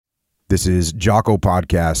This is Jocko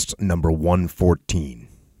Podcast number 114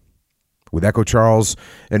 with Echo Charles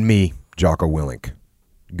and me, Jocko Willink.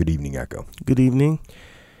 Good evening, Echo. Good evening.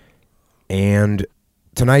 And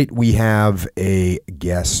tonight we have a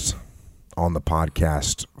guest on the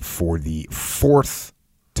podcast for the fourth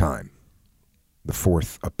time, the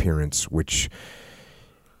fourth appearance, which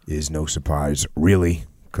is no surprise, really,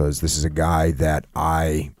 because this is a guy that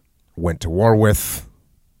I went to war with,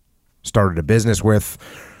 started a business with,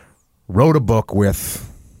 wrote a book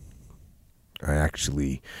with. I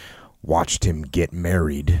actually watched him get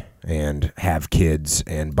married and have kids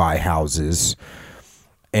and buy houses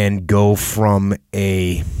and go from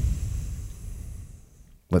a,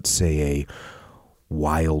 let's say, a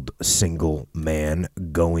wild single man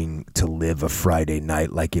going to live a Friday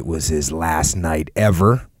night like it was his last night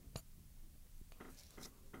ever,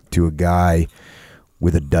 to a guy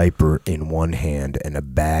with a diaper in one hand and a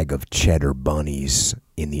bag of cheddar bunnies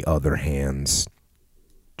in the other hands,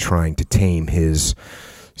 trying to tame his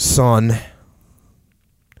son,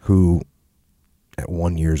 who at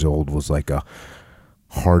 1 year old was like a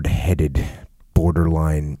hard-headed,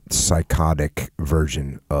 borderline psychotic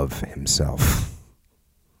version of himself.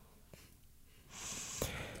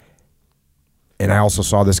 And I also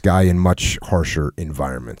saw this guy in much harsher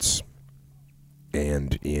environments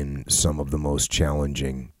and in some of the most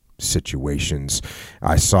challenging situations.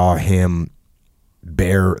 I saw him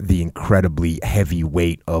bear the incredibly heavy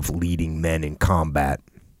weight of leading men in combat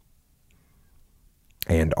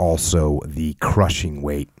and also the crushing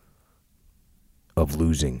weight of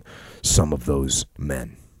losing some of those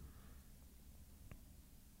men.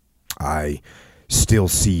 I still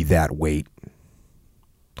see that weight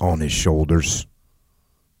on his shoulders,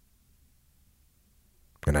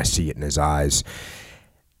 and I see it in his eyes,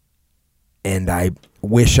 and I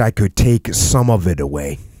wish I could take some of it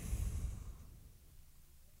away,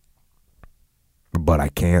 but I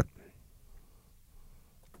can't.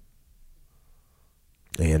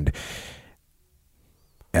 And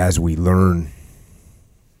as we learn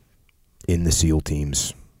in the SEAL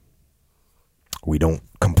teams, we don't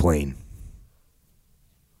complain.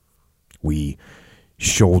 We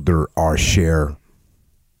shoulder our share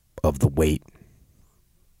of the weight.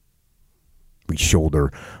 We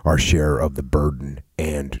shoulder our share of the burden,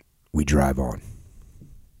 and we drive on.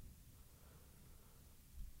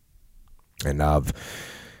 And I've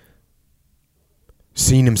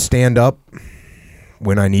seen him stand up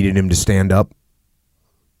when I needed him to stand up,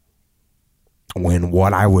 when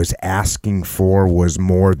what I was asking for was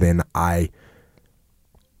more than I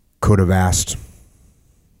could have asked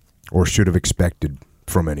or should have expected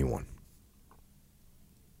from anyone.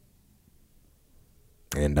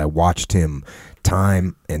 And I watched him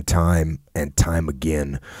time and time and time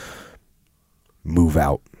again move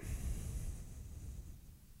out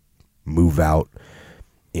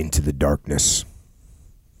into the darkness,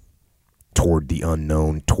 toward the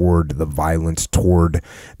unknown, toward the violence, toward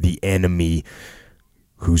the enemy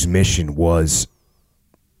whose mission was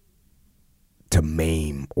to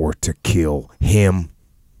maim or to kill him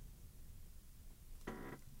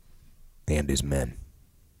and his men.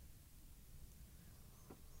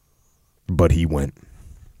 But he went,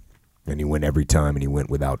 and he went every time, and he went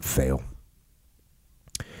without fail.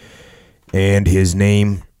 And his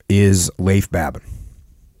name is Leif Babin.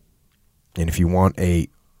 And if you want a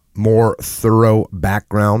more thorough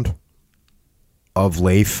background of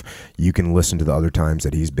Leif, you can listen to the other times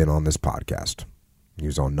that he's been on this podcast. He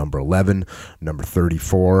was on number 11, number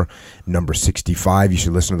 34, number 65. You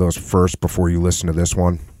should listen to those first before you listen to this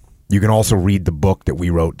one. You can also read the book that we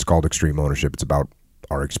wrote. It's called Extreme Ownership. It's about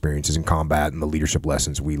our experiences in combat and the leadership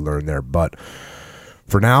lessons we learned there. But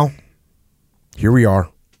for now, here we are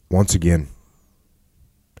once again.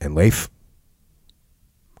 And Leif,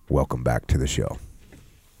 welcome back to the show.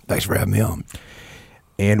 Thanks for having me on.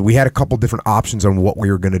 And we had a couple different options on what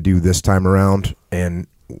we were going to do this time around, and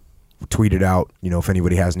tweeted out, if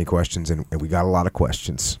anybody has any questions, and we got a lot of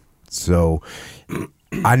questions. So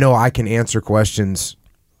I know I can answer questions,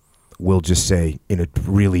 we'll just say, in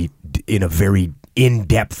a very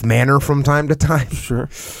in-depth manner from time to time. Sure.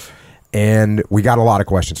 And we got a lot of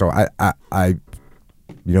questions. So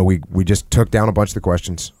we just took down a bunch of the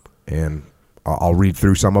questions, and I'll read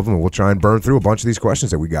through some of them, and we'll try and burn through a bunch of these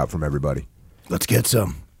questions that we got from everybody. Let's get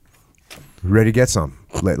some. Ready to get some.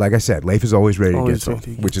 Like I said, Leif is always ready to get some,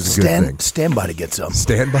 which is a good thing. Stand by to get some.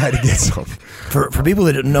 Stand by to get some. For people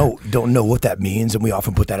that don't know what that means, and we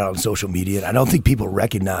often put that out on social media, and I don't think people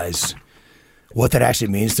recognize what that actually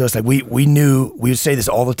means to us. Like we would say this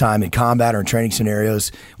all the time in combat or in training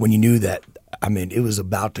scenarios, when you knew that, it was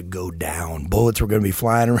about to go down. Bullets were going to be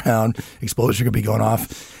flying around, explosions were going to be going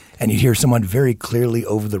off. and you hear someone very clearly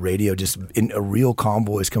over the radio, just in a real calm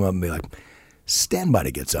voice, come up and be like, "Stand by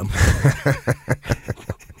to get some."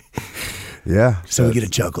 Yeah. So we get a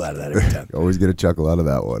chuckle out of that every time. Always get a chuckle out of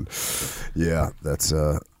that one. Yeah, it's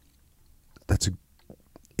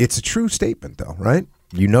a true statement though, right?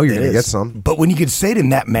 You know you're going to get some. But when you can say it in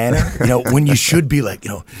that manner, when you should be like,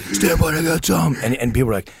 "Stand by to get some," and people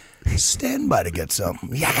are like, "Stand by to get some."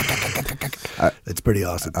 That's pretty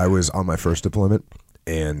awesome. I was on my first deployment,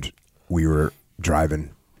 and we were driving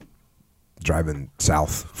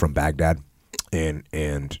south from Baghdad, and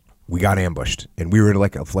we got ambushed, and we were in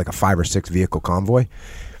like a 5 or 6 vehicle convoy,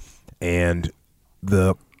 and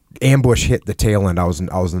the ambush hit the tail end. I was in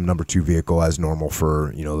the number 2 vehicle as normal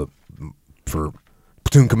for for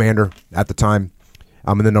platoon commander at the time.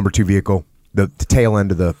 I'm in the number 2 vehicle. The tail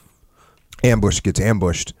end of the ambush gets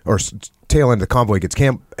ambushed, or tail end of the convoy gets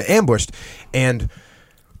ambushed,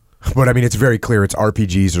 but I mean, it's very clear. It's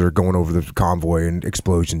RPGs that are going over the convoy and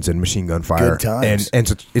explosions and machine gun fire. Good times. And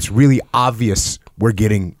so it's really obvious we're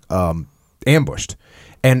getting ambushed,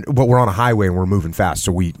 but we're on a highway and we're moving fast.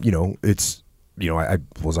 So we, I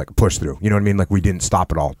was like push through. You know what I mean? Like we didn't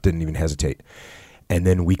stop at all, didn't even hesitate. And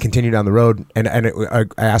then we continued down the road, and I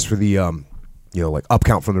asked for the like up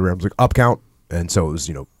count from the rear. I was like up count, and so it was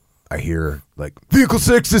I hear like vehicle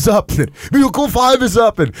 6 is up, and vehicle 5 is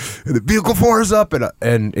up, and the vehicle 4 is up,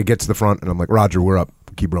 and it gets to the front, and I'm like, Roger, we're up,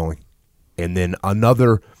 keep rolling. And then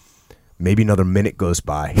maybe another minute goes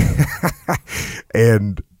by,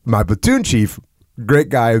 and my platoon chief, great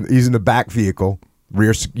guy, he's in the back vehicle,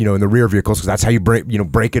 rear, in the rear vehicles, because that's how you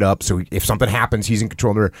break it up. So if something happens, he's in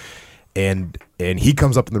control of the rear. And he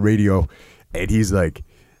comes up on the radio, and he's like,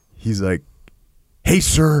 "Hey,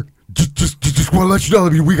 sir, just want to let you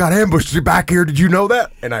know we got ambushed back here. Did you know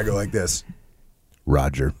that?" And I go like this,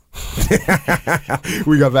 "Roger."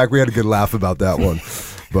 We got back. We had a good laugh about that one,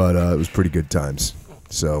 but it was pretty good times.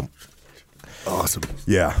 So awesome.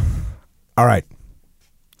 Yeah. All right.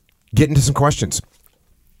 Get into some questions.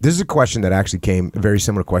 This is a question that actually came, a very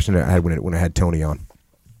similar question that I had when I had Tony on.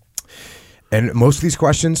 And most of these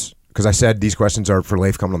questions, because I said these questions are for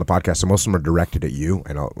Leif coming on the podcast, so most of them are directed at you,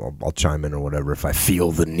 and I'll chime in or whatever if I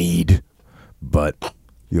feel the need. But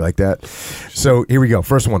you like that? So here we go.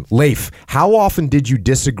 First one. Leif, how often did you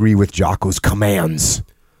disagree with Jocko's commands?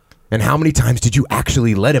 And how many times did you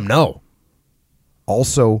actually let him know?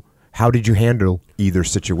 Also, how did you handle either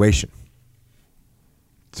situation?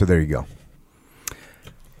 So there you go.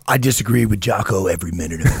 I disagree with Jocko every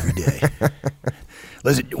minute of every day.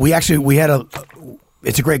 Listen, we had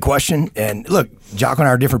it's a great question. And look, Jocko and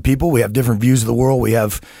I are different people. We have different views of the world. We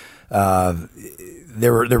have,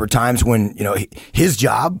 there were times when, his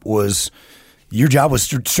job was, your job was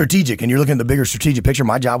strategic, and you're looking at the bigger strategic picture.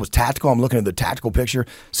 My job was tactical. I'm looking at the tactical picture.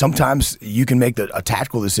 Sometimes you can make a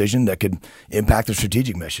tactical decision that could impact the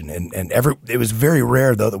strategic mission. And it was very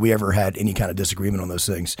rare, though, that we ever had any kind of disagreement on those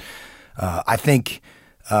things. I think,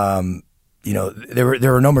 there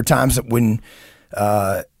were a number of times that when,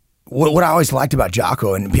 what I always liked about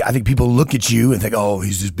Jocko, and I think people look at you and think, "Oh,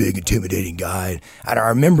 he's this big, intimidating guy." And I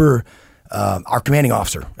remember our commanding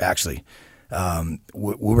officer, actually,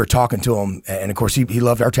 we were talking to him, and of course he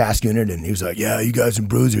loved our task unit, and he was like, "Yeah, you guys in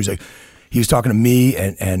Bruiser." He was talking to me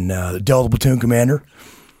and the Delta platoon commander,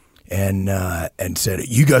 and said,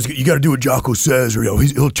 "You guys, you got to do what Jocko says, or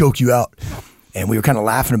he'll choke you out." And we were kind of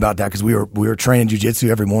laughing about that because we were training jiu-jitsu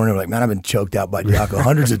every morning. We're like, "Man, I've been choked out by Jocko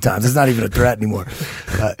hundreds of times. It's not even a threat anymore."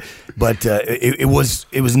 But it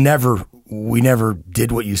was never. We never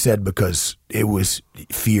did what you said because it was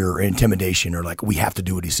fear or intimidation, or like we have to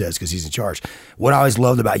do what he says because he's in charge. What I always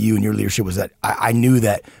loved about you and your leadership was that I knew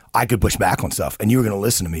that I could push back on stuff, and you were going to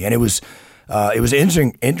listen to me. And it was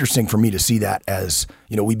interesting for me to see that as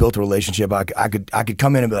we built a relationship. I could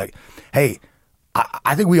come in and be like, "Hey,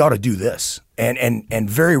 I think we ought to do this." And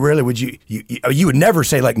very rarely would you would never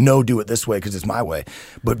say like, "No, do it this way because it's my way."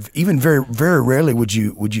 But even very, very rarely would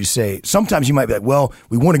you say, sometimes you might be like, "Well,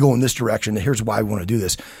 we want to go in this direction, and here's why we want to do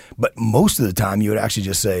this." But most of the time you would actually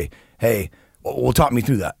just say, "Hey, well, talk me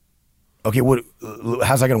through that. Okay,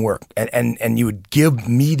 how's that going to work?" And you would give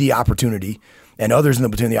me the opportunity and others in the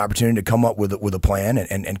platoon the opportunity to come up with a plan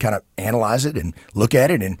and kind of analyze it and look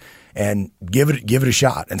at it and give it a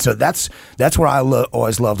shot. And so that's what I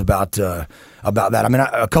always loved about that. I mean,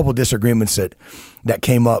 a couple of disagreements that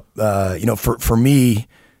came up, for me,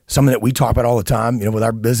 something that we talk about all the time, with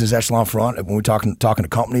our business echelon front, when we're talking to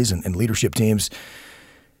companies and leadership teams,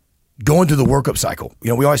 going through the workup cycle.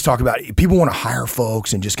 We always talk about people want to hire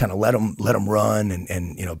folks and just kind of let them run,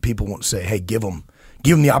 and people want to say, "Hey, give them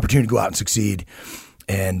the opportunity to go out and succeed."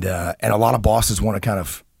 And a lot of bosses want to kind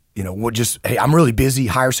of we'll just, hey, I'm really busy.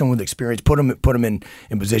 Hire someone with experience. Put them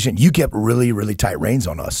in position. You kept really, really tight reins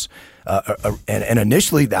on us, and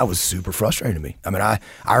initially that was super frustrating to me. I mean,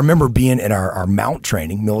 I remember being in our MOUNT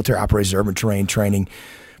training, military operations urban terrain training.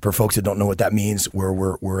 For folks that don't know what that means, where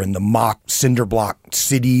we're in the mock cinder block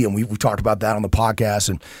city, and we talked about that on the podcast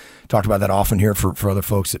and talked about that often here for other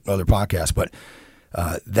folks at other podcasts. But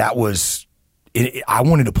that was. I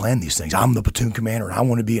wanted to plan these things. I'm the platoon commander, and I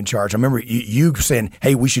want to be in charge. I remember you saying,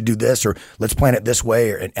 "Hey, we should do this, or let's plan it this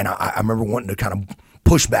way." And I remember wanting to kind of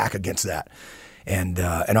push back against that, and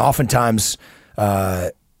oftentimes,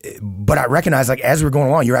 but I recognize, like, as we're going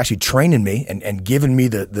along, you're actually training me and giving me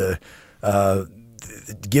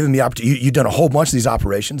giving me opportunity. You've done a whole bunch of these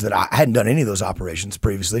operations that I hadn't done any of those operations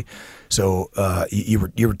previously. So you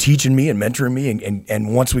were teaching me and mentoring me,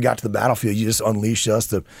 and once we got to the battlefield, you just unleashed us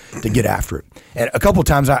to get after it. And a couple of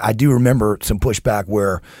times I do remember some pushback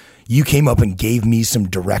where you came up and gave me some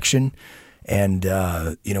direction, and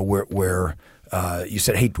where you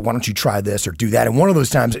said, "Hey, why don't you try this or do that?" And one of those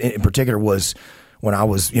times in particular was when I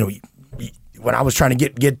was when I was trying to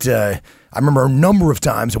get I remember a number of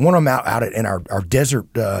times, and one of them out in our desert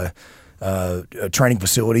training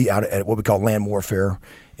facility out at what we call land warfare,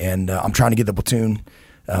 and I'm trying to get the platoon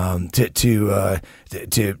to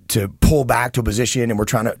pull back to a position, and we're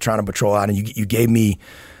trying to patrol out, and you gave me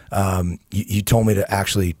you told me to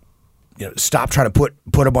actually stop trying to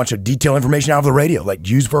put a bunch of detailed information out of the radio, like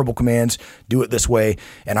use verbal commands, do it this way,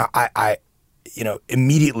 and I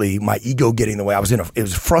immediately my ego getting in the way. It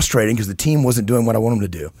was frustrating because the team wasn't doing what I want them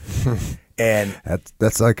to do. And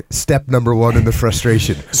that's like step number one in the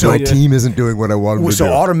frustration. So my team isn't doing what I want them to do.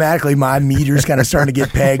 So automatically my meter's kind of starting to get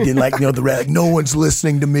pegged, and no one's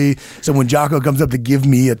listening to me. So when Jocko comes up to give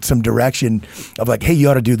me some direction of like, hey, you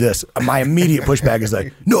ought to do this, my immediate pushback is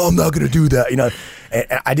like, no, I'm not going to do that.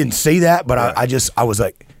 And I didn't say that, but I was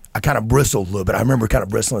like, I kind of bristled a little bit. I remember kind of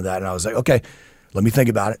bristling at that, and I was like, okay, let me think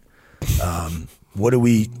about it. What do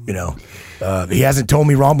we, he hasn't told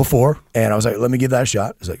me wrong before, and I was like, let me give that a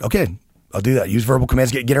shot. It's like, okay, I'll do that. Use verbal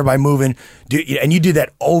commands, get everybody moving. And you do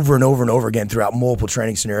that over and over and over again throughout multiple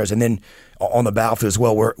training scenarios, and then on the battlefield as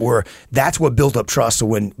well, where that's what built up trust. So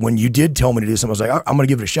when you did tell me to do something, I was like, I'm going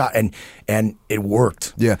to give it a shot, and it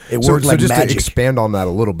worked. Yeah, it worked like just magic. To expand on that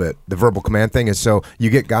a little bit, the verbal command thing is, so you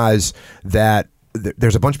get guys that.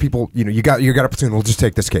 There's a bunch of people, you got a platoon. We'll just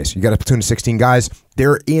take this case. You got a platoon of 16 guys.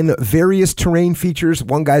 They're in various terrain features.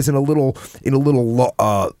 One guy's in a little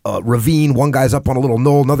ravine. One guy's up on a little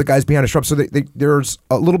knoll. Another guy's behind a shrub. So there's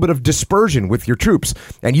a little bit of dispersion with your troops,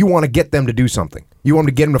 and you want to get them to do something. You want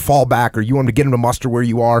them to get them to fall back, or you want them to get them to muster where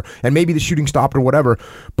you are, and maybe the shooting stopped or whatever.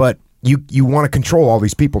 But you want to control all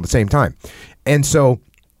these people at the same time. And so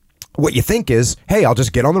what you think is, hey, I'll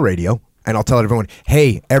just get on the radio, and I'll tell everyone,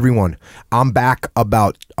 hey, everyone, I'm back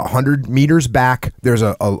about 100 meters back. There's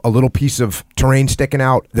a little piece of terrain sticking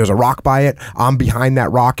out. There's a rock by it. I'm behind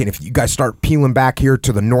that rock, and if you guys start peeling back here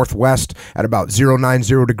to the northwest at about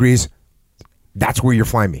 090 degrees, that's where you're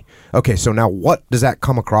flying me. Okay, so now what does that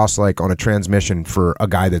come across like on a transmission for a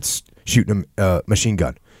guy that's shooting a machine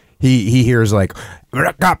gun? He hears like,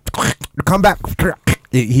 come back. That's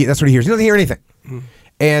what he hears. He doesn't hear anything.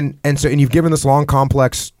 And you've given this long,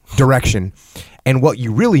 complex direction, and what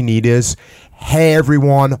you really need is, hey,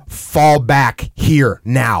 everyone, fall back here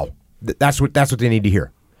now. That's what they need to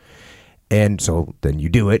hear. And so then you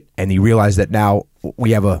do it, and you realize that now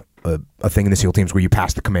we have a thing in the SEAL teams where you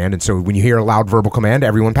pass the command, and so when you hear a loud verbal command,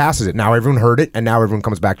 everyone passes it. Now everyone heard it, and now everyone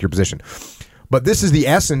comes back to your position. But this is the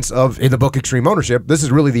essence of, in the book Extreme Ownership, this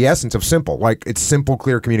is really the essence of simple. Like, it's simple,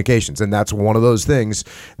 clear communications, and that's one of those things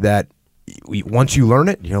that once you learn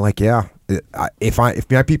it, you're like, yeah, if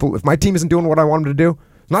my team isn't doing what I want them to do,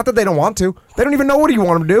 not that they don't want to, they don't even know what you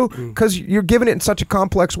want them to do, because you're giving it in such a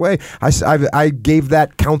complex way. I gave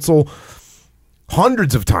that counsel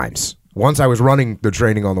hundreds of times. Once I was running the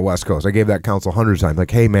training on the West Coast, I gave that counsel hundreds of times.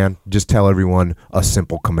 Like, hey man, just tell everyone a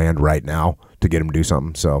simple command right now to get them to do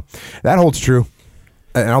something. So that holds true.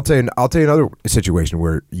 And I'll tell you another situation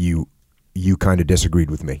where you kind of disagreed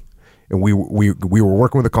with me. And we were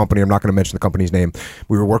working with a company. I'm not going to mention the company's name.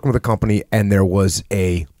 We were working with a company, and there was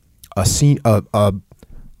like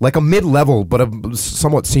a mid-level but a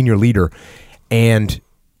somewhat senior leader, and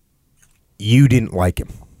you didn't like him.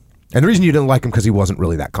 And the reason you didn't like him because he wasn't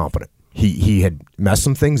really that competent. He had messed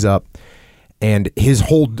some things up, and his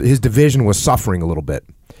division was suffering a little bit.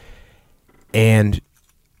 And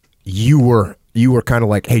you were kind of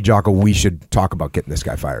like, hey, Jocko, we should talk about getting this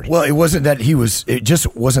guy fired. Well, it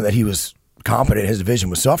just wasn't that he was competent, his division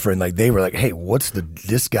was suffering. Like they were like, "Hey,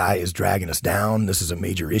 this guy is dragging us down. This is a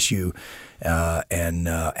major issue," and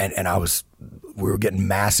we were getting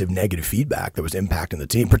massive negative feedback that was impacting the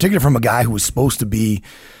team, particularly from a guy who was supposed to be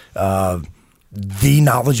the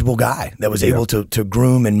knowledgeable guy that was able to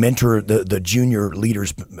groom and mentor the junior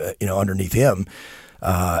leaders, underneath him.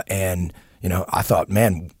 And I thought,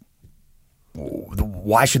 man,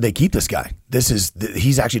 why should they keep this guy?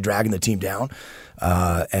 He's actually dragging the team down.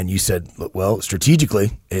 And you said, well,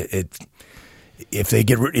 strategically, if they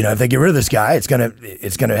get rid of this guy, it's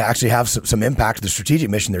gonna actually have some impact to the strategic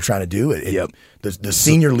mission they're trying to do. The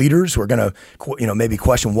senior leaders were gonna maybe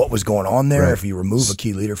question what was going on there if you remove a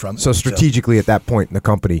key leader from it. So strategically, at that point in the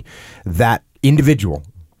company, that individual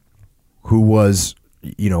who was,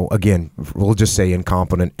 again, we'll just say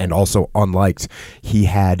incompetent and also unliked, he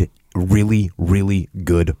had really, really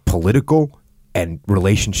good political and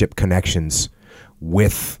relationship connections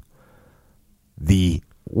with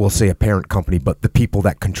we'll say a parent company, but the people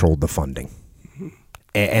that controlled the funding.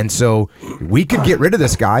 And so we could get rid of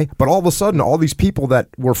this guy, but all of a sudden, all these people that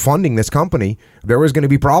were funding this company, there was going to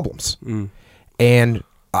be problems. And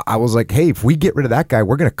I was like, hey, if we get rid of that guy,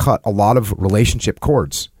 we're going to cut a lot of relationship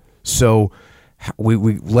cords. So we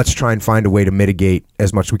let's try and find a way to mitigate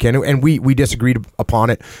as much as we can. And we disagreed upon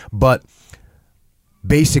it, but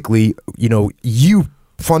basically, you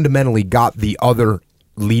fundamentally got the other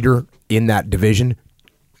leader in that division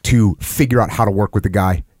to figure out how to work with the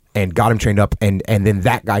guy and got him trained up, and then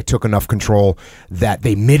that guy took enough control that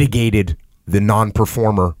they mitigated the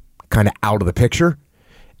non-performer kind of out of the picture,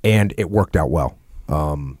 and it worked out well.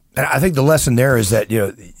 And I think the lesson there is that,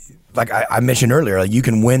 like I mentioned earlier, like you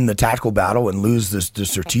can win the tactical battle and lose the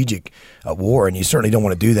strategic war, and you certainly don't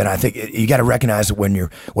want to do that. I think you got to recognize that when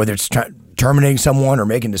whether it's terminating someone or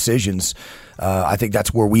making decisions, I think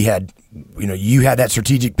that's where we had, you had that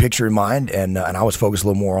strategic picture in mind, and I was focused a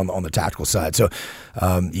little more on the tactical side. So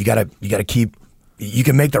you got to keep. You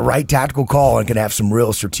can make the right tactical call and can have some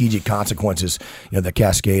real strategic consequences, that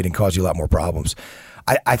cascade and cause you a lot more problems.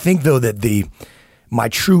 I think though that my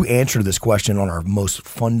true answer to this question on our most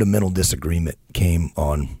fundamental disagreement came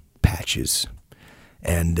on patches.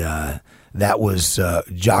 And that was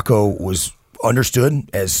Jocko was understood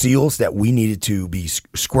as SEALs that we needed to be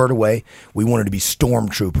squared away. We wanted to be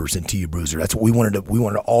stormtroopers in TU Bruiser. That's what we wanted to. We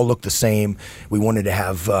wanted to all look the same. We wanted to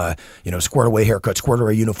have squared away haircuts, squared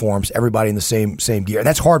away uniforms, everybody in the same gear. And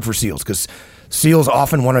that's hard for SEALs because SEALs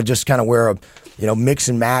often want to just kind of wear a mix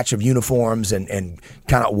and match of uniforms and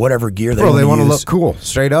kind of whatever gear they want to look cool,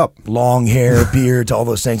 straight up. Long hair, beards, all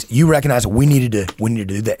those things. You recognize that we needed to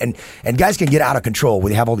do that. And guys can get out of control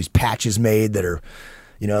when they have all these patches made that are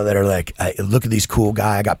like, look at these cool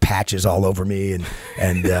guy. I got patches all over me,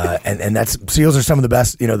 and that's SEALs are some of the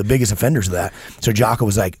best, the biggest offenders of that. So Jocko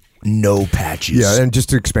was like, no patches. Yeah, and just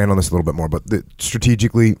to expand on this a little bit more, but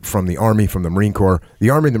strategically from the Army, from the Marine Corps,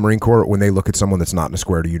 and the Marine Corps, when they look at someone that's not in a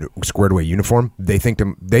squared away uniform, they think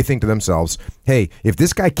to themselves, hey, if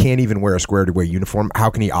this guy can't even wear a squared away uniform,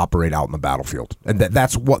 how can he operate out in the battlefield? And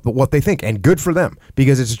that's what they think, and good for them,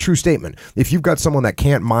 because it's a true statement. If you've got someone that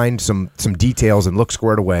can't mind some details and look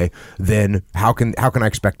squared away, then how can I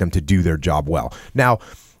expect them to do their job well? Now,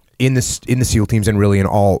 in the SEAL teams and really in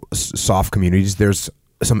all soft communities, there's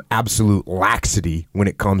some absolute laxity when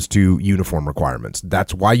it comes to uniform requirements.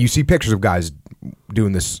 That's why you see pictures of guys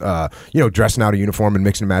doing this, dressing out a uniform and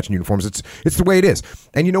mixing and matching uniforms. It's the way it is.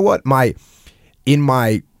 And you know what? In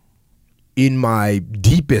my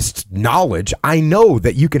deepest knowledge, I know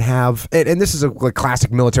that you can have, and this is a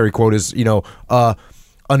classic military quote, is an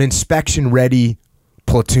inspection-ready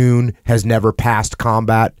platoon has never passed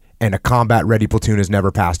combat, and a combat-ready platoon has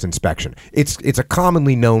never passed inspection. It's a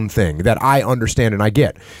commonly known thing that I understand and I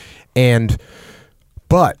get.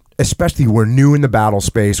 But especially we're new in the battle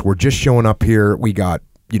space. We're just showing up here. We got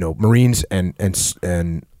Marines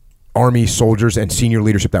and Army soldiers and senior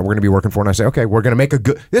leadership that we're going to be working for. And I say, okay, we're going to make a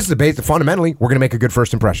good. This is the base. Fundamentally, we're going to make a good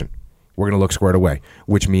first impression. We're going to look squared away,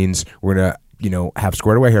 which means we're going to have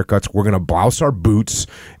squared away haircuts. We're going to blouse our boots,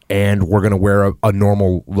 and we're going to wear a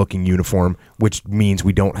normal looking uniform, which means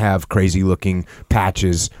we don't have crazy looking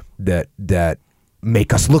patches that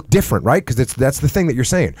make us look different, right? Because that's the thing that you're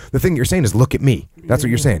saying. The thing that you're saying is, look at me. That's what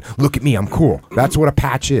you're saying. Look at me. I'm cool. That's what a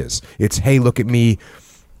patch is. It's, hey, look at me.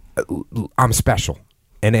 I'm special.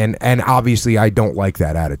 And obviously I don't like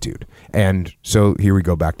that attitude. And so here we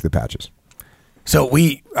go back to the patches. So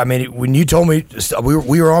when you told me,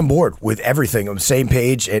 we were on board with everything, on the same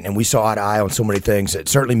page, and we saw eye to eye on so many things.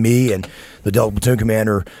 Certainly me and the Delta Platoon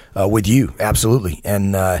Commander with you, absolutely.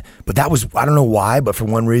 And but that was, I don't know why, but for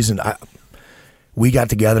one reason, we got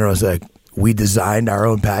together and I was like, we designed our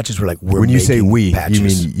own patches. We're like, when you say we, patches.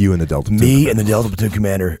 you mean you and the Delta Platoon Me Commander. and the Delta Platoon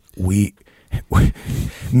Commander, me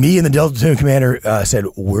and the Delta Platoon Commander said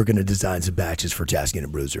we're going to design some patches for Tasking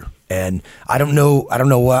and Bruiser. And I don't know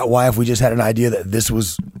why if we just had an idea that this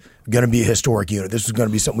was going to be a historic unit, this was going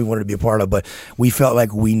to be something we wanted to be a part of, but we felt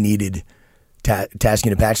like we needed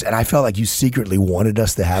Tasking and patches, and I felt like you secretly wanted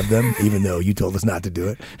us to have them, even though you told us not to do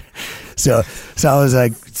it. So I was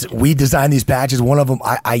like, we designed these patches. One of them,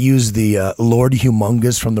 I used the Lord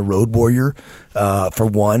Humongous from the Road Warrior for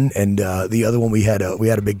one, and the other one we had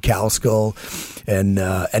a big cow skull, and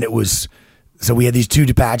it was. So we had these two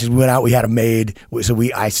patches. We went out. We had them made. So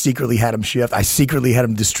I secretly had them shipped. I secretly had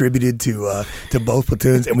them distributed to both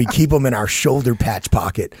platoons, and we keep them in our shoulder patch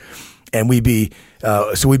pocket. And we'd be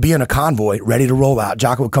in a convoy ready to roll out.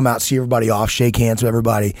 Jocko would come out, see everybody off, shake hands with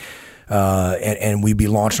everybody, and we'd be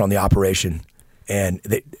launched on the operation. And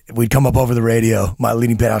we'd come up over the radio. My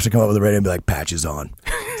leading pit officer would come up over the radio and be like, "Patches on."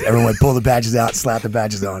 So everyone would pull the patches out, slap the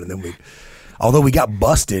patches on, and then although we got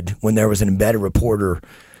busted when there was an embedded reporter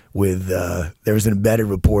with one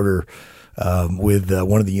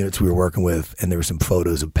of the units we were working with, and there were some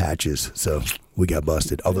photos of patches, so we got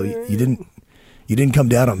busted. Although you didn't come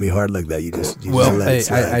down on me hard like that. You just let it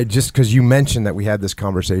slide. I just because you mentioned that we had this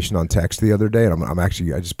conversation on text the other day, and I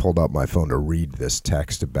just pulled out my phone to read this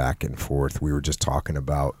text back and forth. We were just talking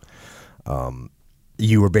about.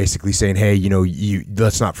 You were basically saying, "Hey,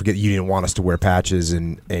 let's not forget you didn't want us to wear patches,"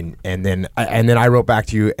 and then I wrote back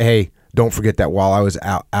to you, "Hey, don't forget that while I was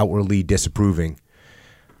outwardly disapproving,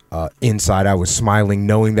 inside I was smiling,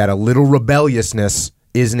 knowing that a little rebelliousness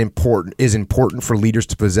is important for leaders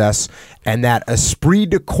to possess, and that esprit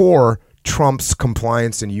de corps trumps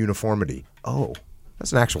compliance and uniformity." Oh,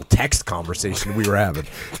 that's an actual text conversation we were having.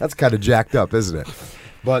 That's kind of jacked up, isn't it?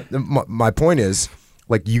 But my point is,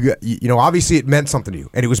 like, obviously it meant something to you,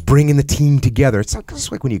 and it was bringing the team together. It's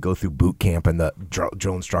like when you go through boot camp and the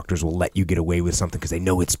drill instructors will let you get away with something because they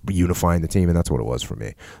know it's unifying the team, and that's what it was for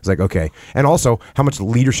me. It's like, okay. And also, how much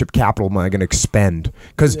leadership capital am I going to expend?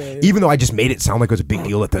 Because even though I just made it sound like it was a big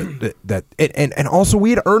deal and also we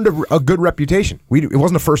had earned a good reputation. It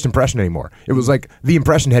wasn't a first impression anymore. It was like the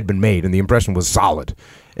impression had been made, and the impression was solid.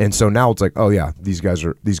 And so now it's like, oh yeah, these guys.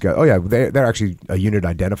 Oh yeah, they're actually a unit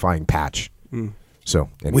identifying patch. So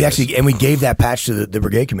anyways. we gave that patch to the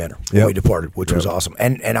brigade commander when we departed, which was awesome.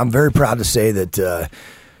 And I'm very proud to say that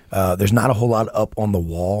there's not a whole lot up on the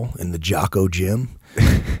wall in the Jocko gym,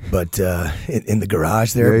 but in the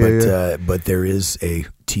garage there. But there is a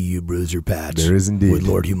TU Bruiser patch. There is indeed, with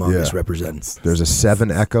Lord Humongous representing. There's a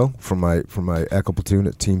 7 Echo from my Echo platoon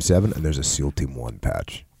at Team 7, and there's a SEAL Team 1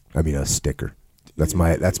 patch. I mean a sticker. That's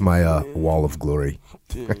my wall of glory,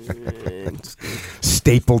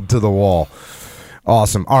 stapled to the wall.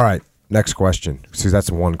 Awesome. All right. Next question. So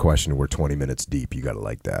that's one question. We're 20 minutes deep. You got to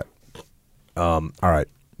like that. All right.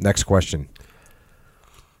 Next question.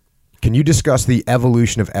 Can you discuss the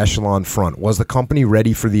evolution of Echelon Front? Was the company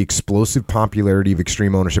ready for the explosive popularity of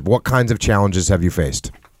extreme ownership? What kinds of challenges have you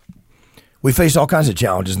faced? We faced all kinds of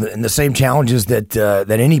challenges, and the same challenges that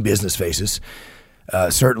any business faces,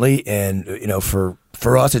 certainly. And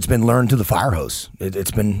for us, it's been learned to the fire hose.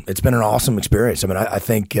 It's been an awesome experience. I mean, I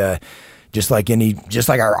think. Just like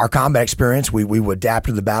our combat experience, we adapt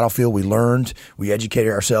to the battlefield. We learned, we educated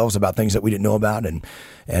ourselves about things that we didn't know about, and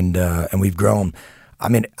we've grown. I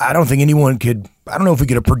mean, I don't think anyone could. I don't know if we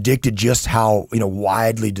could have predicted just how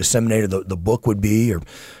widely disseminated the book would be,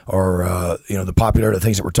 or the popularity of the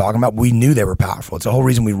things that we're talking about. We knew they were powerful. It's the whole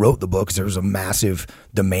reason we wrote the book, because there was a massive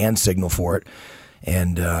demand signal for it.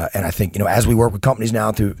 And I think as we work with companies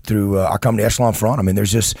now through our company Echelon Front, I mean,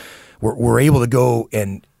 there's just we're able to go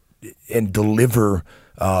and deliver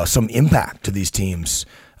some impact to these teams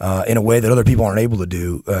in a way that other people aren't able to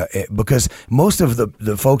do, because most of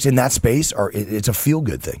the folks in that space it's a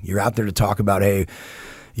feel-good thing. You're out there to talk about, hey,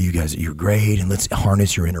 you guys, you're great, and let's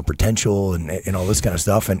harness your inner potential and all this kind of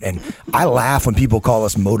stuff. And I laugh when people call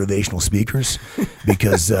us motivational speakers,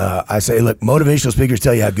 because I say, look, motivational speakers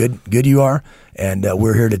tell you how good you are, and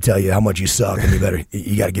we're here to tell you how much you suck, and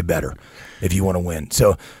you got to get better if you want to win.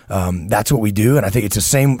 So that's what we do, and I think it's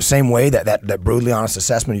the same way that brutally honest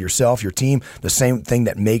assessment of yourself, your team, the same thing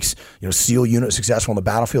that makes SEAL units successful on the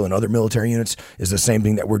battlefield and other military units is the same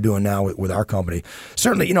thing that we're doing now with our company.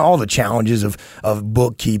 Certainly, all the challenges of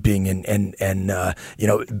bookkeeping and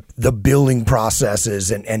the billing processes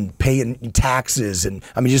and paying taxes, and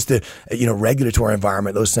I mean just the regulatory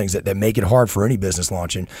environment, those things that make it hard for any business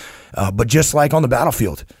launching. But just like on the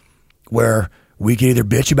battlefield, where we can either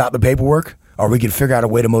bitch about the paperwork or we could figure out a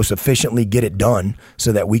way to most efficiently get it done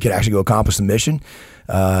so that we could actually go accomplish the mission,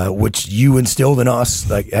 which you instilled in us.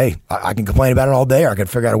 Like, hey, I can complain about it all day, or I can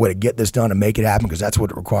figure out a way to get this done and make it happen, because that's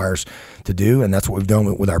what it requires to do, and that's what we've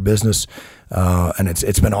done with our business. And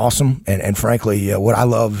it's been awesome. And frankly, what I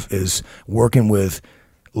love is working with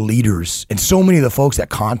leaders, and so many of the folks that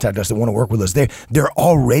contact us that want to work with us, they're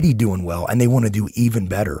already doing well and they want to do even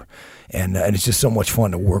better. And it's just so much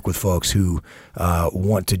fun to work with folks who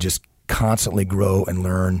want to just constantly grow and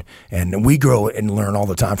learn, and we grow and learn all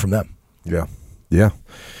the time from them. Yeah.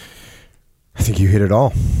 I think you hit it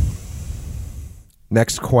all.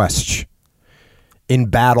 Next question. In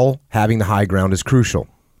battle, having the high ground is crucial.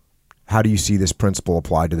 How do you see this principle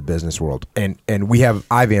applied to the business world? And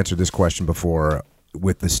I've answered this question before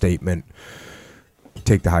with the statement,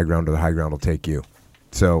 take the high ground or the high ground will take you.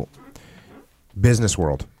 So, business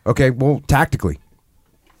world. Okay, well, tactically,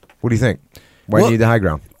 what do you think? Why do you need the high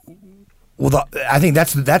ground? Well, I think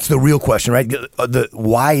that's the real question, right?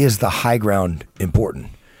 Why is the high ground important?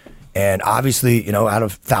 And obviously, out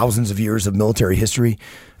of thousands of years of military history,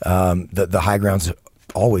 the high ground's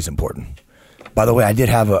always important. By the way, I did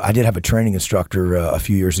have a training instructor a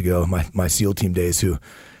few years ago, my SEAL team days, who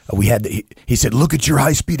we had. He said, "Look at your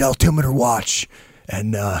high speed altimeter watch,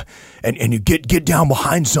 and you get down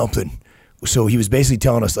behind something." So he was basically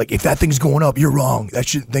telling us, like, if that thing's going up, you're wrong.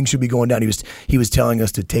 Thing should be going down. He was telling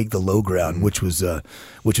us to take the low ground, which was kind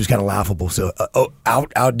of laughable. So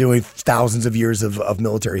outdoing thousands of years of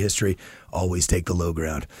military history, always take the low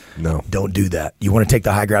ground. No, don't do that. You want to take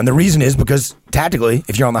the high ground. The reason is because tactically,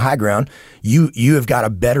 if you're on the high ground, you have got a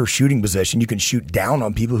better shooting position. You can shoot down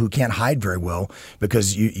on people who can't hide very well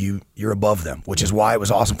because you're above them, which is why it was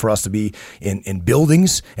awesome for us to be in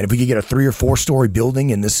buildings. And if we could get a 3 or 4 story building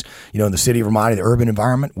in this, in the city of Ramadi, the urban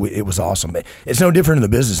environment, it was awesome. It's no different in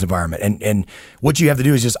the business environment. And what you have to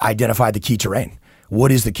do is just identify the key terrain. What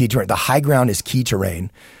is the key terrain? The high ground is key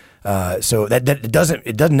terrain. So that it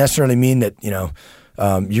doesn't necessarily mean that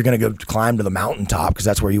you're going to go climb to the mountaintop because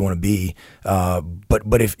that's where you want to be.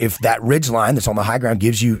 But if that ridge line that's on the high ground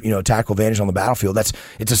gives you tactical advantage on the battlefield, it's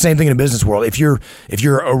the same thing in the business world. If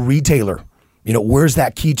you're a retailer, where's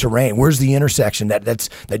that key terrain? Where's the intersection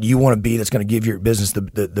that you want to be? That's going to give your business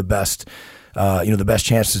the best. The best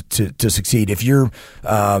chance to succeed. If you're,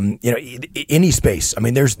 any space,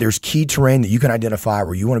 there's key terrain that you can identify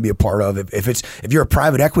where you want to be a part of. If you're a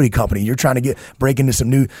private equity company, you're trying to break into some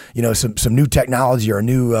new, some new technology or a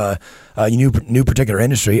new particular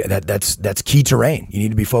industry, that's key terrain. You need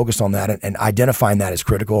to be focused on that and identifying that is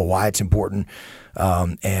critical, why it's important.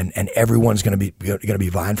 And everyone's going to be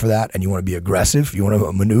vying for that, and you want to be aggressive. You want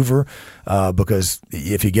to maneuver because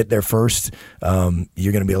if you get there first,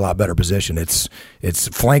 you're going to be a lot better position. It's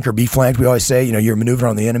flank or be flanked. We always say, you're maneuvering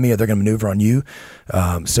on the enemy, or they're going to maneuver on you.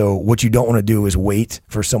 So what you don't want to do is wait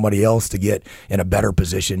for somebody else to get in a better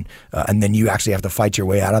position, and then you actually have to fight your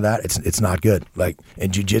way out of that. It's not good. Like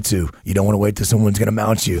in jiu-jitsu, you don't want to wait till someone's going to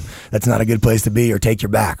mount you. That's not a good place to be, or take your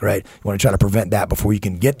back. Right? You want to try to prevent that before you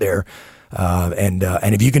can get there. And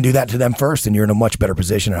if you can do that to them first, then you're in a much better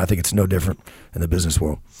position. And I think it's no different in the business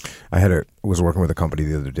world. I was working with a company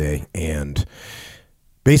the other day, and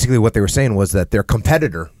basically what they were saying was that their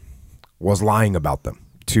competitor was lying about them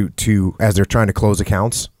to as they're trying to close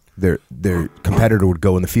accounts. Their competitor would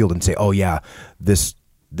go in the field and say, "Oh yeah, this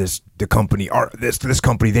company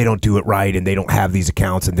they don't do it right, and they don't have these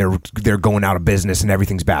accounts, and they're going out of business, and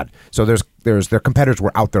everything's bad." So their competitors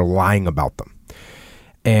were out there lying about them.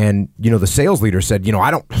 And, the sales leader said,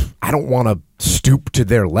 I don't want to stoop to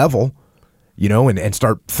their level, and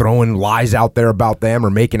start throwing lies out there about them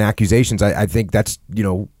or making accusations. I think that's,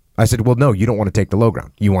 I said, well, no, you don't want to take the low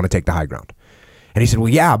ground. You want to take the high ground. And he said, well,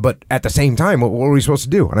 yeah, but at the same time, what are we supposed to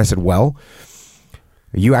do? And I said, well,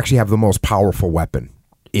 you actually have the most powerful weapon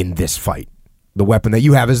in this fight. The weapon that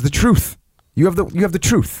you have is the truth. You have the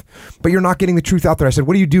truth, but you're not getting the truth out there. I said,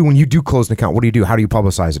 what do you do when you do close an account? What do you do? How do you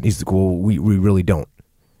publicize it? And he's like, well, we really don't.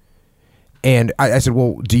 And I said,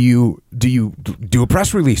 well, do you do a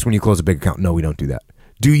press release when you close a big account? No, we don't do that.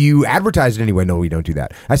 Do you advertise it anyway? No, we don't do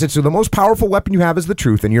that. I said, so the most powerful weapon you have is the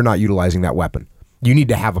truth, and you're not utilizing that weapon. You need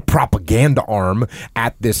to have a propaganda arm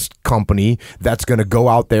at this company that's going to go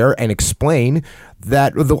out there and explain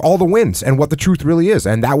that all the wins and what the truth really is,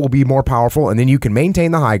 and that will be more powerful, and then you can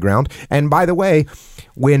maintain the high ground. And by the way,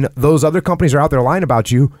 when those other companies are out there lying about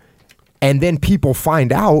you, and then people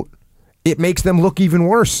find out, it makes them look even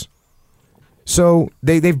worse. So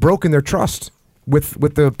they've broken their trust with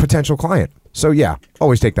the potential client. So yeah,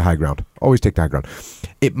 always take the high ground. Always take the high ground.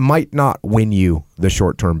 It might not win you the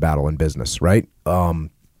short-term battle in business, right?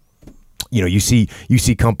 you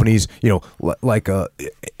see companies, like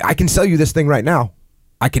I can sell you this thing right now.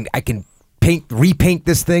 I can repaint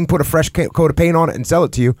this thing, put a fresh coat of paint on it, and sell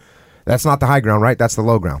it to you. That's not the high ground, right? That's the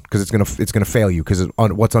low ground, because it's gonna fail you, because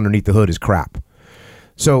what's underneath the hood is crap.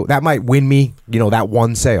 So that might win me, that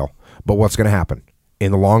one sale. But what's gonna happen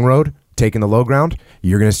in the long road? Taking the low ground,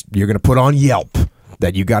 you're gonna put on Yelp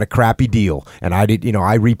that you got a crappy deal, and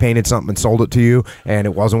I repainted something and sold it to you, and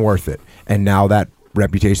it wasn't worth it. And now that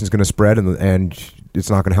reputation is going to spread, and it's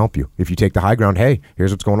not going to help you. If you take the high ground, hey, here's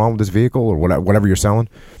what's going on with this vehicle or whatever you're selling,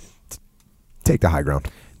 take the high ground.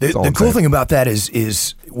 The cool thing about that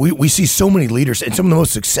is we see so many leaders and some of the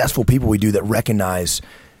most successful people we do that recognize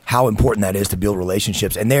how important that is to build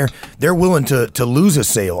relationships, and they're willing to lose a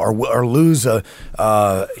sale or lose a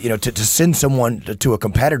to send someone to a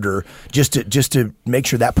competitor just to make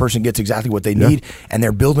sure that person gets exactly what they need, and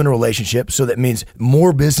they're building a relationship, so that means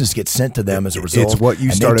more business gets sent to them as a result. It's what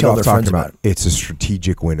you started off talking about. It's a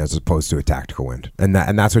strategic win as opposed to a tactical win, and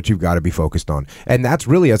that's what you've got to be focused on. And that's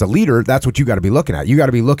really, as a leader, that's what you got to be looking at. You got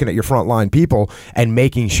to be looking at your frontline people and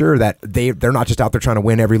making sure that they're not just out there trying to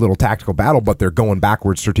win every little tactical battle, but they're going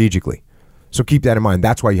backwards strategically. So keep that in mind.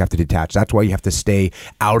 That's why you have to detach. That's why you have to stay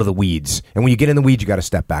out of the weeds. And when you get in the weeds, you got to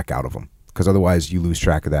step back out of them, because otherwise you lose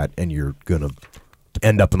track of that and you're going to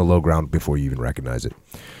end up in the low ground before you even recognize it.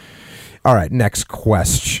 All right, next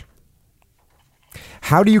question.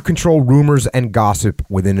 How do you control rumors and gossip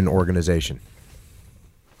within an organization?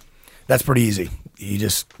 That's pretty easy. You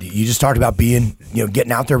just talked about being,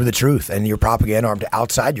 getting out there with the truth, and your propaganda arm to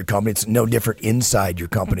outside your company. It's no different inside your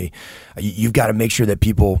company. You've got to make sure that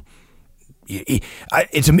people.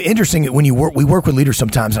 It's interesting when we work with leaders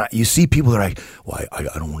sometimes, and you see people that are like, "Well, I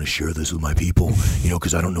don't want to share this with my people,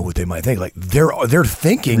 because I don't know what they might think." Like they're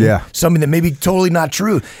thinking something that may be totally not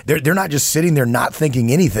true. They're not just sitting there not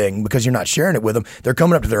thinking anything because you're not sharing it with them. They're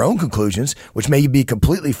coming up to their own conclusions, which may be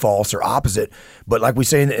completely false or opposite. But like we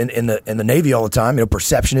say in the Navy all the time,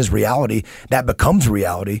 perception is reality. That becomes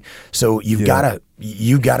reality. So you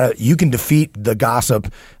can defeat the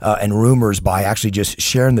gossip and rumors by actually just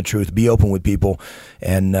sharing the truth, be open with people,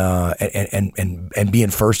 and being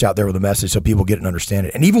first out there with a message so people get it and understand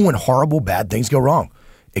it. And even when horrible, bad things go wrong,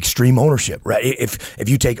 extreme ownership, right? If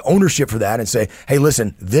you take ownership for that and say, hey,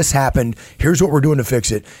 listen, this happened, here's what we're doing to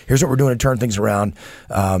fix it, here's what we're doing to turn things around,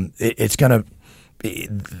 it's going to...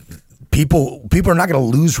 People are not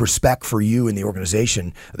going to lose respect for you in the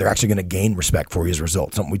organization. They're actually going to gain respect for you as a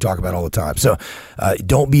result, something we talk about all the time. So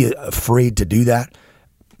don't be afraid to do that.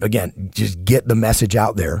 Again, just get the message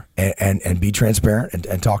out there and be transparent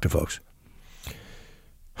and talk to folks.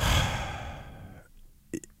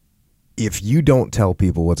 If you don't tell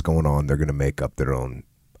people what's going on, they're going to make up their own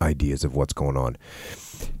ideas of what's going on.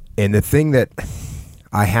 And the thing that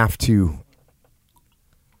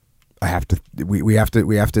we have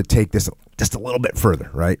to take this just a little bit further,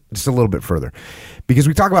 right? Just a little bit further, because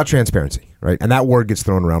we talk about transparency, right? And that word gets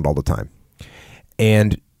thrown around all the time.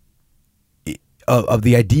 And of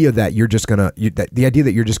the idea that you're just gonna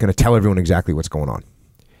tell everyone exactly what's going on,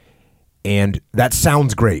 and that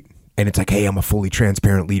sounds great. And it's like, hey, I'm a fully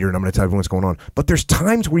transparent leader and I'm going to tell everyone what's going on. But there's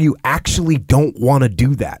times where you actually don't want to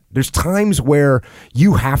do that. There's times where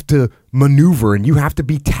you have to maneuver and you have to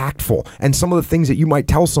be tactful. And some of the things that you might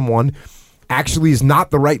tell someone actually is not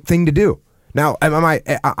the right thing to do. Now,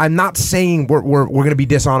 I'm not saying we're going to be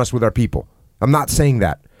dishonest with our people. I'm not saying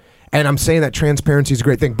that. And I'm saying that transparency is a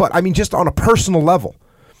great thing. But I mean, just on a personal level,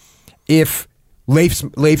 if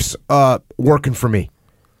Leif's working for me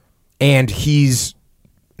and he's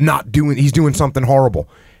doing something horrible,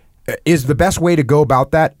 is the best way to go about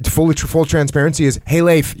that, full transparency, is, hey,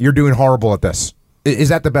 Leif, you're doing horrible at this. Is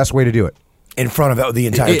that the best way to do it? In front of the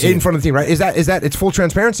entire team. In front of the team, right? Is that it's full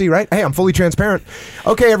transparency, right? Hey, I'm fully transparent.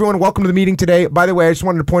 Okay, everyone, welcome to the meeting today. By the way, I just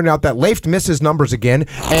wanted to point out that Leif missed his numbers again,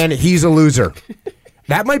 and he's a loser.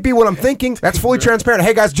 That might be what I'm thinking. That's fully transparent.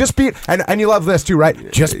 Hey, guys, just be... And you love this, too,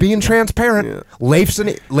 right? Just being transparent. Yeah.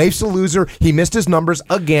 Leif's a loser. He missed his numbers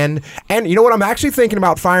again. And you know what? I'm actually thinking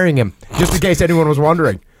about firing him, just in case anyone was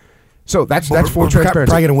wondering. So that's full transparency.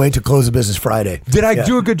 Probably going to wait to close the business Friday. Did I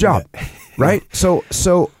do a good job? Yeah. Right? So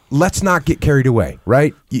let's not get carried away,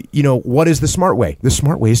 right? What is the smart way? The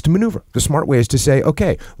smart way is to maneuver. The smart way is to say,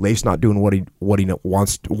 okay, Leif's not doing what he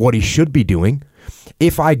wants, what he should be doing.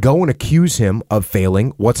 If I go and accuse him of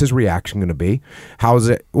failing, what's his reaction going to be? How is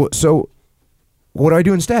it? So what do I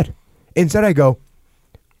do instead? Instead, I go,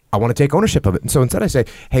 I want to take ownership of it. And so instead I say,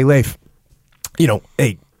 hey, Leif,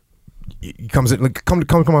 hey, he comes in, come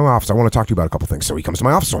to my office. I want to talk to you about a couple things. So he comes to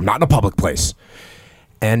my office. So I'm not in a public place.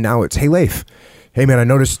 And now it's, hey, Leif, hey man, I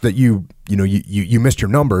noticed that you missed your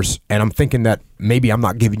numbers, and I'm thinking that maybe I'm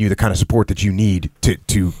not giving you the kind of support that you need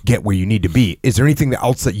to get where you need to be. Is there anything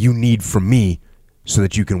else that you need from me so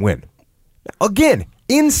that you can win? Again,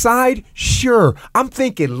 inside, sure. I'm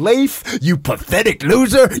thinking, Leif, you pathetic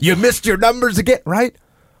loser, you missed your numbers again, right?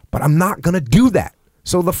 But I'm not going to do that.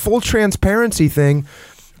 So the full transparency thing,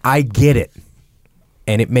 I get it,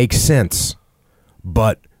 and it makes sense.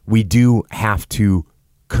 But we do have to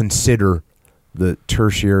consider the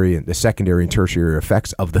tertiary and the secondary and tertiary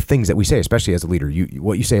effects of the things that we say, especially as a leader.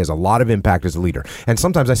 What you say has a lot of impact as a leader. And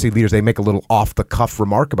sometimes I see leaders, they make a little off-the-cuff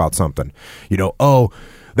remark about something. Oh,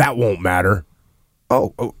 that won't matter.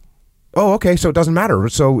 Oh, okay, so it doesn't matter.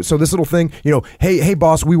 So this little thing, hey,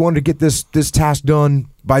 boss, we wanted to get this task done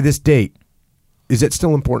by this date. Is it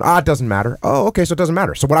still important? It doesn't matter. Oh, okay, so it doesn't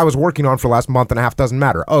matter. So what I was working on for the last month and a half doesn't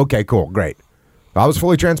matter. Okay, cool, great. I was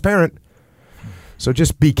fully transparent. So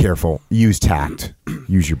just be careful. Use tact.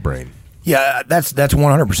 Use your brain. Yeah, that's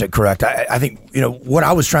 100% correct. I think what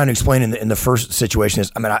I was trying to explain in the first situation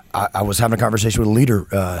is, I was having a conversation with a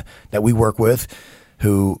leader that we work with,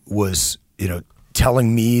 who was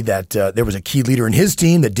telling me that there was a key leader in his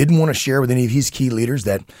team that didn't want to share with any of his key leaders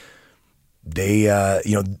that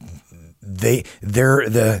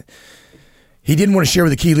he didn't want to share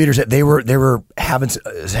with the key leaders that they were having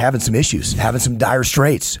some issues, having some dire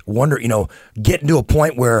straits. Getting to a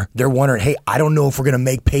point where they're wondering, hey, I don't know if we're going to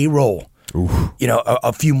make payroll.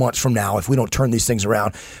 A few months from now if we don't turn these things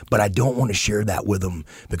around, but I don't want to share that with them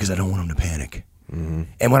because I don't want them to panic. Mm-hmm.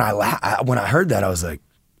 And when I heard that, I was like,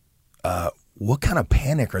 what kind of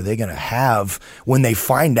panic are they going to have when they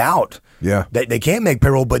find out that they can't make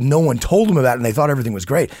payroll, but no one told them about it and they thought everything was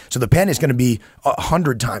great? So the panic is going to be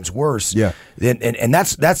 100 times worse. Yeah. And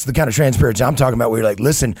that's the kind of transparency I'm talking about, where you're like,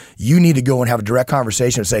 listen, you need to go and have a direct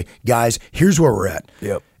conversation and say, guys, here's where we're at.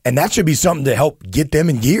 Yep. And that should be something to help get them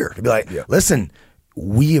in gear, to be like, listen,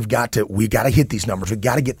 we've got to hit these numbers. We've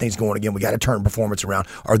got to get things going again. We got to turn performance around,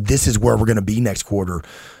 or this is where we're going to be next quarter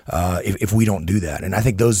if we don't do that. And I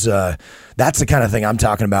think that's the kind of thing I'm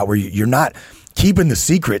talking about, where you're not keeping the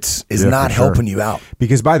secrets is not helping you out.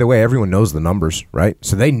 Because by the way, everyone knows the numbers, right?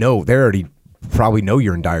 So they already probably know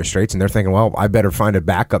you're in dire straits, and they're thinking, well, I better find a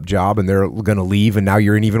backup job, and they're going to leave, and now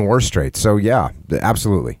you're in even worse straits. So yeah,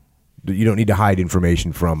 absolutely. You don't need to hide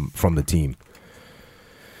information from the team.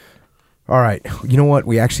 All right. You know what?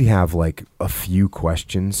 We actually have like a few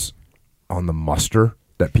questions on the muster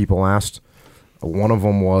that people asked. One of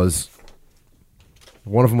them was,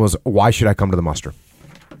 why should I come to the muster?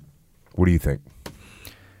 What do you think?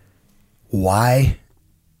 Why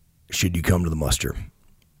should you come to the muster?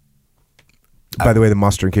 By the way, the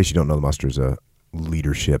muster, in case you don't know, the muster is a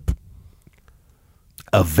leadership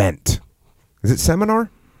event. Is it seminar?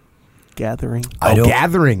 Gathering.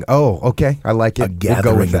 Gathering. Oh, okay. I like it. A gathering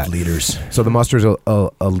we'll go with that. of leaders. So the muster is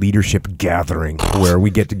a leadership gathering where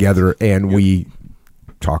we get together and we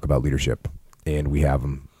talk about leadership, and we have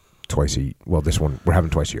them twice a year. Well, this one we're having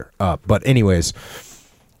twice a year. But anyways,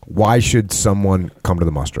 why should someone come to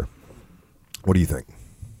the muster? What do you think?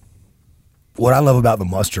 What I love about the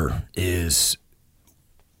muster is,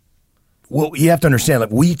 well, you have to understand,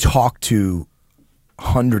 like, we talk to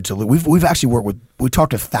hundreds of we've actually talked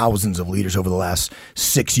to thousands of leaders over the last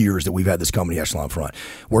 6 years that we've had this company, Echelon Front.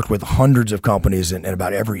 Worked with hundreds of companies in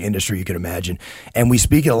about every industry you can imagine, and we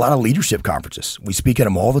speak at a lot of leadership conferences. We speak at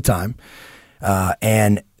them all the time,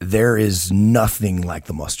 and there is nothing like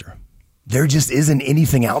the muster. There just isn't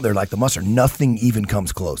anything out there like the muster. Nothing even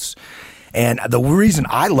comes close. And the reason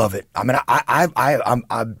I love it, I mean,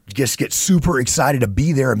 I just get super excited to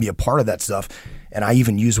be there and be a part of that stuff. And I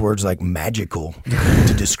even use words like magical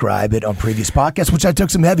to describe it on previous podcasts, which I took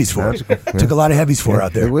some heavies for. Took a lot of heavies for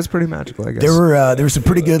out there. It was pretty magical, I guess. There were some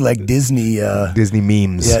pretty good like Disney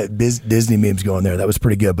memes. Yeah, Disney memes going there. That was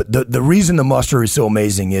pretty good. But the reason the muster is so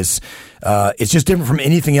amazing is it's just different from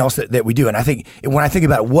anything else that we do. And I think when I think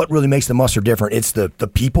about what really makes the muster different, it's the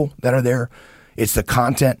people that are there, it's the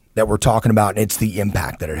content that we're talking about, and it's the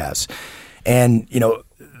impact that it has. And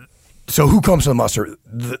so who comes to the muster?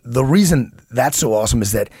 The reason that's so awesome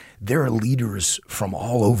is that there are leaders from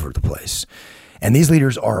all over the place. And these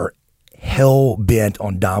leaders are hell-bent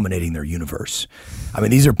on dominating their universe. I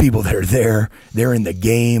mean, these are people that are there. They're in the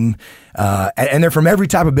game. And they're from every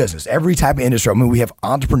type of business, every type of industry. I mean, we have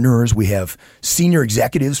entrepreneurs. We have senior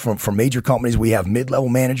executives from major companies. We have mid-level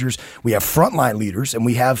managers. We have frontline leaders. And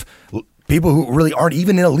we have people who really aren't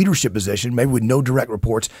even in a leadership position, maybe with no direct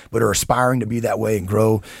reports, but are aspiring to be that way and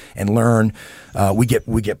grow and learn. We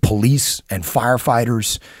get police and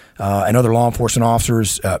firefighters and other law enforcement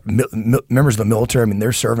officers, members of the military. I mean,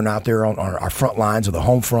 they're serving out there on our front lines of the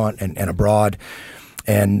home front and abroad.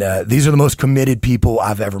 And these are the most committed people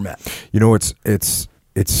I've ever met. You know, it's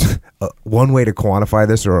one way to quantify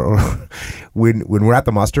this, or when we're at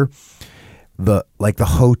the muster, the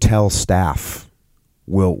hotel staff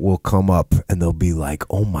will come up and they'll be like,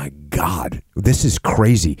 "Oh my God, this is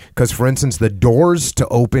crazy." Because, for instance, the doors to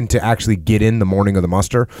open to actually get in the morning of the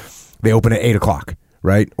muster, they open at 8:00,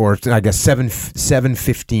 right? Or I guess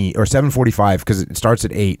 7:15 or 7:45, because it starts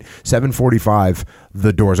at 8. 7:45,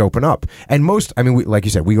 the doors open up. And like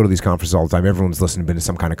you said, we go to these conferences all the time. Everyone's listening to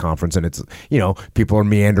some kind of conference, and it's, people are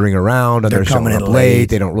meandering around and they're showing up late.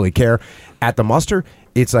 They don't really care. At the muster,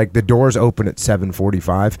 it's like the doors open at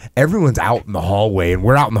 7:45. Everyone's out in the hallway, and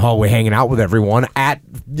we're out in the hallway hanging out with everyone at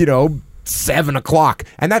 7:00,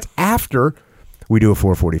 and that's after we do a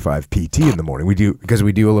 4:45 PT in the morning. We do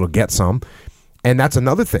a little get some. And that's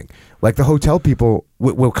another thing. Like the hotel people,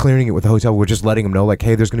 we're clearing it with the hotel. We're just letting them know, like,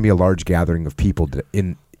 hey, there's going to be a large gathering of people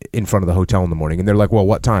in front of the hotel in the morning. And they're like, well,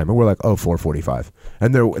 what time? And we're like, 4:45.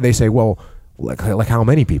 And they say, well, like how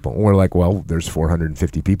many people? And we're like, well, there's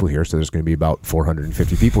 450 people here, so there's going to be about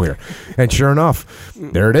 450 people here. And sure enough,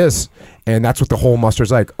 there it is. And that's what the whole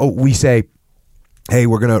muster's like. Oh, we say, hey,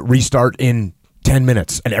 we're going to restart in 10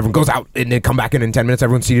 minutes, and everyone goes out and they come back in 10 minutes.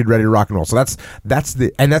 Everyone's seated, ready to rock and roll. So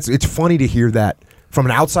it's funny to hear that from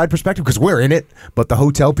an outside perspective, because we're in it, but the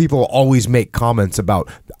hotel people always make comments about,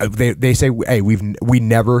 they say, hey, we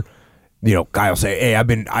never, guy will say, hey, I've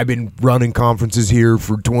been running conferences here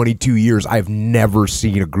for 22 years. I've never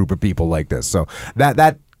seen a group of people like this. So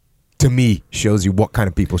that to me shows you what kind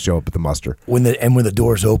of people show up at the muster. When the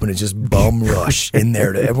doors open, it's just bum rush in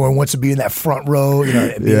there. Everyone wants to be in that front row, be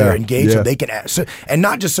there engaged, so they can ask, and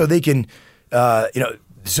not just so they can,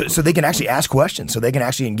 so they can actually ask questions, so they can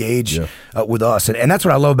actually engage with us, and that's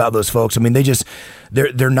what I love about those folks. I mean,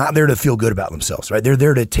 they're not there to feel good about themselves, right? They're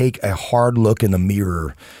there to take a hard look in the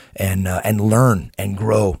mirror and learn and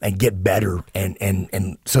grow and get better,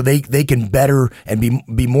 and so they can better and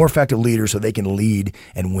be more effective leaders, so they can lead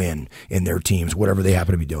and win in their teams, whatever they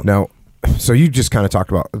happen to be doing. Now, so you just kind of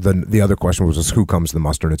talked about the other question, was who comes to the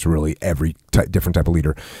muster, and it's really every different type of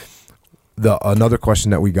leader. Another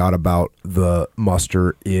question that we got about the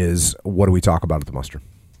muster is, what do we talk about at the muster?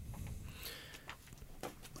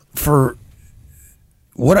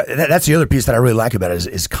 That's the other piece that I really like about it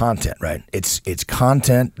is content, right? It's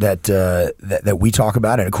content that we talk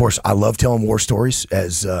about, and of course, I love telling war stories,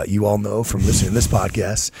 as you all know from listening to this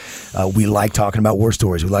podcast. We like talking about war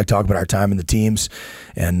stories. We like talking about our time in the teams,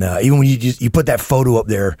 and even when you put that photo up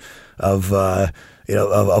there of us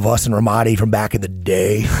and Ramadi from back in the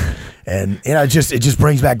day, and it just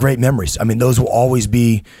brings back great memories. I mean, those will always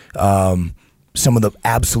be some of the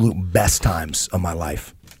absolute best times of my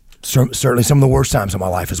life. Certainly some of the worst times of my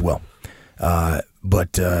life as well,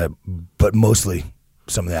 but mostly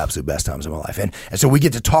some of the absolute best times of my life. And so we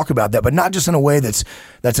get to talk about that, but not just in a way that's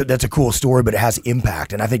a cool story, but it has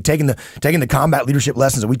impact. And I think taking the combat leadership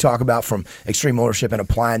lessons that we talk about from extreme ownership and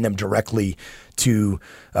applying them directly to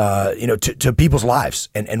people's lives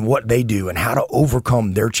and what they do and how to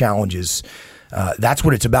overcome their challenges. That's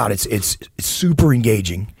what it's about. It's super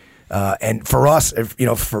engaging. And for us,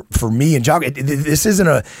 for me and Jocko, this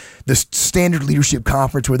isn't the standard leadership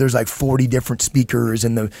conference where there's like 40 different speakers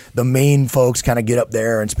and the main folks kind of get up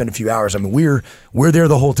there and spend a few hours. I mean, we're there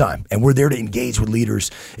the whole time, and we're there to engage with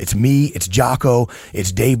leaders. It's me, it's Jocko,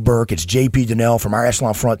 it's Dave Burke, it's JP Donnell from our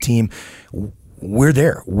Echelon Front team. We're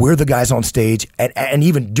there. We're the guys on stage, and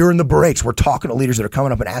even during the breaks, we're talking to leaders that are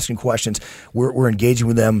coming up and asking questions. We're engaging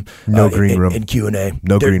with them. No green room in Q&A.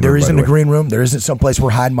 No green room. There isn't a green room. There isn't someplace we're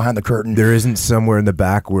hiding behind the curtain. There isn't somewhere in the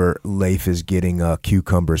back where Leif is getting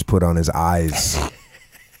cucumbers put on his eyes.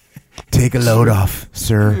 Take a load off,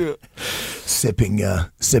 sir. Sipping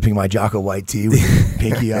my Jocko white tea with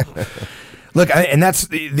pinky up. Look, and that's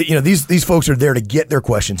these folks are there to get their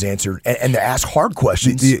questions answered and to ask hard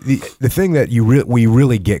questions. The thing that we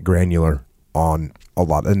really get granular on a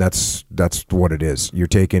lot, and that's what it is. You're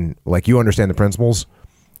taking, like, you understand the principles.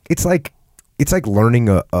 It's like learning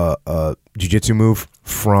a jiu-jitsu move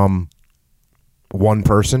from one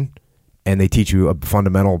person, and they teach you a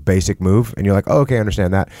fundamental basic move, and you're like, oh, okay, I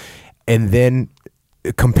understand that, and then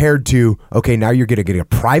compared to, okay, now you're going to get a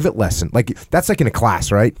private lesson. Like, that's like in a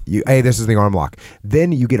class, right? Hey, this is the arm lock.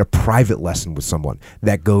 Then you get a private lesson with someone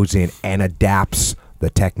that goes in and adapts the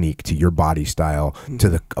technique to your body style, to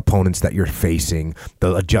the opponents that you're facing,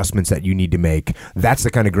 the adjustments that you need to make. That's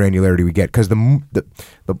the kind of granularity we get, because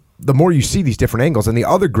the more you see these different angles. And the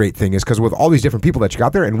other great thing is, because with all these different people that you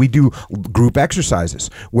got there, and we do group exercises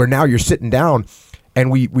where now you're sitting down,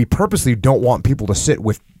 and we purposely don't want people to sit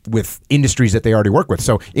with industries that they already work with.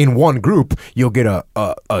 So in one group, you'll get a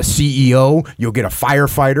CEO, you'll get a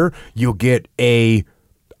firefighter, you'll get a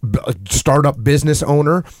startup business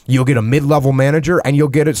owner, you'll get a mid-level manager, and you'll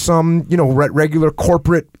get some regular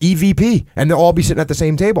corporate EVP, and they'll all be sitting at the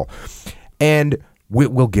same table. And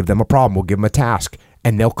we'll give them a problem, we'll give them a task,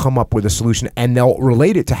 and they'll come up with a solution, and they'll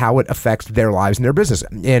relate it to how it affects their lives and their business.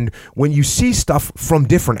 And when you see stuff from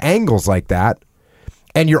different angles like that,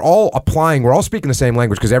 and you're all applying, we're all speaking the same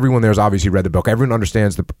language, because everyone there's obviously read the book. Everyone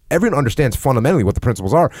understands fundamentally what the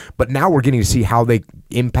principles are, but now we're getting to see how they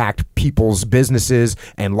impact people's businesses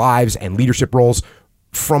and lives and leadership roles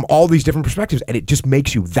from all these different perspectives, and it just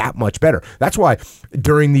makes you that much better. That's why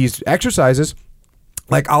during these exercises,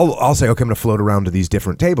 like I'll say, okay, I'm going to float around to these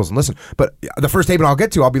different tables and listen. But the first table I'll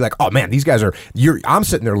get to, I'll be like, oh man, these guys I'm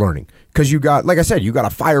sitting there learning. Because you got, like I said, you got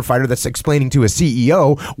a firefighter that's explaining to a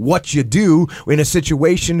CEO what you do in a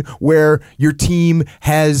situation where your team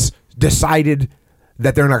has decided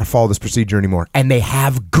that they're not going to follow this procedure anymore. And they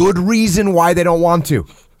have good reason why they don't want to.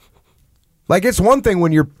 Like, it's one thing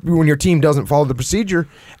when your team doesn't follow the procedure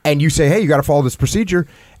and you say, hey, you got to follow this procedure.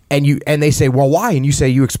 And they say, well, why? And you say,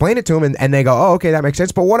 you explain it to them, and they go, oh, okay, that makes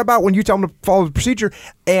sense. But what about when you tell them to follow the procedure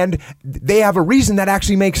and they have a reason that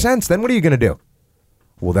actually makes sense? Then what are you going to do?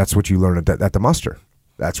 Well, that's what you learn at the muster.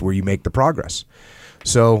 That's where you make the progress.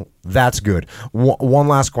 So that's good. One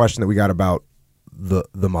last question that we got about the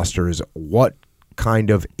muster is, what kind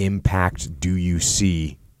of impact do you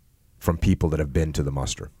see from people that have been to the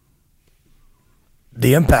muster?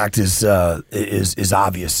 The impact is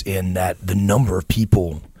obvious in that the number of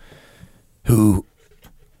people who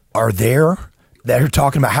are there that are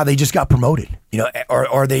talking about how they just got promoted,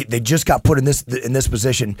 or they just got put in this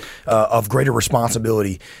position of greater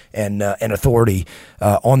responsibility and authority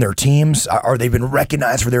on their teams, or they've been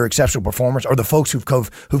recognized for their exceptional performance, or the folks who've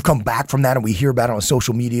come back from that, and we hear about it on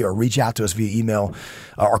social media or reach out to us via email,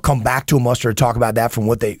 or come back to a muster to talk about that from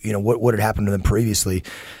what they what had happened to them previously.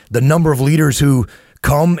 The number of leaders who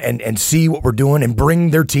come and see what we're doing and bring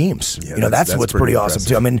their teams. That's what's pretty awesome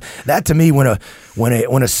too. I mean, that to me, when a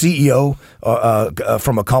CEO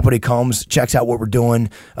from a company comes, checks out what we're doing,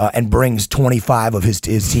 and brings 25 of his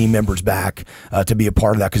team members back to be a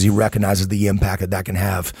part of that, because he recognizes the impact that can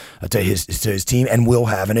have to his team and will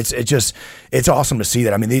have, and it's awesome to see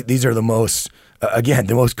that. I mean, these are the most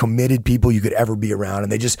committed people you could ever be around.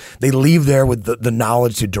 And they leave there with the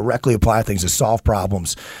knowledge to directly apply things, to solve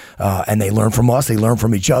problems. And they learn from us. They learn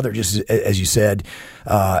from each other, just as you said.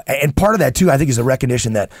 And part of that, too, I think, is a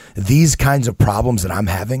recognition that these kinds of problems that I'm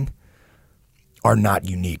having are not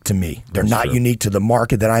unique to me. They're not unique to the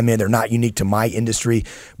market that I'm in. They're not unique to my industry,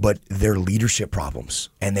 but they're leadership problems,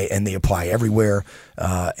 and they apply everywhere.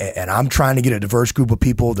 And I'm trying to get a diverse group of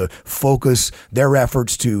people to focus their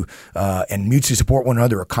efforts to and mutually support one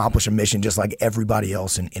another, accomplish a mission just like everybody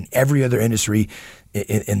else in every other industry.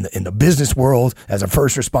 In the business world, as a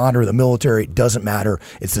first responder, the military, it doesn't matter.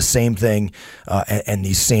 It's the same thing, and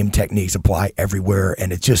these same techniques apply everywhere.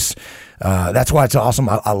 And it's just that's why it's awesome.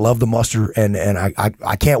 I love the muster, and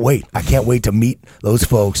I can't wait. I can't wait to meet those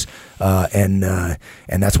folks, and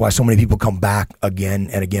that's why so many people come back again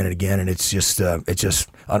and again and again. And it's just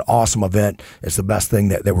an awesome event. It's the best thing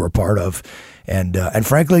that we're a part of. And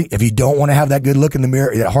frankly, if you don't want to have that good look in the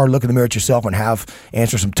mirror, that hard look in the mirror at yourself, and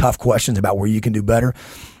answer some tough questions about where you can do better,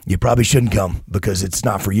 you probably shouldn't come, because it's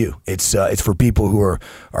not for you. It's for people who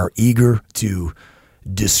are eager to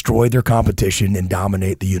destroy their competition and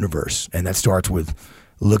dominate the universe. And that starts with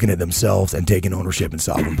looking at themselves and taking ownership and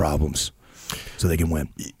solving problems so they can win.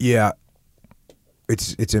 Yeah.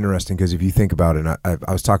 It's interesting, because if you think about it, and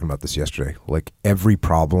I was talking about this yesterday, like every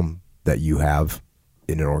problem that you have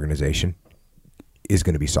in an organization is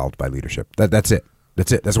going to be solved by leadership. That's it.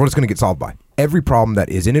 That's it. That's what it's going to get solved by. Every problem that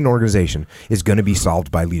is in an organization is going to be solved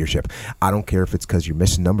by leadership. I don't care if it's because you're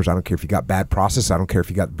missing numbers. I don't care if you got bad process. I don't care if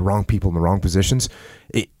you got the wrong people in the wrong positions.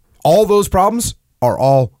 All those problems are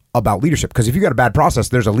all about leadership, because if you got a bad process,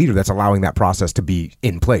 there's a leader that's allowing that process to be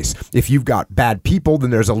in place. If you've got bad people, then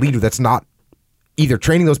there's a leader that's not either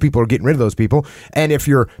training those people or getting rid of those people. And if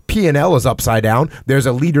your P&L is upside down, there's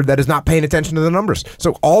a leader that is not paying attention to the numbers.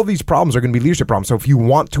 So all these problems are going to be leadership problems. So if you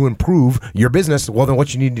want to improve your business, well, then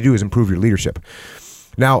what you need to do is improve your leadership.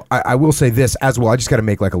 Now, I will say this as well. I just got to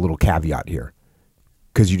make like a little caveat here,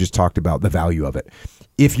 because you just talked about the value of it.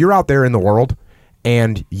 If you're out there in the world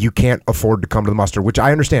and you can't afford to come to the muster, which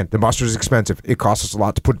I understand. The muster is expensive. It costs us a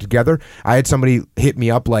lot to put it together. I had somebody hit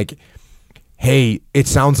me up like, hey, it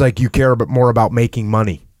sounds like you care more about making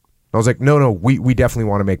money. I was like, no, we definitely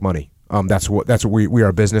want to make money. That's what we are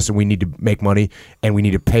a business, and we need to make money, and we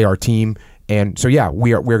need to pay our team. And so, yeah,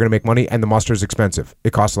 we're going to make money, and the muster is expensive.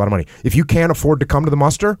 It costs a lot of money. If you can't afford to come to the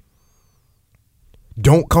muster,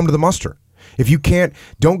 don't come to the muster. If you can't,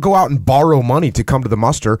 don't go out and borrow money to come to the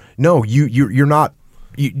muster. No, you're not,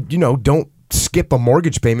 don't skip a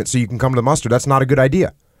mortgage payment so you can come to the muster. That's not a good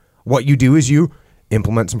idea. What you do is you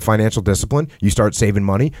implement some financial discipline. You start saving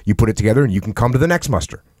money. You put it together, and you can come to the next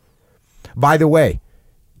muster. By the way,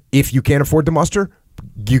 if you can't afford the muster,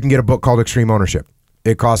 you can get a book called Extreme Ownership.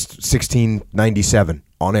 It costs $16.97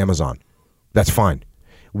 on Amazon. That's fine.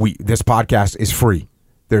 This podcast is free.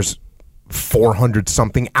 There's 400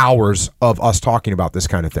 something hours of us talking about this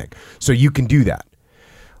kind of thing. So you can do that.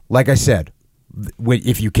 Like I said,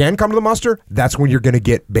 if you can come to the muster, that's when you're going to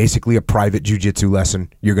get basically a private jiu-jitsu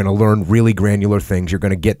lesson. You're going to learn really granular things. You're going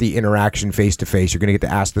to get the interaction face-to-face. You're going to get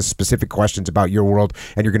to ask the specific questions about your world,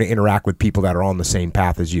 and you're going to interact with people that are on the same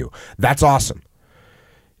path as you. That's awesome.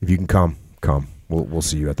 If you can come. We'll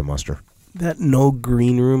see you at the muster. That no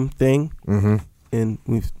green room thing, and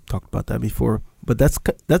we've talked about that before, but that's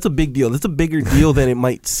a big deal. That's a bigger deal than it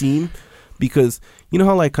might seem, because you know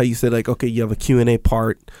how you said, like, okay, you have a Q&A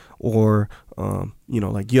part, or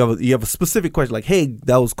like you have a specific question, like, hey,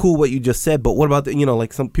 that was cool what you just said, but what about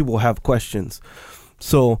like some people have questions.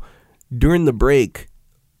 So during the break,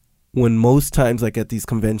 when most times, like at these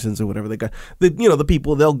conventions or whatever, the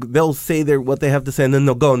people they'll say what they have to say, and then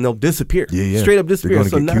they'll go and they'll disappear. Straight up disappear. They're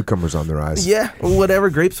going to get cucumbers on their eyes. Yeah, whatever,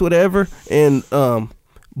 grapes, whatever. And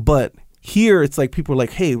but here it's like people are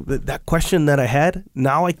like, hey, that question that I had,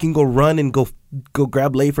 now I can go run and go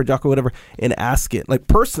grab Leif or Jock or whatever and ask it, like,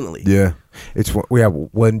 personally. Yeah,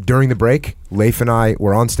 when during the break, Leif and I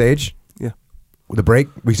were on stage. Yeah, the break,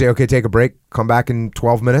 we say, okay, take a break, come back in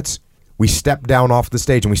 12 minutes. We step down off the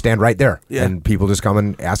stage and we stand right there. Yeah. And people just come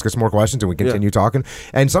and ask us more questions, and we continue talking.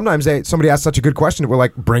 And sometimes somebody asks such a good question that we're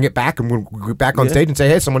like, bring it back, and we'll get back on stage and say,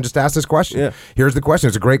 hey, someone just asked this question. Yeah. Here's the question.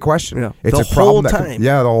 It's a great question. Yeah. It's the whole time.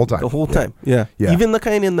 The whole time. The whole time. Yeah. Even the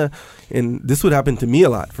kind and this would happen to me a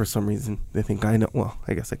lot for some reason. They think I know. Well,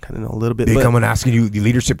 I guess I kind of know a little bit. They come and asking you the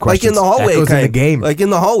leadership questions. Like in the hallway. That goes in the game. Like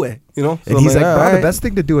in the hallway, So and he's like, the best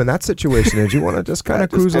thing to do in that situation is you want to just kind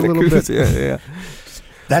of cruise a little bit. Yeah.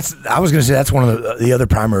 I was going to say that's one of the other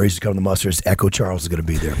primaries to come to the muster is Echo Charles is going to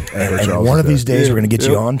be there. And one of these days we're going to get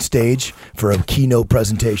you on stage for a keynote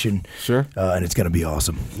presentation. Sure. And it's going to be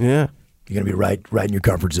awesome. Yeah. You're going to be right in your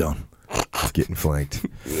comfort zone. Getting flanked.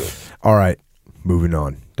 All right, moving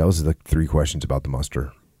on. That was the 3 questions about the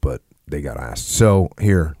muster, but they got asked. So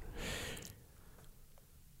here,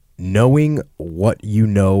 knowing what you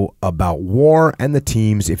know about war and the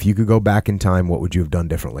teams, if you could go back in time, what would you have done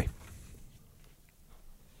differently?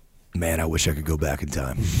 Man, I wish I could go back in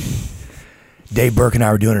time. Dave Burke and I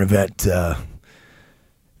were doing an event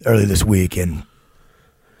earlier this week, and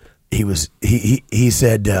he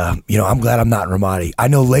said, I'm glad I'm not in Ramadi. I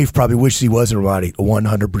know Leif probably wishes he was in Ramadi.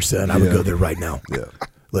 100%. I would go there right now. Yeah.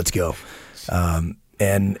 Let's go.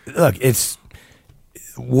 And look, it's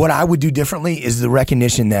what I would do differently is the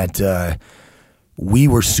recognition that we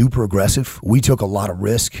were super aggressive. We took a lot of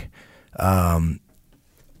risk.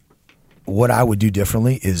 What I would do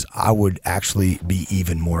differently is I would actually be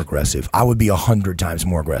even more aggressive. I would be 100 times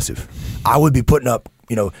more aggressive. I would be putting up,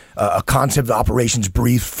 a concept of operations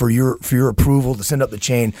brief for your approval to send up the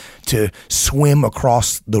chain to swim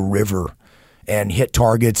across the river and hit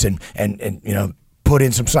targets and put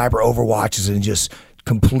in some cyber overwatches and just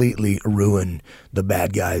completely ruin the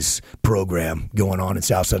bad guys' program going on in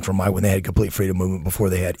South Central Mike when they had complete freedom movement before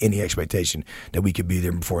they had any expectation that we could be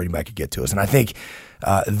there before anybody could get to us. And I think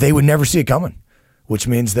they would never see it coming, which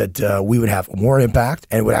means that we would have more impact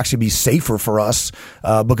and it would actually be safer for us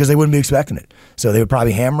because they wouldn't be expecting it. So they would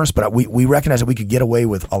probably hammer us, but we recognize that we could get away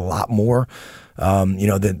with a lot more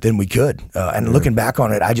than we could. And looking back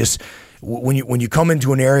on it, I just... When you come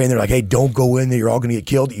into an area and they're like, hey, don't go in there, you're all going to get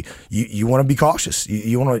killed, you want to be cautious.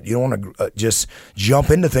 You don't want to just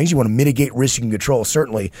jump into things. You want to mitigate risk and control,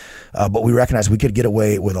 certainly. But we recognize we could get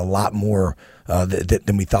away with a lot more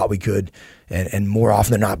than we thought we could, and more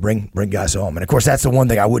often than not, bring guys home. And of course, that's the one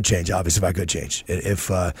thing I would change, obviously, if I could change.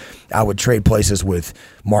 If I would trade places with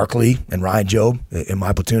Mark Lee and Ryan Job in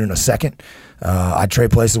my platoon in a second, I'd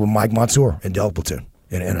trade places with Mike Mansour in Delta platoon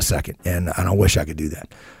in a second. And I wish I could do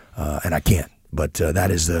that. And I can't, but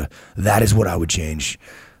that is what I would change.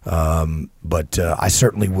 But I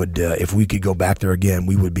certainly would, if we could go back there again,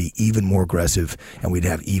 we would be even more aggressive and we'd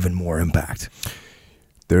have even more impact.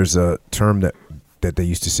 There's a term that they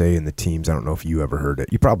used to say in the teams. I don't know if you ever heard it.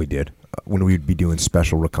 You probably did. When we'd be doing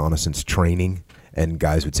special reconnaissance training and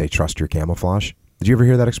guys would say, trust your camouflage. Did you ever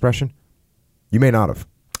hear that expression? You may not have.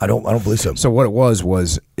 I don't believe so. So what it was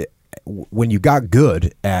when you got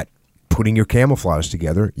good at putting your camouflage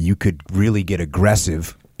together, you could really get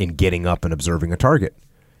aggressive in getting up and observing a target.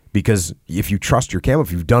 Because if you trust your camo,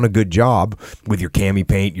 if you've done a good job with your cami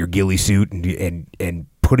paint, your ghillie suit, and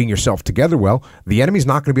putting yourself together well, the enemy's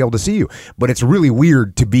not going to be able to see you. But it's really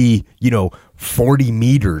weird to be, 40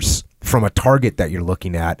 meters from a target that you're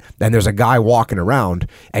looking at, and there's a guy walking around,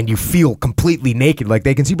 and you feel completely naked, like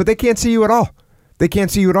they can see, but they can't see you at all. They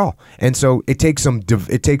can't see you at all. And so it takes some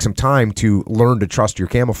time to learn to trust your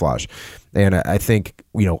camouflage. And I think,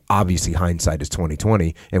 obviously hindsight is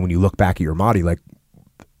 20/20. And when you look back at your Mahdi, like,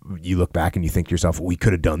 you look back and you think to yourself, well, we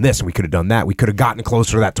could have done this and we could have done that. We could have gotten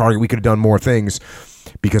closer to that target. We could have done more things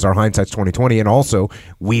because our hindsight's 20/20. And also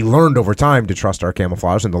we learned over time to trust our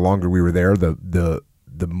camouflage. And the longer we were there, the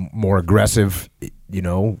more aggressive,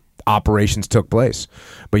 operations took place.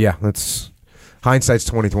 But yeah, that's hindsight's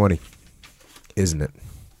 20/20, isn't it?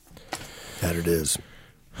 That it is.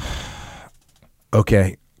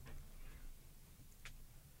 Okay.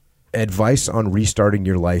 Advice on restarting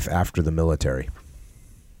your life after the military.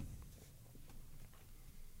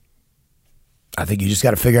 I think you just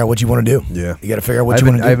got to figure out what you want to do. Yeah. You got to figure out what you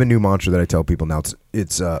want to do. I have a new mantra that I tell people now.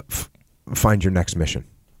 It's find your next mission.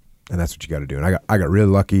 And that's what you got to do. And I got really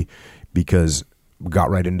lucky because we got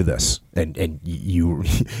right into this. And you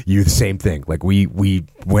the same thing. Like we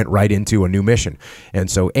went right into a new mission. And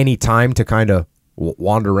so any time to kind of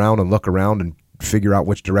wander around and look around and figure out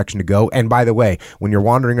which direction to go. And by the way, when you're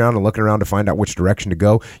wandering around and looking around to find out which direction to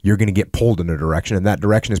go, you're going to get pulled in a direction. And that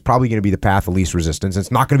direction is probably going to be the path of least resistance.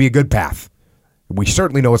 It's not going to be a good path. We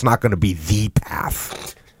certainly know it's not going to be the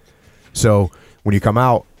path. So when you come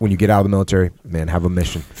out, when you get out of the military, man, have a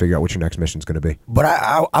mission. Figure out what your next mission is going to be. But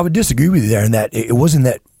I would disagree with you there in that it wasn't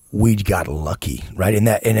that we got lucky, right? In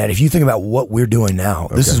that if you think about what we're doing now,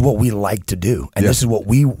 this is what we like to do, and this is what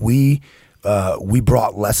we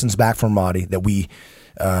brought lessons back from Mahdi that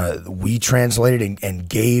we translated and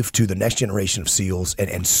gave to the next generation of SEALs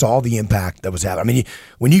and saw the impact that was happening.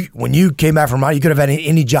 I mean, when you came back from Mahdi, you could have had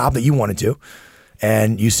any job that you wanted to.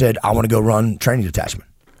 And you said, I want to go run training detachment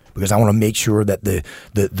because I want to make sure that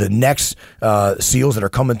the next SEALs that are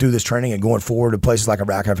coming through this training and going forward to places like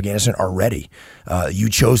Iraq and Afghanistan are ready. You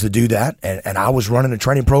chose to do that, and I was running a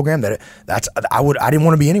training program I didn't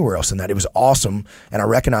want to be anywhere else than that. It was awesome, and I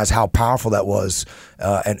recognize how powerful that was,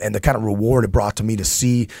 and the kind of reward it brought to me to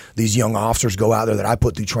see these young officers go out there that I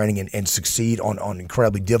put through training and succeed on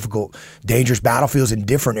incredibly difficult, dangerous battlefields in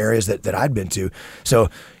different areas that I'd been to. So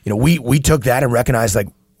we took that and recognized like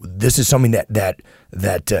this is something that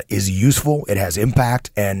is useful, it has impact,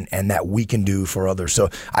 and that we can do for others. So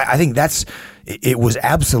I think it was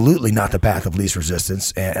absolutely not the path of least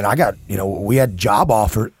resistance. And I got, we had job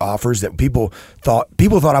offers that people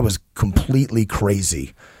thought I was completely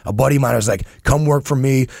crazy. A buddy of mine was like, come work for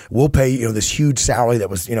me. We'll pay, this huge salary that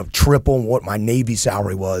was, triple what my Navy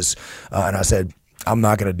salary was. And I said, I'm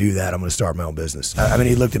not going to do that. I'm going to start my own business. I mean,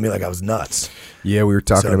 he looked at me like I was nuts. Yeah, we were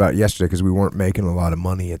talking about it yesterday because we weren't making a lot of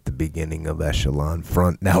money at the beginning of Echelon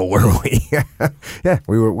Front. Now were we? Yeah,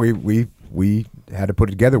 we had to put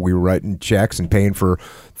it together. We were writing checks and paying for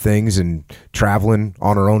things and traveling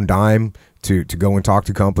on our own dime to go and talk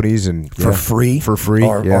to companies and for free,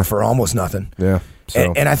 or for almost nothing. Yeah.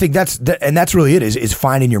 So. And I think that's really it is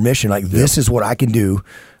finding your mission. Like this is what I can do,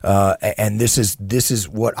 and this is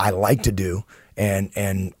what I like to do.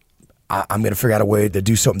 And I'm going to figure out a way to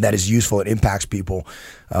do something that is useful and impacts people.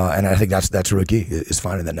 And I think that's really key is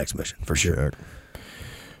finding that next mission for sure.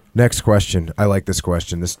 Next question. I like this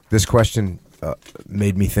question. This question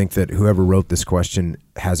made me think that whoever wrote this question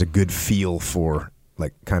has a good feel for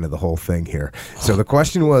like kind of the whole thing here. So the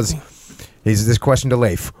question was, is this question to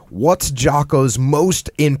Leif. What's Jocko's most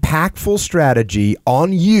impactful strategy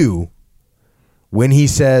on you when he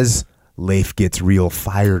says Leif gets real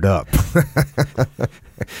fired up?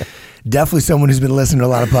 Definitely someone who's been listening to a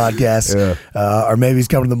lot of podcasts, or maybe he's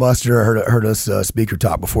coming to the muster or heard us speaker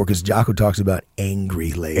talk before, because Jocko talks about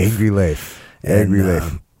angry Leif. Angry Leif. Angry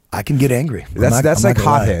Leif. I can get angry. That's like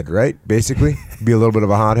hothead, right? Basically, be a little bit of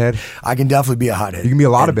a hothead. I can definitely be a hothead. You can be a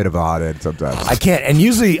lot of bit of a hothead sometimes. I can't, and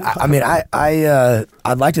usually,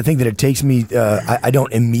 I'd like to think that it takes me. I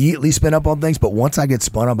don't immediately spin up on things, but once I get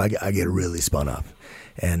spun up, I get really spun up.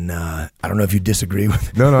 And I don't know if you disagree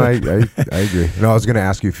with. No, I agree. No, I was going to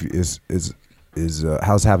ask you if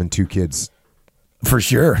how's having two kids. For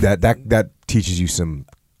sure. That teaches you some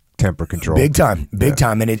temper control. Big time,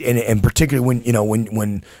 and particularly when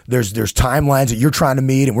when there's timelines that you're trying to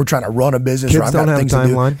meet, and we're trying to run a business. Kids or I've don't got have things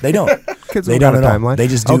timeline. To do. They don't. Kids They don't don't have a at all. timeline. They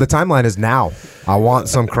just do. Oh, the timeline is now. I want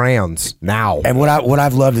some crayons now. And what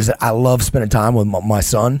I've loved is that I love spending time with my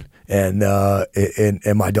son and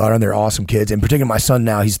my daughter, and they're awesome kids. In particular, my son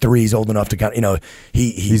now, he's 3. He's old enough to kind of,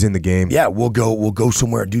 he's in the game. Yeah, we'll go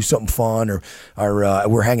somewhere and do something fun, or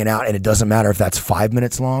we're hanging out, and it doesn't matter if that's 5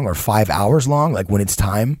 minutes long or 5 hours long. Like when it's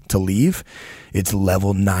time to leave, it's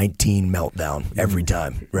level 19 meltdown every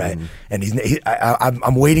time, right? And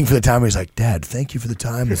I'm waiting for the time where he's like, "Dad, thank you for the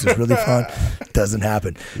time. This is really fun." Doesn't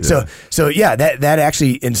happen. Yeah. So yeah, that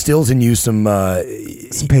actually instills in you some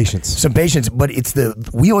patience. Some patience, but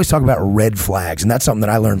we always talk about red flags, and that's something that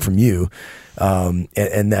I learned from you. And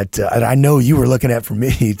I know you were looking at for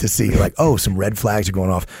me to see like, oh, some red flags are going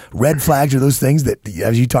off. Red flags are those things that,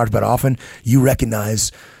 as you talked about often, you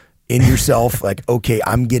recognize in yourself, like, okay,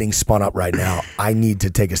 I'm getting spun up right now. I need to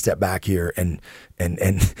take a step back here and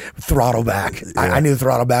throttle back. Yeah. I need to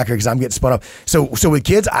throttle back here because I'm getting spun up. So with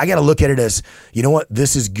kids, I got to look at it as, you know what,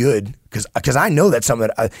 this is good because I know that's something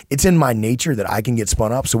that it's in my nature that I can get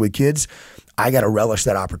spun up. So with kids, I got to relish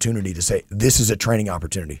that opportunity to say, this is a training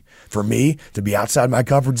opportunity for me to be outside my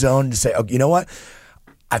comfort zone, to say, oh, you know what?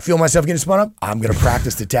 I feel myself getting spun up. I'm going to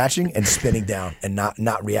practice detaching and spinning down and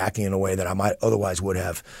not reacting in a way that I might otherwise would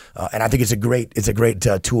have. And I think it's a great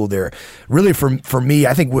tool there. Really, for me,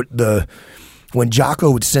 I think when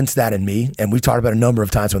Jocko would sense that in me, and we've talked about a number of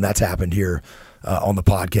times when that's happened here on the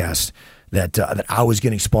podcast, that I was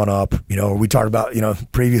getting spun up. We talked about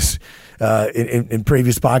previous in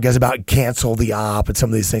previous podcasts about cancel the op and some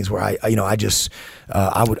of these things where I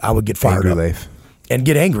would get fired up. Life. And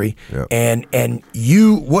get angry, yep. and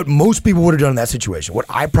what most people would have done in that situation, what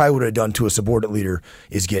I probably would have done to a subordinate leader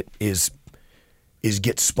is get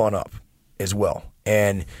spun up as well.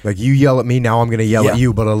 And like, you yell at me, now I'm going to yell at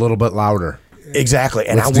you, but a little bit louder. Exactly,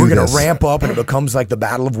 and we're going to ramp up, and it becomes like the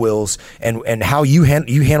battle of wills. And how you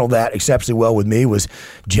handled that exceptionally well with me was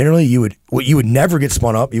generally you would never get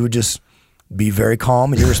spun up. You would just be very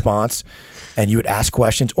calm in your response, and you would ask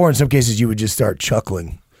questions, or in some cases you would just start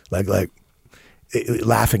chuckling, like.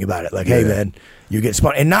 Laughing about it, like, hey man, you're getting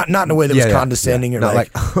spun, and not in a way that was condescending or not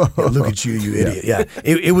like look at you idiot. Yeah,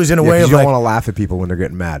 it was in a way of you don't like, want to laugh at people when they're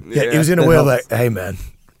getting mad. Yeah, it was in a way of like, hey man,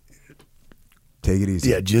 take it easy.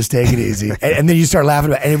 Yeah, just take it easy, and then you start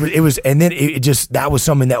laughing about it, and it was, and then it just, that was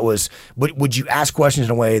something that was. But would you ask questions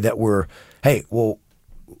in a way that were, hey, well,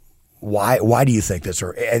 why do you think this?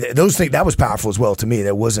 Or those things, that was powerful as well to me.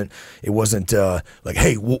 It wasn't like,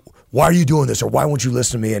 hey, why are you doing this? Or why won't you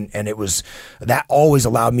listen to me? And it was, that always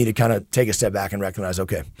allowed me to kind of take a step back and recognize,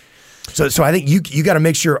 okay. So I think you got to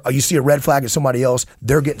make sure you see a red flag in somebody else,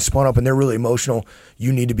 they're getting spun up and they're really emotional.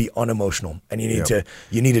 You need to be unemotional, and you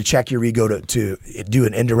need to check your ego to do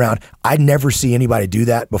an end around. I never see anybody do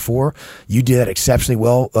that before. You did that exceptionally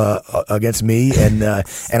well against me, and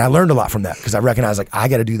I learned a lot from that because I recognized, like, I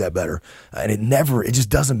got to do that better. And it just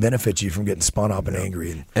doesn't benefit you from getting spun up and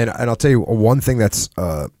angry. And I'll tell you one thing that's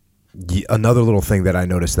another little thing that I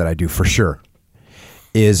noticed that I do for sure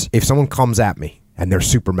is if someone comes at me and they're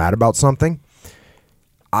super mad about something,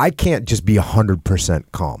 I can't just be 100%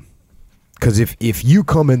 calm. Because if you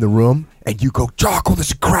come in the room and you go, Jocko,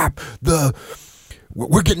 this is crap.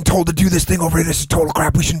 We're getting told to do this thing over here. This is total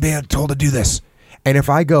crap. We shouldn't be told to do this. And if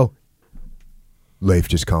I go, Leif,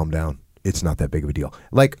 just calm down. It's not that big of a deal.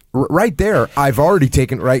 Like, right there, I've already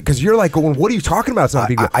taken, right? Because you're like, well, what are you talking about? It's not a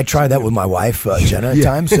big deal. I tried that with my wife, Jenna, at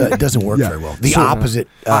times. It doesn't work very well. The opposite.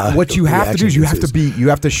 What you have to do is you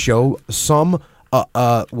have to show some,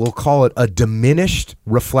 we'll call it a diminished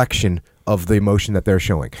reflection of the emotion that they're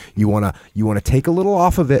showing. You wanna take a little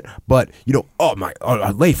off of it, but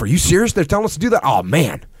Leif, are you serious? They're telling us to do that? Oh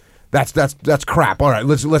man. That's crap. All right,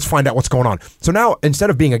 let's find out what's going on. So now,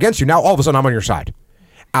 instead of being against you, now all of a sudden I'm on your side.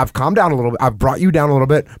 I've calmed down a little bit. I've brought you down a little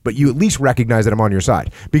bit, but you at least recognize that I'm on your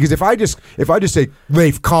side. Because if I just say,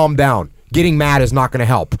 Leif, calm down, getting mad is not going to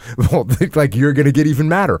help. Well, like, you're going to get even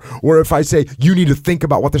madder. Or if I say, you need to think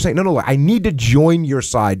about what they're saying. No, I need to join your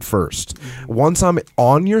side first. Once I'm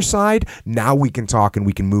on your side, now we can talk and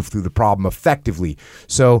we can move through the problem effectively.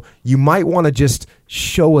 So you might want to just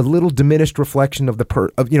show a little diminished reflection of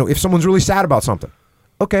if someone's really sad about something.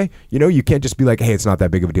 Okay, you can't just be like, hey, it's not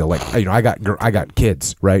that big of a deal. Like, I got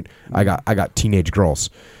kids, right? I got teenage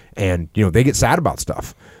girls, and they get sad about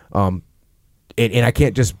stuff. And I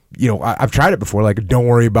can't just, I've tried it before. Like, don't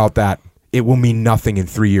worry about that. It will mean nothing in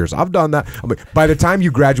 3 years. I've done that. By the time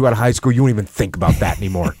you graduate out of high school, you won't even think about that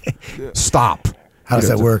anymore. Stop. How does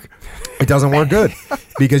that work? It doesn't work good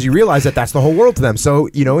because you realize that that's the whole world to them. So,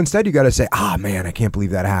 instead you got to say, man, I can't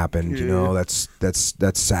believe that happened.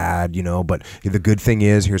 That's sad, but the good thing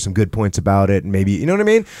is here's some good points about it. And maybe, you know what I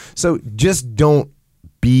mean? So just don't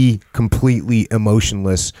be completely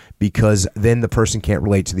emotionless, because then the person can't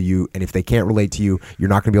relate to you. And if they can't relate to you, you're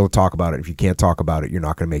not going to be able to talk about it. If you can't talk about it, you're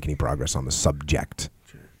not going to make any progress on the subject.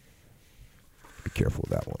 Be careful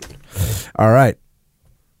with that one. All right.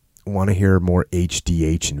 Want to hear more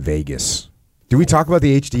HDH in Vegas? Did we talk about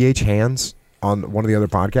the HDH hands on one of the other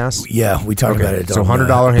podcasts? Yeah, we talked about it. So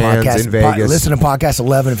 $100 hands in Vegas. Listen to podcast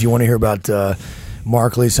 11 if you want to hear about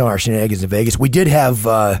Markley, some of our shenanigans in Vegas. We did have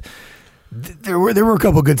there were a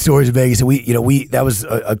couple of good stories in Vegas, and we that was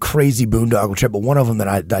a crazy boondoggle trip. But one of them that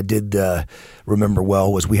I did remember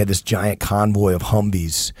well was we had this giant convoy of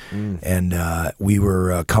Humvees, and we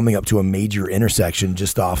were coming up to a major intersection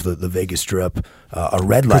just off the Vegas Strip, a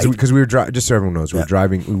red light. Because we were just so everyone knows,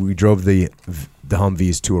 we drove the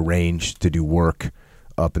Humvees to a range to do work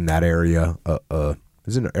up in that area.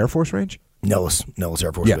 Is it an Air Force range? Nellis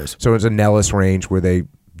Air Force Base. So it's a Nellis range where they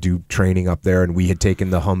do training up there, and we had taken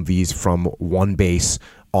the Humvees from one base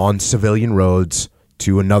on civilian roads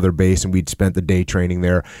to another base, and we'd spent the day training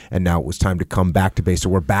there, and now it was time to come back to base. So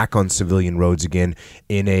we're back on civilian roads again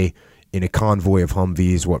in a convoy of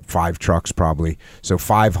Humvees, 5 trucks probably. So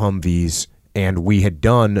 5 Humvees, and we had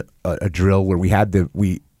done a drill where we had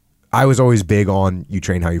I was always big on you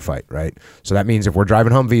train how you fight, right? So that means if we're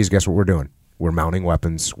driving Humvees, guess what we're doing? We're mounting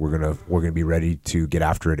weapons. We're gonna be ready to get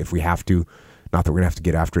after it if we have to. Not that we're gonna have to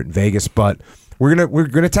get after it in Vegas, but we're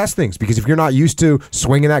gonna test things, because if you're not used to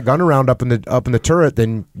swinging that gun around up in the turret,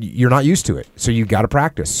 then you're not used to it. So you got to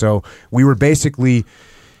practice. So we were basically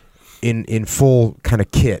in full kind of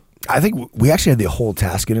kit. I think we actually had the whole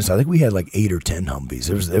task in us. I think we had like 8 or 10 Humvees.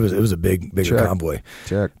 It was a bigger Check. convoy.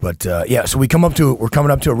 Check. But so we're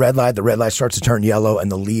coming up to a red light. The red light starts to turn yellow, and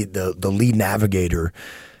the lead navigator.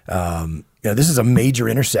 This is a major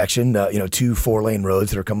intersection. 2 4-lane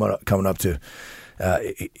roads that are coming up to.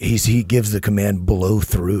 He gives the command blow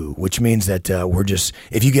through, which means that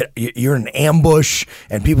you're in an ambush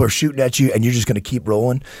and people are shooting at you, and you're just going to keep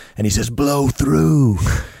rolling. And he says blow through.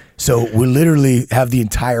 So we literally have the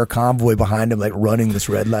entire convoy behind him, like running this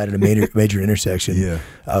red light at a major intersection. Yeah.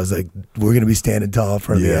 I was like, we're going to be standing tall in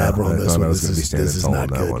front of the Admiral on this one. This is not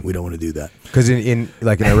good. We don't want to do that. Because in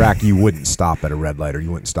Iraq, you wouldn't stop at a red light, or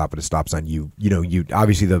you wouldn't stop at a stop sign. You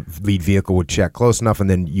obviously the lead vehicle would check close enough, and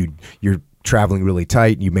then you're traveling really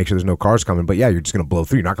tight, and you make sure there's no cars coming. But yeah, you're just going to blow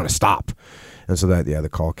through. You're not going to stop. And so the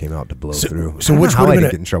call came out to blow through. So which would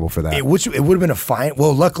have get in trouble for that? It would have been a fine.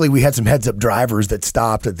 Well, luckily we had some heads up drivers that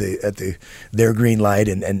stopped at their green light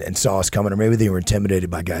and saw us coming, or maybe they were intimidated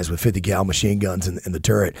by guys with 50 cal machine guns in the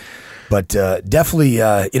turret. But definitely,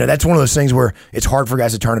 that's one of those things where it's hard for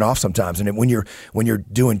guys to turn it off sometimes. And when you're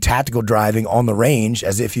doing tactical driving on the range,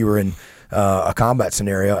 as if you were in a combat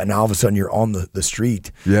scenario, and all of a sudden you're on the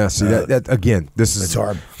street. Yeah. See that again. It's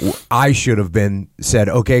hard. I should have been said,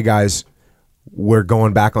 okay, guys, we're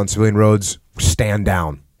going back on civilian roads, stand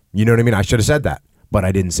down. You know what I mean? I should have said that, but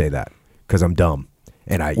I didn't say that because I'm dumb.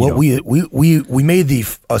 And we made the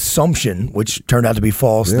assumption, which turned out to be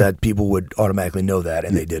false, that people would automatically know that,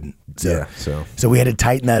 and they didn't. So we had to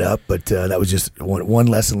tighten that up, but that was just one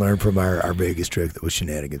lesson learned from our Vegas trip. That was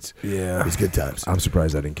shenanigans. Yeah, it was good times. I'm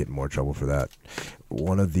surprised I didn't get in more trouble for that.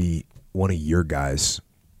 One of your guys,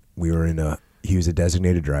 he was a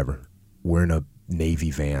designated driver. We're in a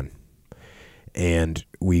Navy van. And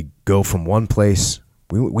we go from one place,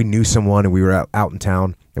 we knew someone, and we were out in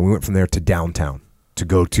town, and we went from there to downtown to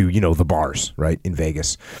go to, the bars, right, in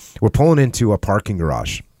Vegas. We're pulling into a parking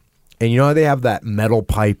garage. And they have that metal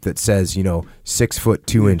pipe that says, 6 foot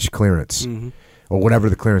 2 inch clearance, or whatever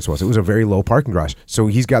the clearance was. It was a very low parking garage. So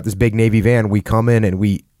he's got this big Navy van. We come in and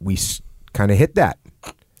we kind of hit that.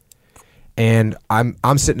 And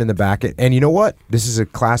I'm sitting in the back, and you know what? This is a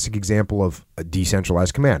classic example of a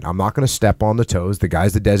decentralized command. I'm not going to step on the toes. The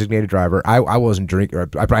guy's the designated driver. I wasn't drinking, or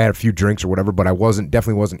I probably had a few drinks or whatever, but I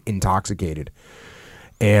definitely wasn't intoxicated.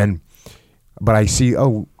 But I see,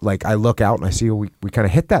 I look out and I see, we kind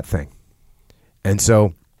of hit that thing. And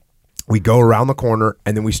so we go around the corner,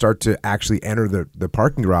 and then we start to actually enter the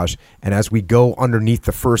parking garage. And as we go underneath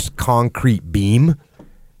the first concrete beam,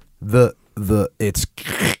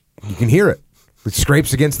 you can hear it. It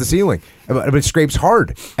scrapes against the ceiling, but it scrapes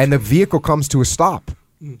hard, and the vehicle comes to a stop.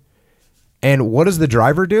 And what does the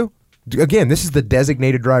driver do? Again, this is the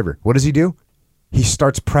designated driver. What does he do? He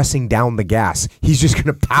starts pressing down the gas. He's just going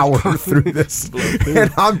to power through this.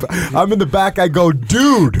 And I'm in the back. I go,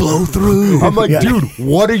 dude, blow through. I'm like, dude,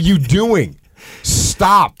 what are you doing?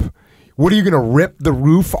 Stop. What are you gonna rip the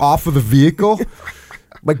roof off of the vehicle?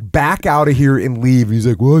 Like, back out of here and leave. He's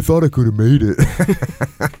like, well, I thought I could have made it.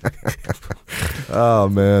 Oh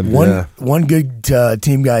man, One good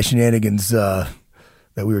team guy shenanigans that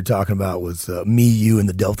we were talking about was me, you, and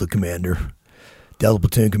the Delta commander, Delta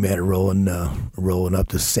platoon commander, rolling up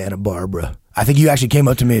to Santa Barbara. I think you actually came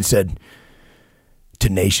up to me and said,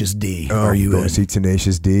 Tenacious D, are you going in? to see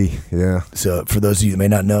Tenacious D? Yeah. So for those of you that may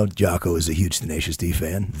not know, Jocko is a huge Tenacious D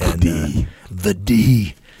fan. The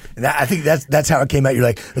D. And I think that's how it came out. You're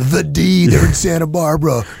like, the D, they're in Santa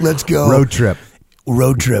Barbara. Let's go. Road trip.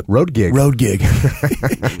 Road gig.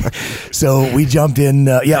 So we jumped in.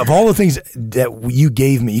 Of all the things that you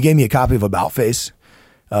gave me a copy of About Face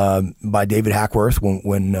by David Hackworth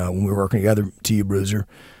when we were working together, TU Bruiser,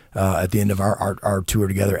 at the end of our tour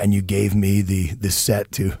together, and you gave me the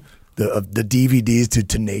set to the DVDs to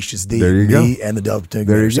Tenacious D. There you go. And the Delta Platoon.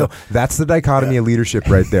 There you go. That's the dichotomy of leadership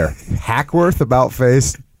right there. Hackworth, About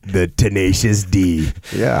Face, the Tenacious D.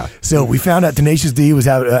 Yeah. So we found out Tenacious D was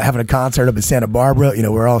having a concert up in Santa Barbara. You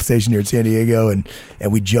know, we're all stationed here in San Diego, and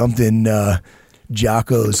we jumped in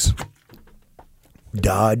Jocko's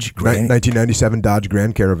Dodge Grand 1997 Dodge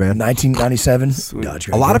Grand Caravan. 1997 Dodge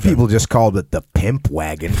Grand A lot of Caravan. people just called it the pimp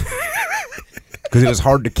wagon. Because it was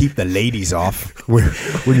hard to keep the ladies off when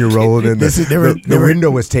you're rolling in. The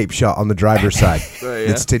window was taped shut on the driver's side. Right,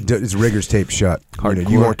 yeah. It's rigger's taped shut.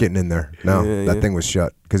 You weren't getting in there. No, that thing was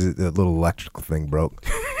shut because the little electrical thing broke.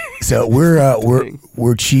 So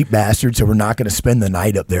we're cheap bastards, so we're not going to spend the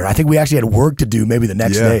night up there. I think we actually had work to do maybe the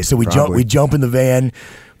next day. So we jump in the van.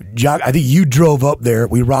 I think you drove up there.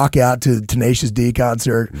 We rock out to the Tenacious D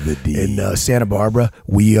concert in Santa Barbara.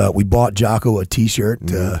 We bought Jocko a T-shirt.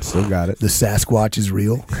 Still got it. The Sasquatch is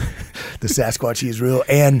real. The Sasquatch is real.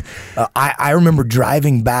 And I remember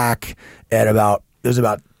driving back at about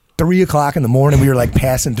 3 o'clock in the morning. We were like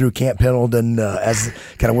passing through Camp Pendleton as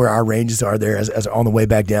kind of where our ranges are there. As on the way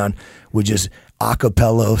back down, we just a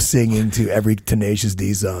cappella singing to every Tenacious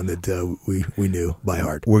D song that we knew by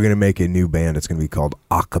heart. We're gonna make a new band. It's gonna be called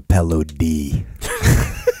Acapello D.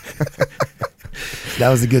 That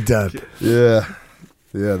was a good time. Yeah,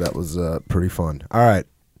 that was pretty fun. All right,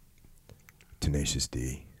 Tenacious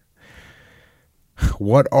D.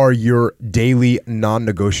 What are your daily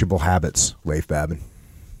non-negotiable habits, Leif Babin?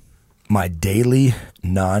 My daily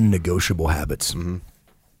non-negotiable habits. Mm-hmm.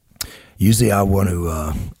 Usually I want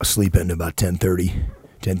to sleep in about 10:30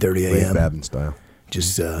 Leif a.m. Babin style.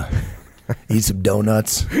 Just eat some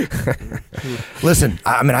donuts. Listen,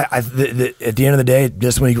 I mean, at the end of the day,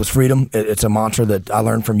 discipline equals freedom. It's a mantra that I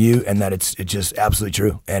learned from you, and that it's just absolutely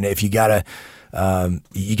true. And if you gotta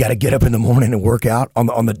get up in the morning and work out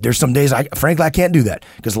there's some days frankly I can't do that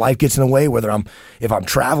because life gets in the way, if I'm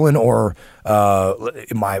traveling or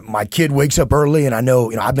my kid wakes up early and I know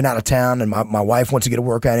I've been out of town and my wife wants to get a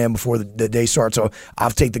workout in before the day starts, so I'll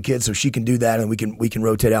take the kids so she can do that and we can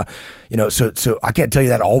rotate out, so I can't tell you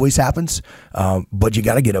that always happens, but you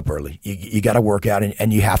got to get up early, you got to work out,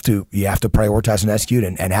 and you have to prioritize and execute,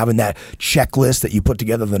 and having that checklist that you put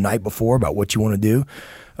together the night before about what you want to do.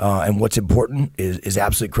 And what's important is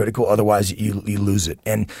absolutely critical. Otherwise, you lose it.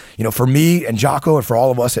 And for me and Jocko, and for all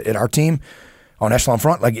of us at our team on Echelon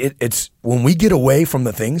Front, like it's when we get away from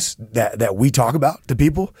the things that we talk about to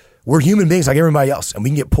people. We're human beings like everybody else, and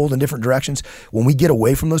we can get pulled in different directions. When we get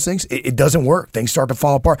away from those things, it doesn't work. Things start to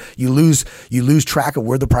fall apart. You lose track of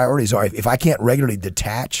where the priorities are. If I can't regularly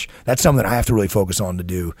detach, that's something that I have to really focus on to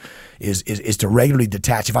do. Is to regularly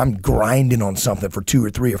detach. If I'm grinding on something for 2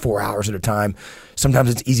 or 3 or 4 hours at a time,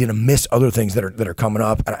 sometimes it's easy to miss other things that are coming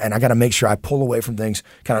up, and I got to make sure I pull away from things.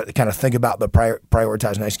 Kind of think about the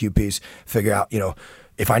prioritize and execute piece. Figure out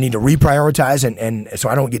if I need to reprioritize and so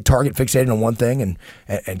I don't get target fixated on one thing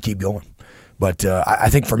and keep going. But I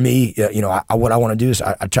think for me, what I want to do is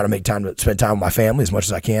I try to make time to spend time with my family as much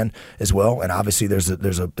as I can as well. And obviously there's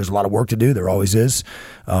a lot of work to do. There always is,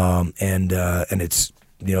 and it's.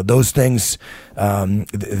 Those things. When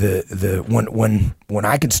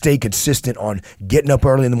I can stay consistent on getting up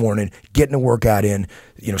early in the morning, getting a workout in,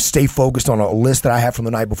 stay focused on a list that I have from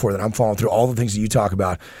the night before, that I'm following through all the things that you talk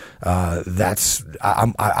about. I'm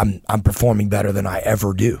performing better than I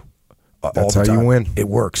ever do. That's how you win. It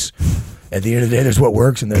works. At the end of the day, there's what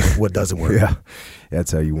works and there's what doesn't work. Yeah,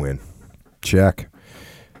 that's how you win. Check.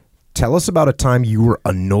 Tell us about a time you were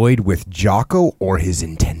annoyed with Jocko or his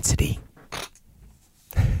intensity.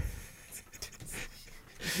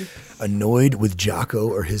 Annoyed with Jocko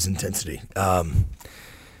or his intensity.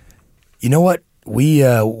 You know what? We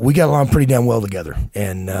got along pretty damn well together,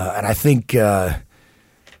 and I think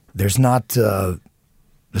there's not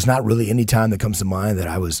there's not really any time that comes to mind that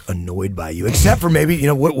I was annoyed by you, except for maybe, you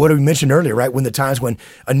know, what we mentioned earlier, right? When the times when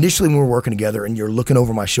initially when we were working together and you're looking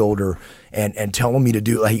over my shoulder and telling me to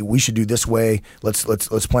do, like, hey, we should do this way.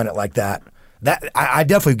 Let's plan it like that. That I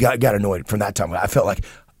definitely got annoyed from that time. I felt like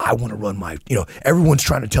I want to run my, you know, everyone's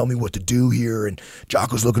trying to tell me what to do here, and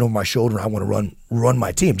Jocko's looking over my shoulder. And I want to run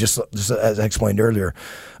my team, just as I explained earlier.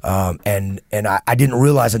 And I didn't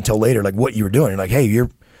realize until later, like, what you were doing. You're like, hey,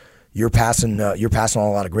 you're passing on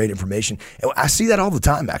a lot of great information. And I see that all the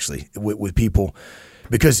time, actually, with people,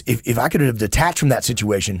 because if I could have detached from that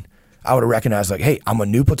situation, I would have recognized, like, hey, I'm a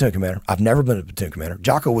new platoon commander. I've never been a platoon commander.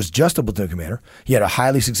 Jocko was just a platoon commander. He had a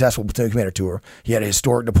highly successful platoon commander tour. He had a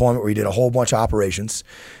historic deployment where he did a whole bunch of operations,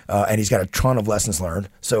 and he's got a ton of lessons learned.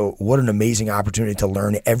 So what an amazing opportunity to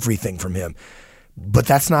learn everything from him. But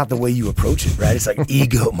that's not the way you approach it, right? It's like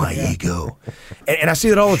ego, my ego, and I see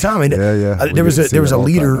it all the time. And there was a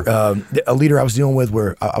leader I was dealing with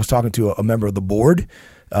where I was talking to a member of the board.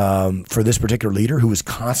 For this particular leader who was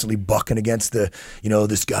constantly bucking against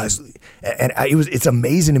this guy's, and it's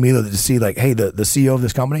amazing to me though to see, like, hey, the CEO of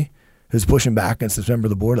this company who's pushing back against this member of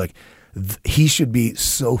the board, like, he should be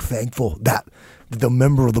so thankful that the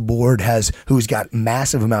member of the board who's got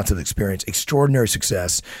massive amounts of experience, extraordinary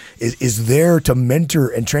success, is there to mentor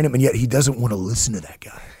and train him, and yet he doesn't want to listen to that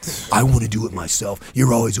guy. I want to do it myself.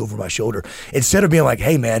 You're always over my shoulder. Instead of being like,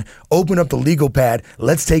 hey man, open up the legal pad.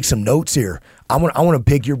 Let's take some notes here. I want to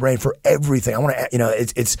pick your brain for everything. I want to, you know,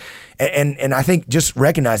 and I think just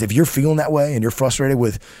recognize if you're feeling that way and you're frustrated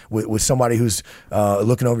with somebody who's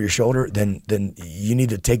looking over your shoulder, then you need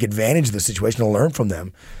to take advantage of the situation to learn from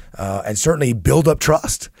them, and certainly build up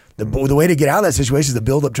trust. The way to get out of that situation is to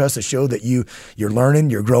build up trust, to show that you're learning,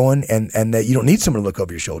 you're growing, and that you don't need someone to look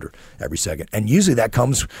over your shoulder every second. And usually that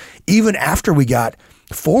comes even after we got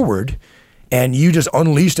forward and you just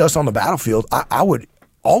unleashed us on the battlefield. I would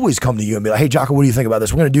always come to you and be like, hey, Jocko, what do you think about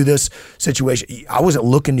this? We're going to do this situation. I wasn't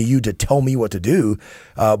looking to you to tell me what to do,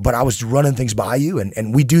 but I was running things by you,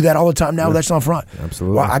 and we do that all the time now with Echelon Front.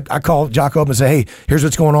 Absolutely. Well, I call Jocko up and say, hey, here's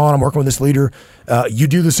what's going on. I'm working with this leader. You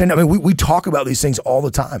do the same. I mean, we talk about these things all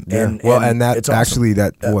the time. Yeah. And that's awesome. Actually,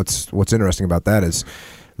 what's interesting about that is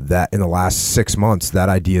that in the last 6 months, that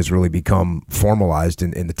idea has really become formalized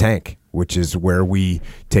in the tank, which is where we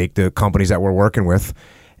take the companies that we're working with,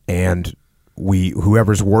 and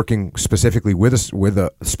whoever's working specifically with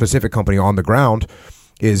a specific company on the ground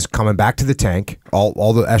is coming back to the tank,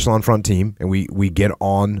 all the Echelon Front team, and we get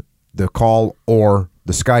on the call or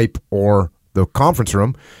the Skype or the conference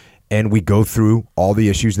room, and we go through all the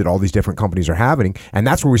issues that all these different companies are having, and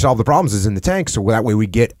that's where we solve the problems, is in the tank. So that way we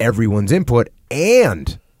get everyone's input,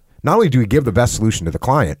 and not only do we give the best solution to the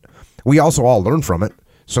client, we also all learn from it,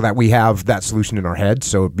 so that we have that solution in our head,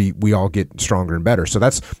 so we all get stronger and better. So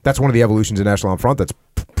that's one of the evolutions in Echelon Front that's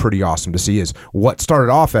pretty awesome to see, is what started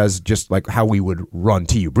off as just like how we would run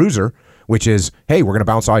TU Bruiser, which is, hey, we're going to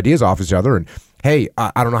bounce ideas off each other, and hey,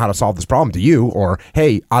 I don't know how to solve this problem to you, or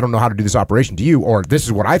hey, I don't know how to do this operation to you, or this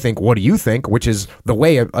is what I think, what do you think, which is the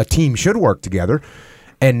way a team should work together.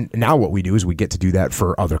 And now what we do is we get to do that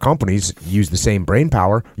for other companies, use the same brain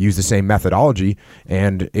power, use the same methodology,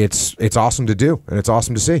 and it's awesome to do, and it's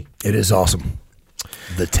awesome to see. It is awesome.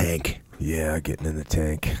 The tank. Yeah, getting in the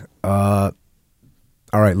tank. All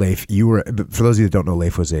right, Leif, you were, for those of you that don't know,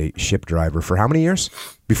 Leif was a ship driver for how many years?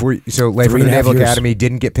 So Leif from the Naval Academy,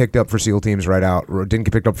 didn't get picked up for SEAL teams right out, or didn't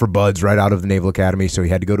get picked up for BUDS right out of the Naval Academy, so he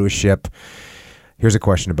had to go to a ship. Here's a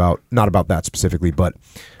question not about that specifically, but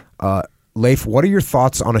Leif, what are your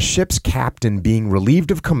thoughts on a ship's captain being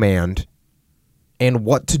relieved of command and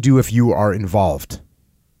what to do if you are involved?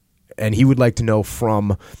 And he would like to know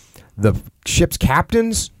from the ship's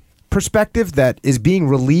captain's perspective that is being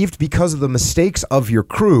relieved because of the mistakes of your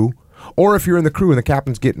crew, or if you're in the crew and the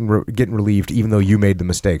captain's getting relieved even though you made the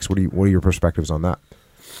mistakes. What are your perspectives on that?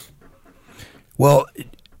 Well,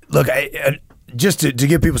 look, just to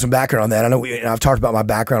give people some background on that, I know I've talked about my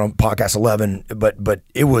background on podcast 11, but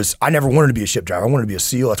I never wanted to be a ship driver. I wanted to be a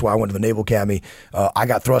SEAL. That's why I went to the Naval Academy. I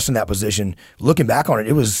got thrust in that position. Looking back on it,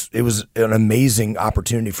 it was an amazing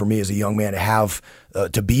opportunity for me as a young man to have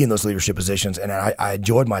to be in those leadership positions, and I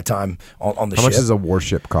enjoyed my time on the ship. How much does a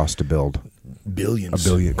warship cost to build? Billions.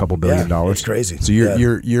 A couple billion dollars. It's crazy. So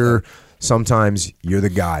you're sometimes you're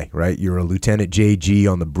the guy, right? You're a Lieutenant JG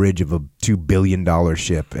on the bridge of a $2 billion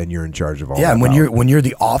ship, and you're in charge of all. Yeah, that and when you're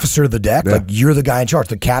the officer of the deck, like you're the guy in charge.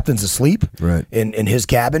 The captain's asleep, right, in his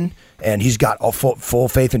cabin, and he's got full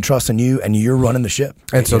faith and trust in you, and you're running the ship.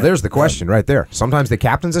 And so there's the question right there. Sometimes the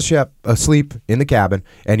captain's asleep in the cabin,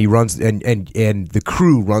 and he runs, and the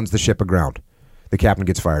crew runs the ship aground. The captain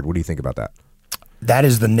gets fired. What do you think about that? that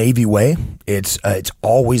is the Navy way. It's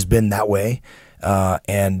always been that way.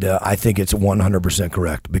 And I think it's 100%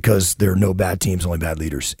 correct because there are no bad teams, only bad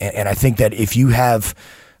leaders. And I think that if you have,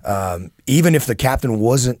 even if the captain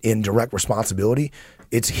wasn't in direct responsibility,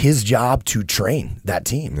 it's his job to train that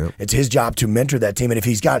team. Yep. It's his job to mentor that team. And if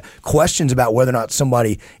he's got questions about whether or not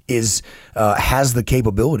somebody has the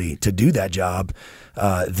capability to do that job,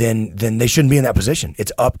 then they shouldn't be in that position.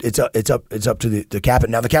 It's up to the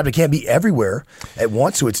captain. Now the captain can't be everywhere at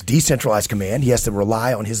once, so it's decentralized command. He has to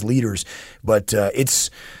rely on his leaders, but it's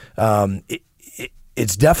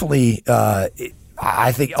definitely.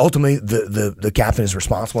 I think ultimately the captain is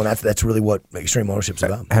responsible, and that's really what extreme ownership is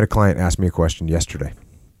about. I had a client ask me a question yesterday.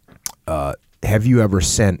 Have you ever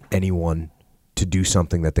sent anyone to do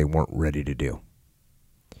something that they weren't ready to do?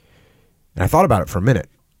 And I thought about it for a minute,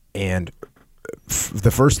 and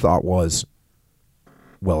the first thought was,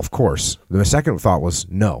 well, of course. The second thought was,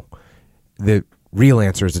 no. The real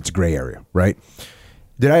answer is it's a gray area, right?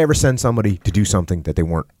 Did I ever send somebody to do something that they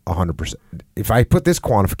weren't 100%? If I put this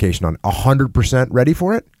quantification on 100% ready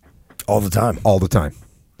for it? All the time. All the time.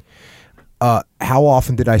 How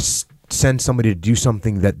often did I send somebody to do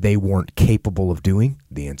something that they weren't capable of doing?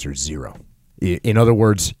 The answer is 0. In other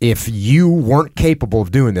words, if you weren't capable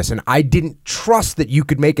of doing this and I didn't trust that you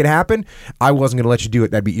could make it happen, I wasn't going to let you do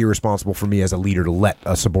it. That'd be irresponsible for me as a leader to let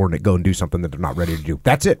a subordinate go and do something that they're not ready to do.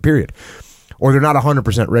 That's it, period. Or they're not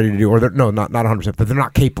 100% ready to do, or not 100%, but they're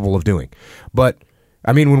not capable of doing. But,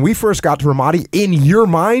 I mean, when we first got to Ramadi, in your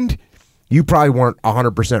mind, you probably weren't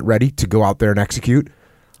 100% ready to go out there and execute.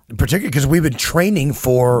 Particularly because we've been training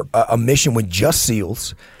for a mission with just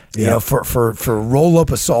SEALs. You know, for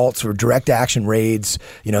roll-up assaults or direct action raids,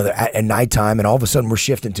 you know, at nighttime, and all of a sudden we're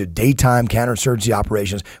shifting to daytime counterinsurgency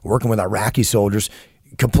operations, working with Iraqi soldiers.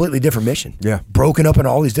 Completely different mission. Yeah. Broken up in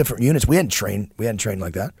all these different units. We hadn't trained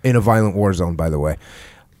like that. In a violent war zone, by the way.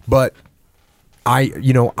 But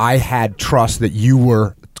I had trust that you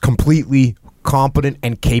were completely competent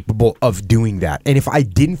and capable of doing that. And if I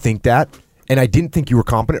didn't think that, and I didn't think you were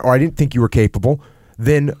competent, or I didn't think you were capable,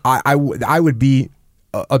 then I would be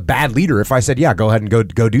a bad leader if I said, yeah, go ahead and go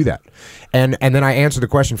do that. And then I answered the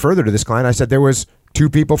question further to this client. I said there was 2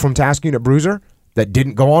 people from Task Unit Bruiser that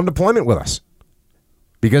didn't go on deployment with us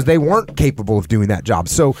because they weren't capable of doing that job.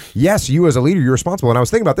 So yes, you as a leader, you're responsible. And I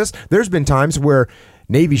was thinking about this. There's been times where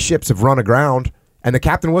Navy ships have run aground and the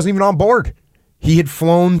captain wasn't even on board. He had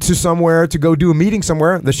flown to somewhere to go do a meeting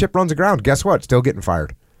somewhere. The ship runs aground. Guess what? Still getting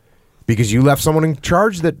fired. Because you left someone in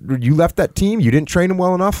charge, that you left that team, you didn't train them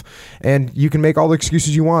well enough, and you can make all the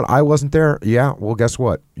excuses you want. I wasn't there. Yeah, well, guess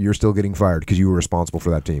what? You're still getting fired because you were responsible for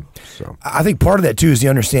that team. So I think part of that, too, is the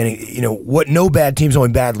understanding, you know, what no bad teams,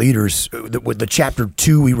 only bad leaders, with the chapter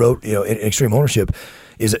 2 we wrote, you know, in Extreme Ownership,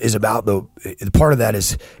 is about the part of that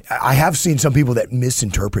is I have seen some people that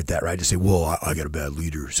misinterpret that, right? To say, well, I got a bad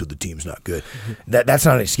leader, so the team's not good. That's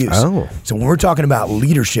not an excuse. Oh. So when we're talking about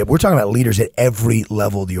leadership, we're talking about leaders at every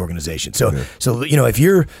level of the organization. So so you know, if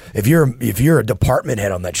you're a department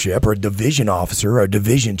head on that ship, or a division officer, or a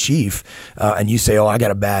division chief, and you say, oh, I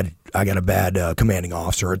got a bad commanding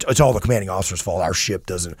officer. It's all the commanding officer's fault. Our ship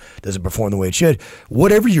doesn't perform the way it should.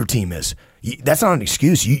 Whatever your team is, that's not an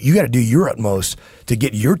excuse. You got to do your utmost to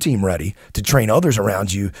get your team ready, to train others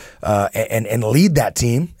around you, and lead that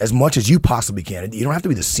team as much as you possibly can. You don't have to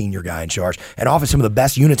be the senior guy in charge. And often some of the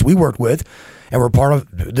best units we worked with, and we're part of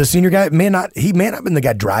the senior guy, may not have been the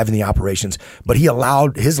guy driving the operations, but he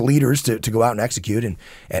allowed his leaders to go out and execute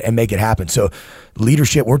and make it happen. So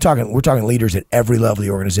leadership, we're talking leaders at every level of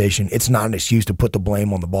the organization. It's not an excuse to put the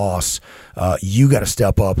blame on the boss. You got to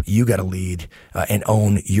step up, you got to lead, and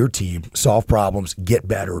own your team, solve problems, get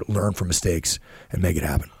better, learn from mistakes, and make it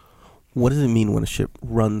happen. What does it mean when a ship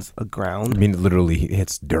runs aground? I mean, it literally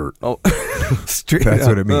hits dirt. Oh, straight That's up.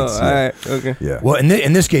 what it means. Oh, Yeah. all right, okay. Yeah. Well,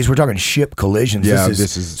 in this case, we're talking ship collisions. Yeah,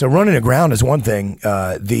 this is so running aground is one thing.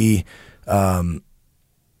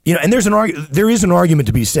 You know, and there is an argument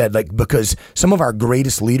to be said, like, because some of our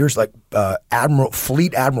greatest leaders, like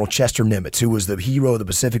Fleet Admiral Chester Nimitz, who was the hero of the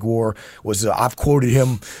Pacific War, was I've quoted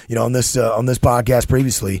him, you know, on this podcast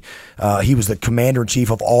previously. He was the commander in chief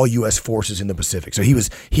of all U.S. forces in the Pacific. So he was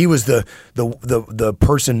the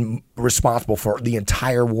person responsible for the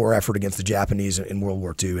entire war effort against the Japanese in World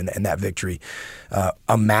War II and that victory.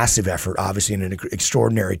 A massive effort, obviously, and an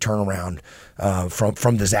extraordinary turnaround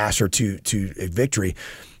from disaster to victory.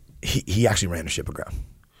 He actually ran a ship aground.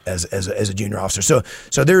 as a junior officer.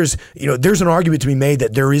 So there's an argument to be made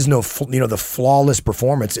that there is no the flawless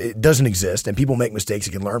performance. It doesn't exist, and people make mistakes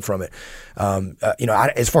and can learn from it.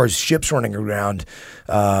 As far as ships running aground,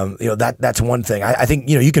 that's one thing. I think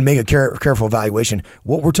you can make a careful evaluation.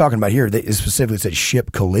 What we're talking about here is specifically said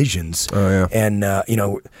ship collisions. Oh yeah, and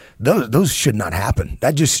those should not happen.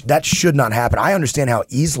 That should not happen. I understand how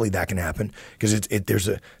easily that can happen because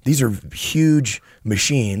these are huge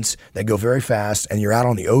machines that go very fast, and you're out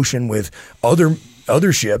on the ocean with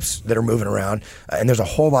other ships that are moving around, and there's a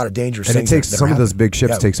whole lot of dangerous and things. It takes some of those big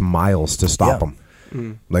ships takes miles to stop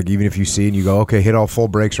them. Like even if you see and you go, okay, hit all full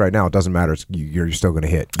brakes right now, it doesn't matter. You're still going to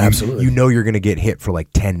hit. Absolutely, you're going to get hit for like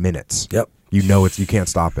 10 minutes. Yep. You can't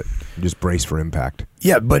stop it. You just brace for impact.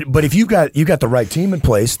 Yeah, but if you got the right team in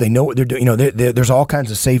place, they know what they're doing. There's all kinds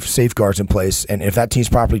of safeguards in place, and if that team's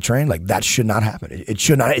properly trained, like that should not happen. It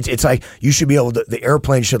should not. It's like you should be able to. The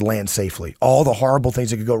airplane should land safely. All the horrible things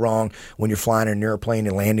that could go wrong when you're flying in an airplane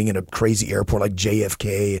and landing in a crazy airport like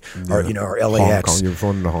JFK or LAX. Hong Kong. You're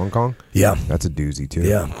flown into Hong Kong? Yeah, that's a doozy too.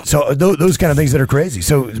 Yeah, so those kind of things that are crazy.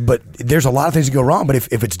 So, but there's a lot of things that go wrong. But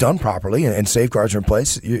if it's done properly and safeguards are in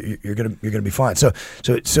place, you're gonna be fine.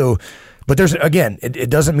 So, but there's it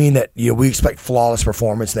doesn't mean that we expect flawless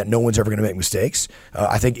performance, that no one's ever going to make mistakes.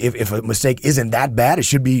 I think if a mistake isn't that bad, it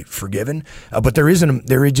should be forgiven. But there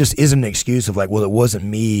just isn't an excuse of like, well, it wasn't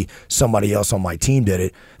me, somebody else on my team did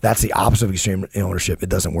it. That's the opposite of extreme ownership. It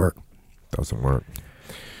doesn't work. Doesn't work.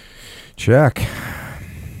 Check.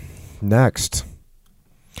 Next.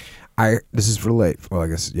 This is for Leif. Well, I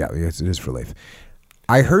guess it is for Leif.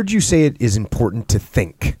 I heard you say it is important to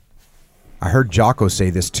think. I heard Jocko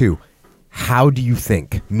say this too. How do you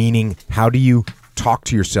think? Meaning, how do you talk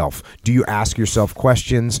to yourself? Do you ask yourself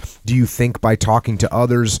questions? Do you think by talking to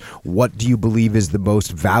others? What do you believe is the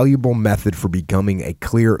most valuable method for becoming a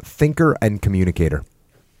clear thinker and communicator?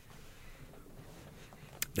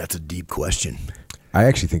 That's a deep question. I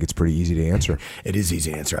actually think it's pretty easy to answer. It is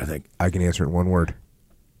easy to answer, I think. I can answer it in one word.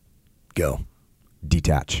 Go.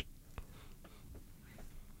 Detach.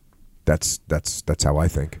 That's how I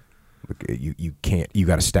think. You can't. You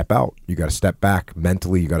got to step out. You got to step back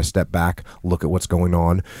mentally. You got to step back, look at what's going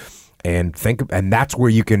on, and think. And that's where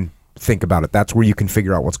you can think about it. That's where you can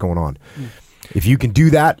figure out what's going on. If you can do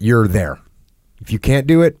that, you're there. If you can't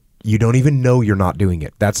do it, you don't even know you're not doing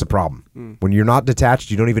it. That's the problem. When you're not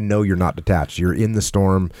detached, you don't even know you're not detached. You're in the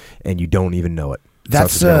storm and you don't even know it.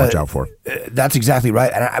 That's something to watch out for. That's exactly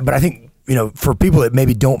right. But I think, for people that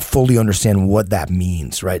maybe don't fully understand what that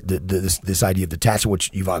means, right? This idea of detachment, which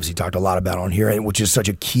you've obviously talked a lot about on here, and which is such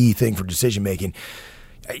a key thing for decision making.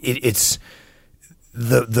 It's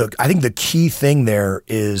I think the key thing there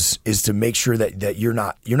is to make sure that you're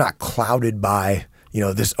not clouded by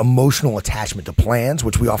this emotional attachment to plans,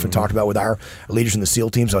 which we often talked about with our leaders in the SEAL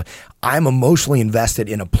team. So I'm emotionally invested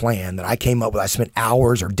in a plan that I came up with. I spent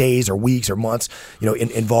hours or days or weeks or months,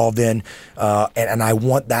 involved in, and I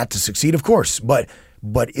want that to succeed, of course. But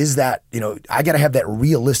is that, I got to have that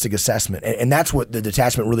realistic assessment. And that's what the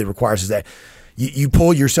detachment really requires, is that you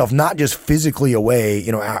pull yourself not just physically away,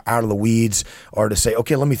 out of the weeds, or to say,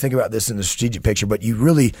 okay, let me think about this in the strategic picture, but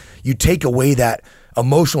you take away that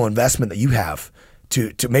emotional investment that you have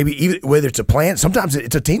to maybe, even whether it's a plan, sometimes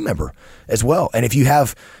it's a team member as well. And if you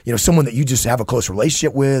have, someone that you just have a close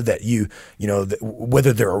relationship with, that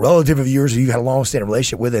whether they're a relative of yours or you had a long-standing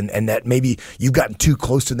relationship with, and that maybe you've gotten too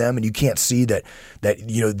close to them and you can't see that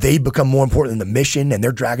they become more important than the mission and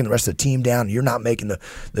they're dragging the rest of the team down, and you're not making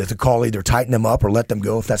the call, either tighten them up or let them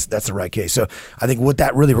go if that's the right case. So I think what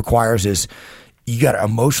that really requires is, you got to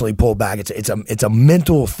emotionally pull back. It's a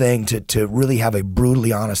mental thing to really have a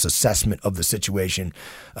brutally honest assessment of the situation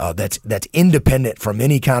that's independent from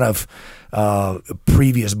any kind of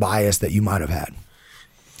previous bias that you might have had.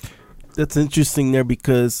 That's interesting there,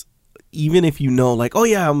 because even if like, oh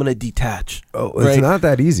yeah, I'm gonna detach. Oh, it's not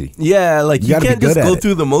that easy. Yeah, like you can't just go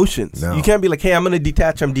through the motions. No. You can't be like, hey, I'm gonna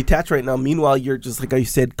detach. I'm detached right now. Meanwhile, you're just, like you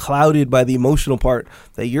said, clouded by the emotional part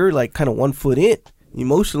that you're like kind of 1 foot in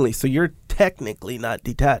emotionally, so you're technically not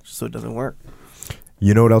detached, so it doesn't work.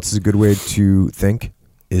 You know what else is a good way to think?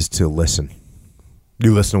 Is to listen.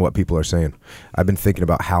 You listen to what people are saying. I've been thinking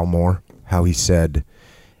about Hal Moore, how he said,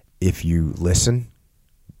 if you listen,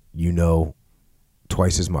 you know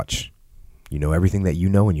twice as much. You know everything that you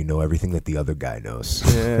know, and you know everything that the other guy knows.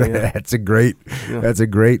 Yeah. That's a great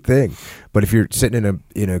thing. But if you're sitting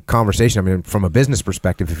in a conversation, I mean, from a business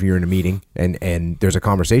perspective, if you're in a meeting and there's a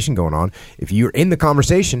conversation going on, if you're in the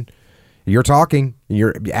conversation, you're talking,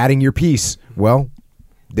 you're adding your piece, well,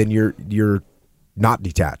 then you're not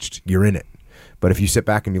detached. You're in it. But if you sit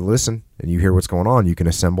back and you listen and you hear what's going on, you can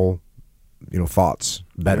assemble thoughts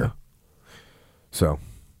better. Yeah. So,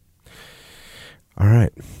 all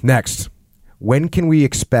right. Next, when can we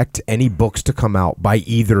expect any books to come out by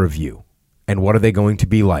either of you? And what are they going to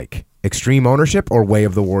be like? Extreme Ownership or Way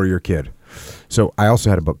of the Warrior Kid? So I also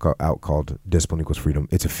had a book out called Discipline Equals Freedom.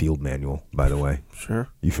 It's a field manual, by the way. Sure.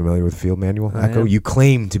 You familiar with field manual, I Echo? am. You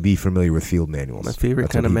claim to be familiar with field manuals. My favorite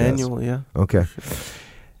That's kind of what he does. manual, yeah. Okay.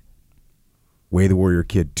 Way of the Warrior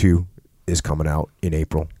Kid 2 is coming out in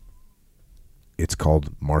April. It's called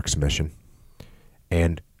Mark's Mission.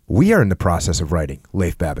 And we are in the process of writing.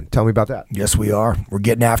 Leif Babin, tell me about that. Yes, we are. We're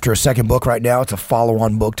getting after a second book right now. It's a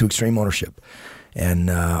follow-on book to Extreme Ownership, and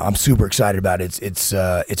I'm super excited about it. It's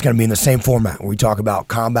going to be in the same format where we talk about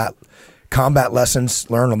combat lessons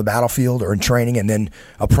learned on the battlefield or in training, and then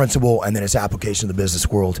a principle, and then its application in the business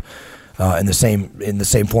world in the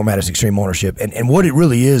same format as Extreme Ownership. And what it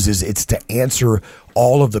really is it's to answer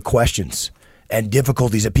all of the questions and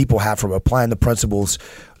difficulties that people have from applying the principles.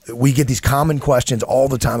 We get these common questions all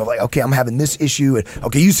the time of like, okay, I'm having this issue, and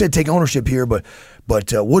okay, you said take ownership here, but what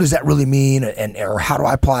does that really mean, and or how do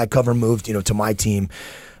I apply a cover move, to my team?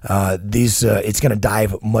 It's going to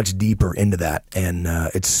dive much deeper into that, and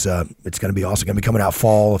it's going to be awesome. Going to be coming out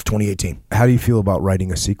fall of 2018. How do you feel about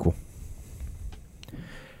writing a sequel?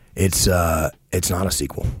 It's not a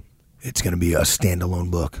sequel. It's going to be a standalone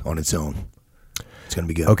book on its own. It's going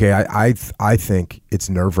to be good. Okay, I think it's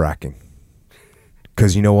nerve-wracking.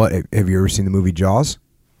 Because you know what? Have you ever seen the movie Jaws?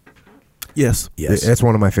 Yes. Yes. That's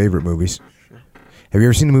one of my favorite movies. Have you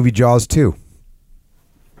ever seen the movie Jaws 2?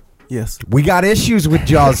 Yes. We got issues with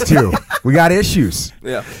Jaws 2. We got issues.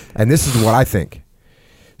 Yeah. And this is what I think.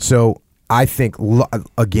 So I think,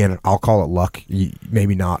 again, I'll call it luck.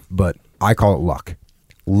 Maybe not, but I call it luck.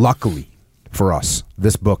 Luckily for us,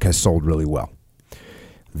 this book has sold really well.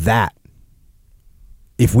 That,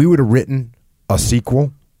 if we would have written a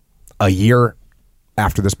sequel a year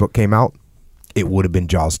after this book came out, it would have been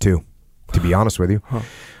Jaws 2, to be honest with you. Huh.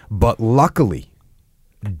 But luckily,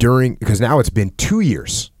 because now it's been 2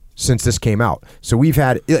 years since this came out. So we've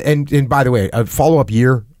had, and by the way, a follow-up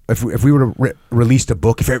year, if we would have released a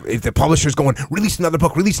book, if the publisher's going, release another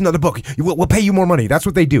book, we'll pay you more money. That's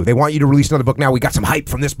what they do. They want you to release another book now. We got some hype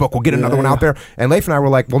from this book. We'll get another one out there. And Leif and I were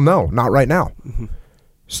like, well, no, not right now. Mm-hmm.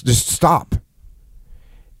 Just stop.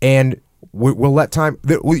 And we'll let time.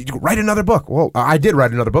 We write another book. Well, I did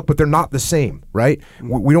write another book, but they're not the same, right?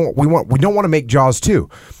 We don't want to make Jaws 2,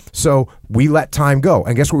 so we let time go.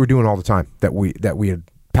 And guess what we're doing all the time that we had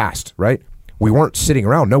passed, right? We weren't sitting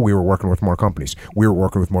around. No, we were working with more companies. We were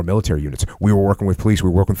working with more military units. We were working with police. We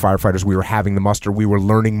were working with firefighters. We were having the muster. We were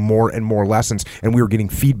learning more and more lessons, and we were getting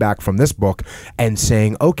feedback from this book and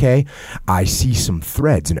saying, okay, I see some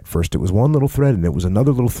threads. And at first it was one little thread, and it was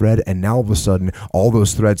another little thread, and now all of a sudden all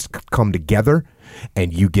those threads come together,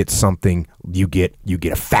 and you get something. You get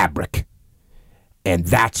a fabric, and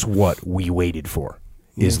that's what we waited for.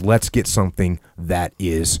 Is let's get something that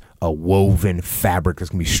is a woven fabric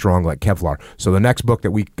that's going to be strong like Kevlar. So the next book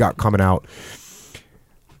that we got coming out,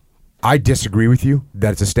 I disagree with you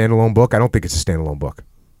that it's a standalone book. I don't think it's a standalone book.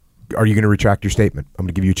 Are you going to retract your statement? I'm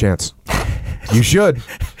going to give you a chance. You should.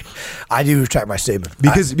 I do retract my statement.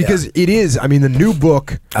 Because it is, I mean, the new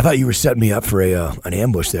book. I thought you were setting me up for an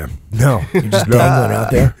ambush there. No. You're just dangling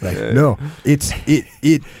out there. No.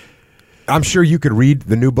 I'm sure you could read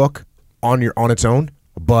the new book on its own.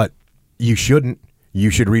 But you shouldn't. You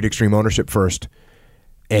should read Extreme Ownership first,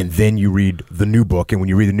 and then you read the new book. And when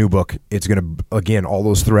you read the new book, it's going to, again, all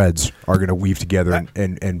those threads are going to weave together,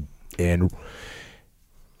 and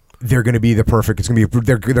they're going to be the perfect. It's going to be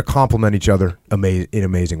they're going to complement each other in an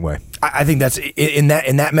amazing way. I think that's in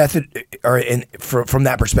that method, or from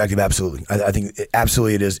that perspective, absolutely. I think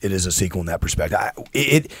absolutely it is a sequel in that perspective.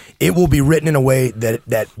 It will be written in a way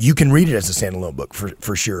that you can read it as a standalone book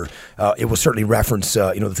for sure. It will certainly reference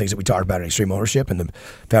the things that we talked about in Extreme Ownership and the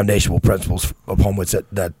foundational principles upon which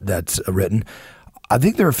that's written. I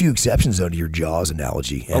think there are a few exceptions though to your Jaws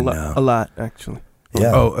analogy. And, a lot actually.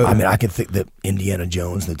 Yeah, I mean, I can think that Indiana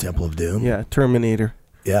Jones and the Temple of Doom. Yeah, Terminator.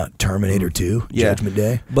 Yeah, Terminator 2, Judgment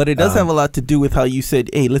Day. But it does have a lot to do with how you said,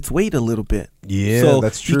 hey, let's wait a little bit. Yeah, so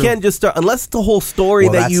that's true. You can't just start, unless the whole story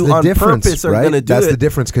that you on purpose are going to do That's the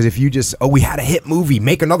difference, because if you just, we had a hit movie,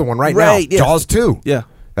 make another one now. Yeah. Jaws 2. Yeah.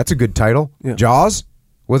 That's a good title. Yeah. Jaws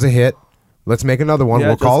was a hit. Let's make another one. Yeah,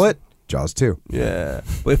 we'll call it Jaws 2. Yeah.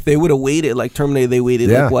 But if they would have waited, like Terminator, they waited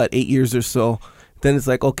 8 years or so. Then it's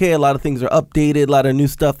like, okay, a lot of things are updated, a lot of new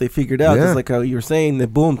stuff they figured out. Just like how you were saying, that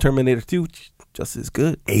boom, Terminator 2, just as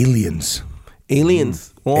good. Aliens. Well,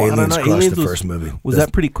 Aliens I don't know. crushed Aliens the first movie. Was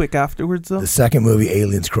that pretty quick afterwards, though? The second movie,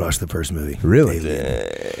 Aliens crushed the first movie. Really?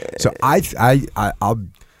 Alien. So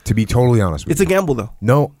to To be totally honest with It's a gamble, though.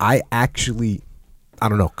 No, I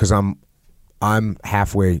don't know, because I'm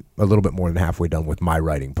halfway, a little bit more than halfway done with my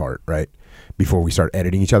writing part, right? Before we start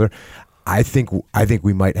editing each other, I think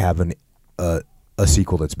we might have a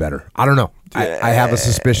sequel that's better. I don't know. I have a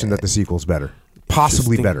suspicion that the sequel's better,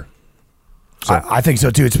 possibly better. So, I think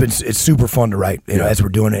so too. It's super fun to write, as we're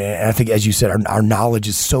doing it. And I think, as you said, our knowledge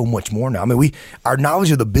is so much more now. I mean, our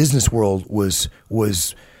knowledge of the business world was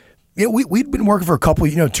we'd been working for a couple,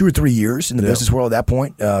 2 or 3 years in the business world at that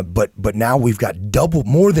point. But now we've got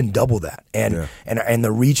more than double that, and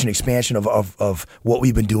the reach and expansion of what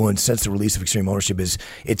we've been doing since the release of Extreme Ownership it's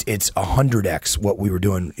 100x what we were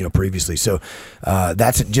doing, previously. So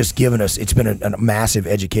that's just given us. It's been a massive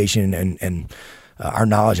education and. Our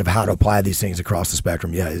knowledge of how to apply these things across the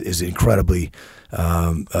spectrum, is incredibly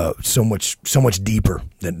so much deeper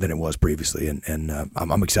than it was previously, and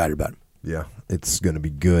I'm excited about it. Yeah, it's going to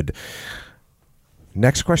be good.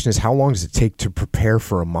 Next question is, how long does it take to prepare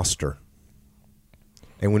for a muster?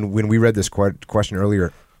 And when we read this question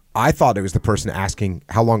earlier, I thought it was the person asking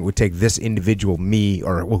how long it would take this individual, me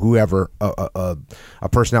or whoever, a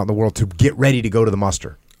person out in the world, to get ready to go to the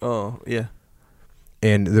muster. Oh, yeah.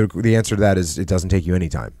 And the answer to that is it doesn't take you any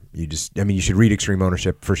time. You should read Extreme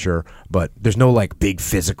Ownership for sure, but there's no like big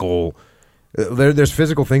physical. There's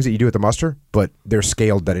physical things that you do at the muster, but they're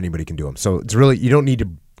scaled that anybody can do them. So it's really, you don't need to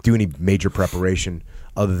do any major preparation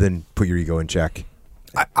other than put your ego in check.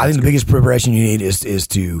 I think the biggest preparation you need is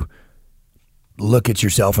to look at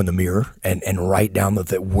yourself in the mirror and write down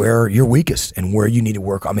where you're weakest and where you need to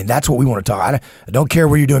work. I mean, that's what we want to talk. I don't care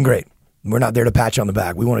where you're doing great. We're not there to pat you on the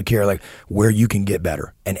back. We want to care where you can get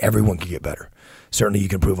better, and everyone can get better. Certainly you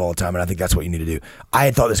can improve all the time, and I think that's what you need to do. I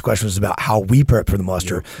had thought this question was about how we prep for the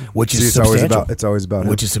muster, which is substantial. It's always about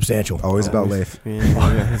which is substantial. Always about Leif.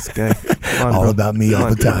 Yeah, this guy. All about me all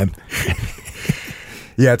the time.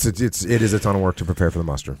 Yeah, it is a ton of work to prepare for the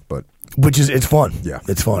muster, but it's fun. Yeah,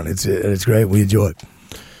 it's fun. It's great. We enjoy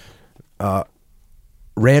it.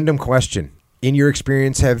 Random question. In your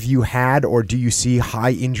experience, have you had or do you see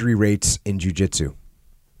high injury rates in jiu-jitsu?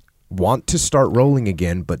 Want to start rolling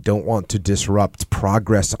again, but don't want to disrupt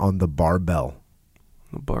progress on the barbell.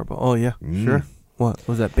 The barbell. Oh, yeah. Sure. What?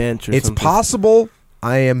 Was that bench or something? It's possible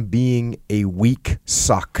I am being a weak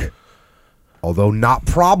suck, although not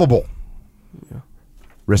probable. Yeah.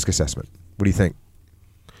 Risk assessment. What do you think?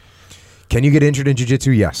 Can you get injured in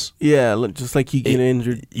jiu-jitsu? Yes. Yeah, just like you get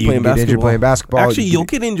injured playing basketball. Actually, you'll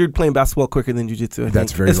get injured playing basketball quicker than jiu-jitsu.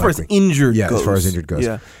 That's very likely. As far as injured goes. As far as injured goes.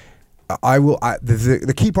 Yeah.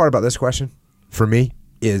 The key part about this question for me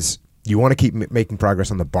is you want to keep making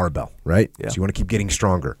progress on the barbell, right? Yeah. So you want to keep getting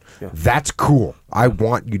stronger. Yeah. That's cool. I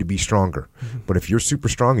want you to be stronger. Mm-hmm. But if you're super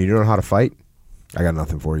strong and you don't know how to fight, I got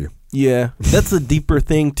nothing for you. Yeah, that's a deeper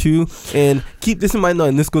thing too. And keep this in mind though,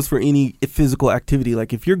 and this goes for any physical activity.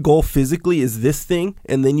 Like if your goal physically is this thing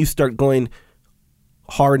and then you start going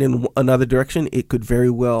hard in another direction, it could very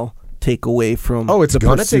well take away from it's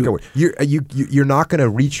going to take away. You're not going to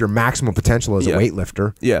reach your maximum potential as a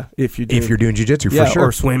weightlifter. Yeah, if you're doing jiu-jitsu for sure.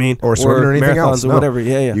 Or swimming or anything else. Or whatever.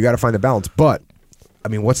 Yeah. You got to find the balance. But I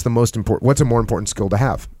mean, what's a more important skill to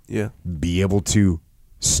have? Yeah. Be able to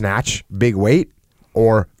snatch big weight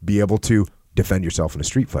or be able to defend yourself in a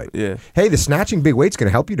street fight. Yeah. Hey, the snatching big weight's going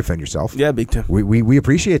to help you defend yourself. Yeah, big time. We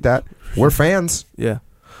appreciate that. We're fans. Yeah.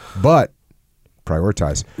 But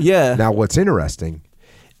prioritize. Yeah. Now, what's interesting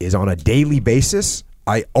is on a daily basis,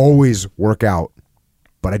 I always work out,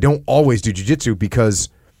 but I don't always do jiu-jitsu because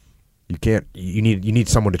you need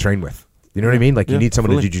someone to train with. You know what I mean? Like you need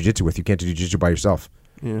someone to do jiu-jitsu with. You can't do jiu-jitsu by yourself.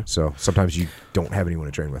 Yeah. So sometimes you don't have anyone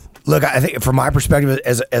to train with. Look, I think from my perspective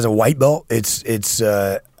as a white belt,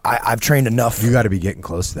 I've trained enough. You got to be getting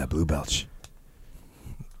close to that blue belt.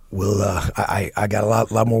 Well, I got a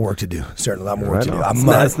lot more work to do. Certainly, a lot more work to do.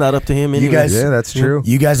 It's not up to him anyway. You guys, yeah, that's true.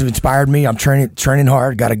 You guys have inspired me. I'm training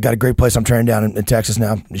hard. Got a great place. I'm training down in Texas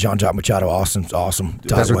now. Jean-Jacques Machado, awesome.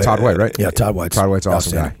 That's with Todd White, right? Yeah, Todd White. Todd White's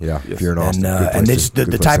awesome guy. Yeah, if you're in Austin, and it's the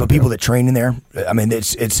type of people that train in there. I mean,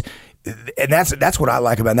 it's. And that's what I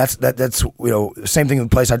like about it. And that's same thing in the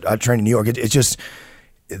place I train in New York. It's just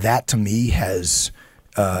that to me has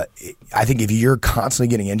I think if you're constantly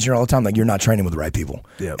getting injured all the time, like you're not training with the right people,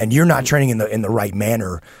 and you're not training in the right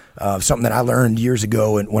manner. Something that I learned years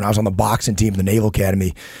ago when I was on the boxing team at the Naval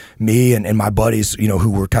Academy, me and my buddies,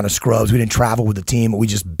 who were kind of scrubs, we didn't travel with the team, but we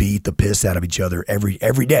just beat the piss out of each other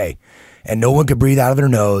every day. And no one could breathe out of their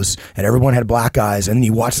nose, and everyone had black eyes. And then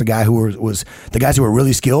you watch the guy who was the guys who were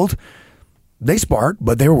really skilled. they sparred,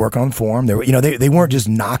 but they were working on form. They were, they weren't just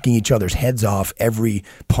knocking each other's heads off every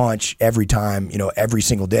punch, every time, every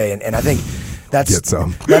single day. And I think that's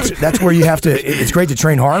where you have to. It's great to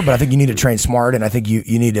train hard, but I think you need to train smart. And I think you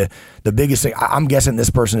need to. The biggest thing, I'm guessing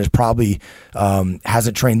this person is probably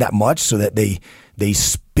hasn't trained that much, so that they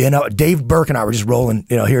spin up. Dave Burke and I were just rolling,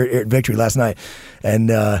 here at Victory last night,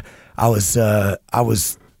 and I was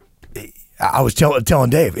telling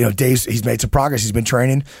Dave, he's made some progress. He's been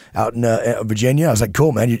training out in Virginia. I was like,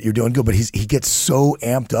 cool, man, you're doing good. But he gets so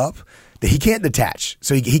amped up that he can't detach.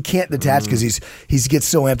 So he can't detach because he gets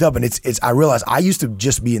so amped up. And I realize I used to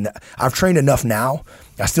just be in that. I've trained enough now.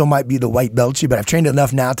 I still might be the white belt, but I've trained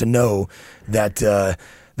enough now to know that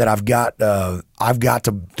that I've got to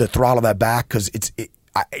throttle that back, because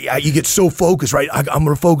you get so focused, right? I'm going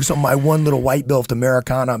to focus on my one little white belt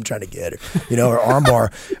Americana I'm trying to get, or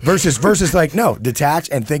armbar, versus like, no, detach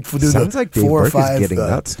and think through Sounds the like Dave 4 or Burke 5. is getting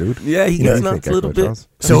nuts, dude. Yeah, he gets nuts a little bit.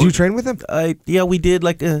 So did you train with him? Yeah, we did.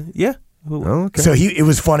 Yeah. Oh, okay. So it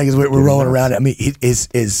was funny because we're rolling around. I mean,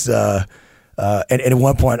 and at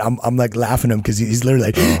one point I'm like laughing at him because he's literally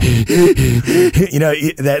like,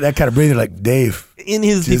 that kind of breathing, like, Dave. In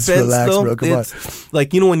his just defense, relax, though, bro, come on. it's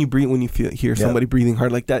like, when you breathe, when you hear somebody breathing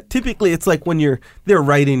hard like that, typically it's like when they're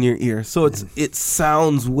right in your ear, so it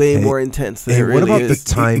sounds way more intense than it really what about is.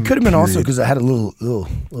 the time? It could have been also period? because I had a little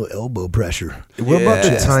elbow pressure. What about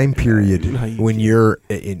the time period you when you're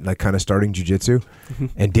in, like, kind of starting jiu-jitsu,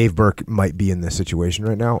 and Dave Burke might be in this situation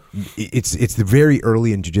right now? It's the very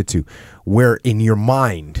early in jiu-jitsu where in your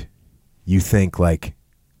mind you think, like,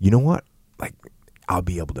 you know what? Like, I'll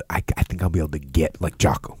be able to. I think I'll be able to get like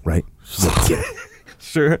Jocko, right?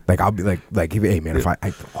 Sure. Like, I'll be like, hey man,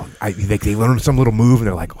 if they learn some little move and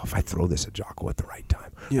they're like, oh, if I throw this at Jocko at the right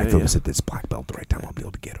time, I throw this at this black belt at the right time, I'll be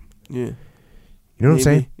able to get him. Yeah. You know what I'm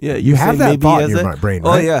saying? Yeah. You have that thought in your brain,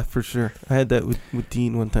 right? Oh yeah, for sure. I had that with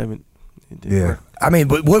Dean one time. It didn't work. I mean,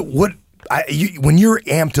 but when you're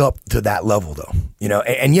amped up to that level, though,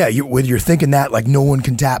 and whether you're thinking that, like, no one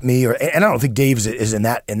can tap me, and I don't think Dave is in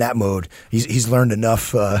that mode. He's learned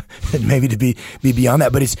enough maybe to be beyond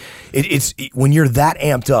that. But it's when you're that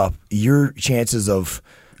amped up, your chances of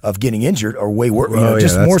getting injured are way worse,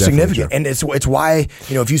 just more significant. True. And it's why,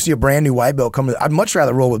 if you see a brand new white belt coming, I'd much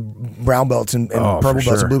rather roll with brown belts and purple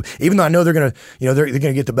belts and blue, even though I know they're gonna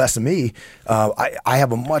get the best of me. I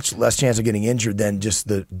have a much less chance of getting injured than just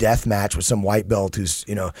the death match with some white belt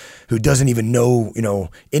who doesn't even know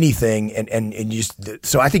anything, and you just,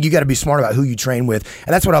 so I think you got to be smart about who you train with,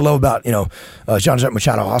 and that's what I love about Jean-Jacques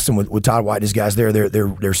Machado Austin with Todd White and his guys.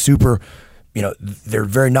 They're super. They're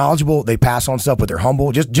very knowledgeable. They pass on stuff, but they're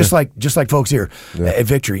humble, just like folks here at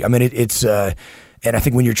Victory. I mean, it's and I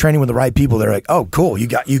think when you're training with the right people, they're like, oh, cool, you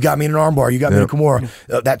got me in an armbar, you got me in a Kimura.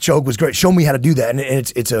 That choke was great. Show me how to do that. And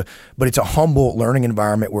it's a humble learning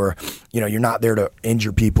environment where you're not there to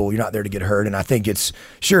injure people, you're not there to get hurt. And I think it's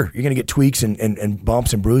sure you're going to get tweaks and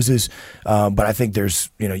bumps and bruises, but I think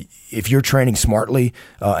there's if you're training smartly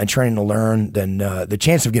and training to learn, then the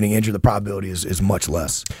chance of getting injured, the probability is much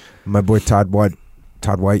less. My boy Todd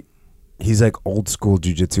White, he's like old school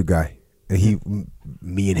jiu-jitsu guy.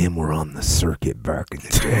 Me and him were on the circuit back in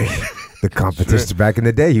the day. The competition back in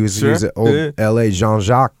the day. He was an old LA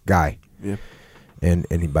Jean-Jacques guy. Yeah. And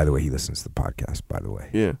he, by the way, he listens to the podcast, by the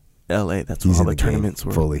way. Yeah. LA, that's where all the tournaments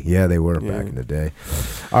were. Fully. Yeah, they were back in the day.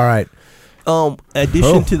 All right.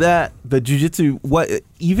 Addition to that, the jiu-jitsu,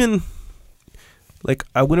 like,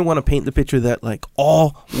 I wouldn't want to paint the picture that like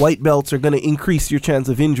all white belts are going to increase your chance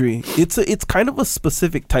of injury. It's kind of a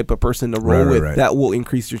specific type of person to roll with that will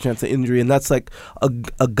increase your chance of injury, and that's like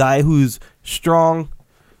a guy who's strong,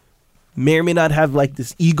 may or may not have like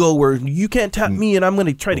this ego where you can't tap me and I'm going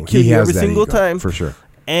to try to kill you every single time. For sure.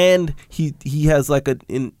 And he has like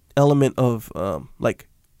an element of like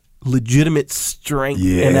legitimate strength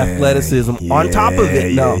and athleticism on top of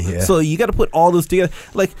it now. So you got to put all those together.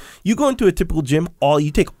 Like, you go into a typical gym,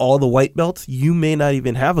 you take all the white belts, you may not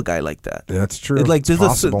even have a guy like that. That's true. Like, there's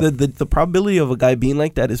the probability of a guy being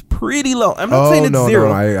like that is pretty low. I'm not saying it's zero.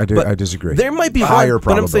 No, I disagree. There might be higher one,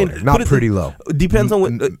 but I'm saying not pretty low. Depends on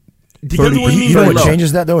what. Depends on what you mean. What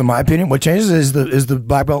changes that, though, in my opinion? What changes is the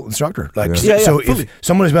black belt instructor. Like, so if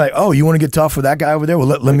someone's like, "Oh, you want to get tough with that guy over there?" Well,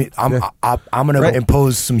 let me. I'm going to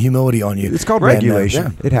impose some humility on you. It's called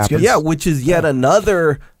regulation. It happens. Yeah, which is yet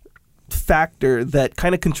another factor that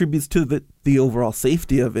kind of contributes to the overall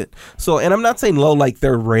safety of it. So, and I'm not saying low like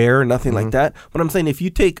they're rare or nothing like that, but I'm saying if you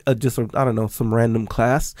take some random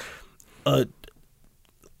class, a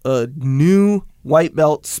new white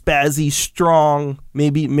belt, spazzy, strong, may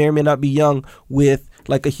or may not be young, with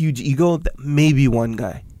like a huge ego, that may be one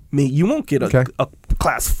guy. you won't get Okay. a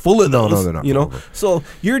class full of No, those. they're not You know, full of so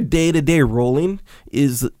your day-to-day rolling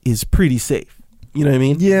is pretty safe. You know what I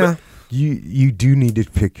mean? Yeah. You do need to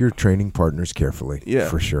pick your training partners carefully. Yeah.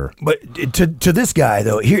 For sure. But to this guy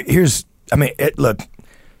though, here's I mean, look,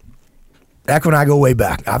 Echo and I go way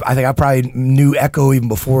back. I think I probably knew Echo even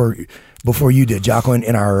before you did, Jocko,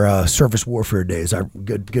 in our surface warfare days. Our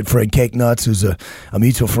good friend Cake Nuts, who's a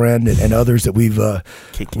mutual friend, and others that we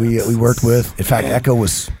worked with. In fact, Echo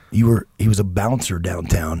he was a bouncer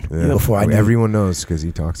downtown before I knew. Everyone knows because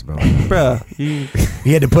he talks about it. Bruh,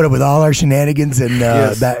 He had to put up with all our shenanigans and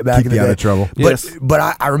back Keep in the you day. out of trouble.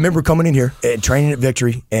 But I remember coming in here and training at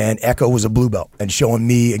Victory, and Echo was a blue belt and showing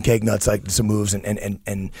me and Cake Nuts like some moves,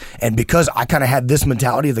 and because I kind of had this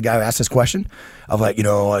mentality of the guy who asked this question of like,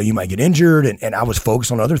 you might get injured, and I was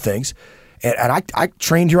focused on other things. And I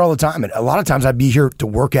trained here all the time, and a lot of times I'd be here to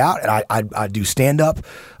work out, and I'd do stand up,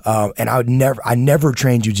 and I never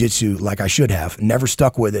trained jiu-jitsu like I should have. Never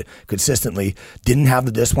stuck with it consistently. Didn't have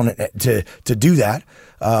the discipline to do that.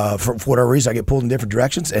 For whatever reason, I get pulled in different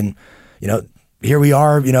directions, and here we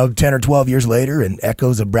are, 10 or 12 years later, and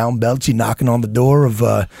Echo's a brown belt. She's knocking on the door of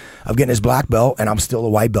getting his black belt, and I'm still a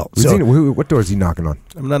white belt. What door is he knocking on?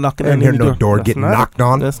 I'm not knocking I on didn't any hear no door That's getting not- knocked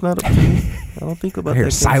on. That's not up to me. I don't think about I hear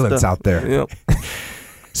that. silence stuff. out there. Yep.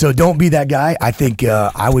 So don't be that guy. I think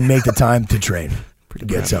I would make the time to train to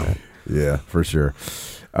get some. Yeah, for sure.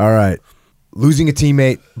 All right. Losing a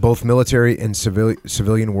teammate, both military and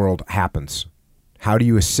civilian world, happens. How do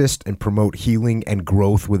you assist and promote healing and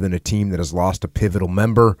growth within a team that has lost a pivotal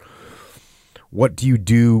member? What do you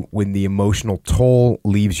do when the emotional toll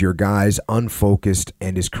leaves your guys unfocused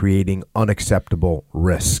and is creating unacceptable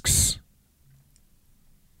risks?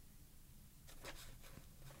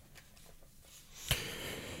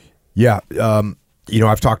 Yeah,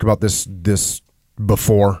 I've talked about this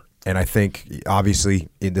before, and I think obviously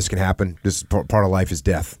this can happen. This part of life is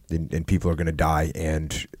death, and people are going to die,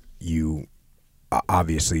 and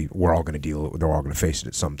obviously we're all going to they're all going to face it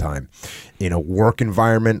at some time. In a work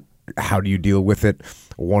environment, how do you deal with it?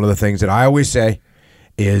 One of the things that I always say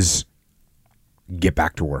is get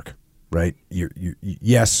back to work, right?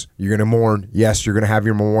 Yes, you're going to mourn. Yes, you're going to have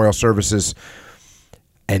your memorial services,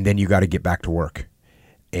 and then you got to get back to work.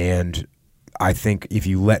 And I think if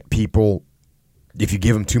you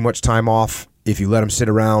give them too much time off, if you let them sit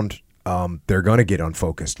around, they're going to get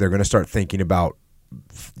unfocused. They're going to start thinking about,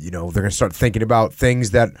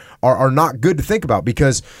 things that are not good to think about,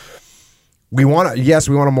 because we want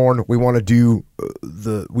to mourn, we want to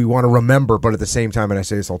we want to remember, but at the same time, and I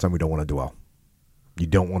say this all the time, we don't want to dwell. You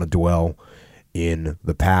don't want to dwell in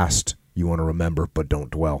the past. You want to remember, but don't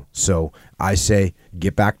dwell. So I say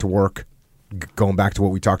get back to work. Going back to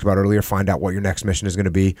what we talked about earlier, find out what your next mission is going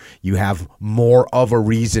to be. You have more of a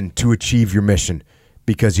reason to achieve your mission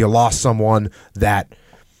because you lost someone that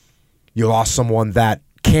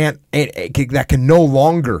can no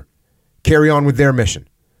longer carry on with their mission.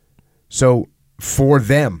 So for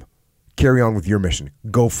them, carry on with your mission.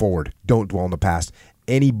 Go forward. Don't dwell in the past.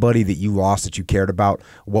 Anybody that you lost that you cared about,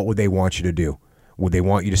 what would they want you to do? Would they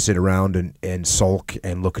want you to sit around and sulk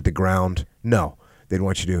and look at the ground? No. They'd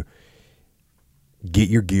want you to get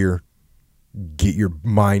your gear, get your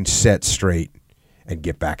mind set straight, and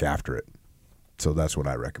get back after it. So that's what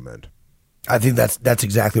I recommend. I think that's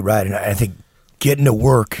exactly right, and I think getting to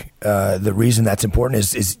work. The reason that's important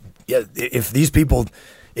is if these people,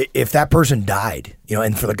 if that person died,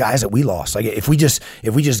 and for the guys that we lost, like if we just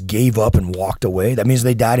gave up and walked away, that means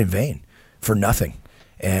they died in vain for nothing.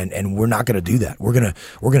 And we're not going to do that. We're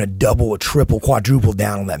gonna double, triple, quadruple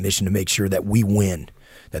down on that mission to make sure that we win,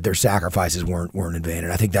 that their sacrifices weren't in vain.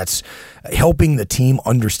 And I think that's helping the team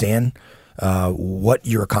understand what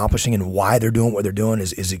you're accomplishing and why they're doing what they're doing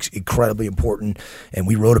is incredibly important. And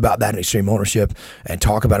we wrote about that in Extreme Ownership and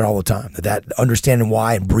talk about it all the time. That understanding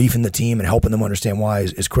why and briefing the team and helping them understand why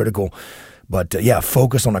is critical. But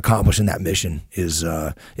focus on accomplishing that mission is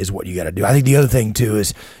what you got to do. I think the other thing too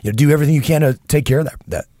is do everything you can to take care of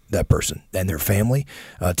that person and their family.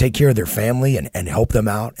 Take care of their family and help them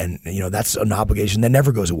out. And that's an obligation that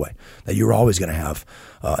never goes away, that you're always going to have,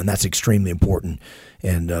 and that's extremely important.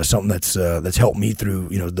 And something that's helped me through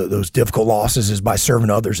those difficult losses is by serving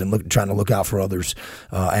others and trying to look out for others.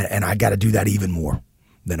 And I got to do that even more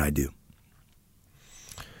than I do.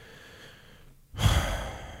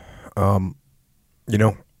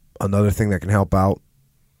 Another thing that can help out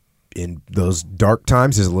in those dark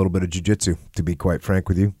times is a little bit of jiu-jitsu, to be quite frank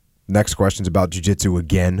with you. Next question's about jiu-jitsu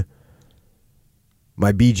again.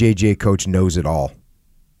 My BJJ coach knows it all.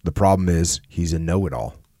 The problem is he's a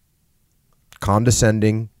know-it-all.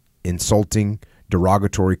 Condescending, insulting,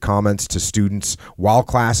 derogatory comments to students while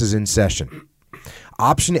class is in session.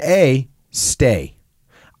 Option A, stay.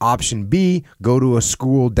 Option B, go to a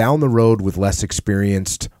school down the road with less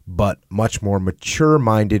experienced but much more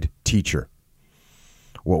mature-minded teacher.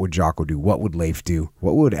 What would Jocko do? What would Leif do?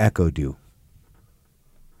 What would Echo do?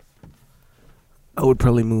 I would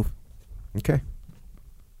probably move. Okay.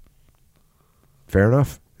 Fair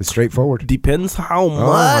enough. It's straightforward. Depends how Oh,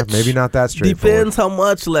 much. maybe not that straightforward. Depends how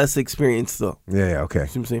much less experience, though. Yeah, okay.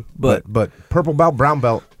 See what I'm saying? But purple belt, brown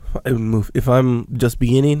belt. I would move. If I'm just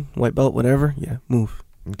beginning, white belt, whatever, yeah, move.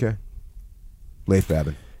 Okay. Leif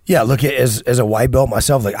Babin. Yeah, look, as a white belt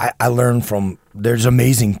myself, like I learned from, there's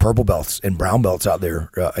amazing purple belts and brown belts out there.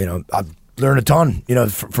 I've learned a ton,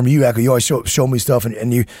 from you, Echo. You always show me stuff,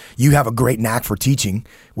 and you have a great knack for teaching,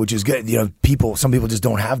 which is good. Some people just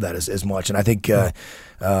don't have that as much. And I think, I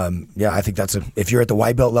think if you're at the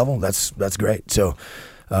white belt level, that's great. So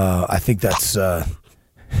I think that's,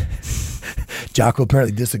 Jocko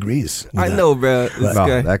apparently disagrees. I know, bro. This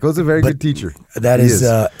guy. Echo's a very good teacher. That He is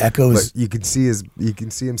Echo's. But you can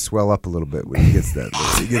see him swell up a little bit when he gets that.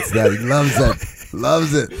 He loves that.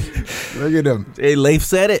 Loves it. Look at him. Hey, Leif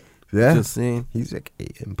said it. Yeah. Just saying. He's like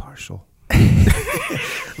impartial.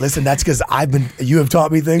 Listen, that's because you have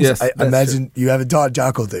taught me things. Yes, I that's imagine you haven't taught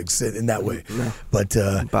Jocko things in that way. No. But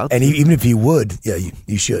About and to. even if you would, yeah,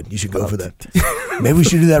 you should go for that. Maybe we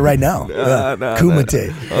should do that right now.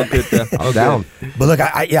 Kumite. I'll get that. I'm down. But look,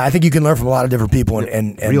 I think you can learn from a lot of different people,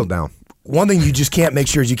 and Real down. One thing you just can't make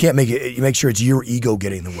sure is you make sure it's your ego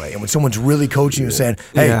getting in the way. And when someone's really coaching you and saying,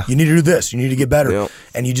 "Hey, Yeah. you need to do this, you need to get better," Yep.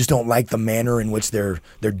 and you just don't like the manner in which they're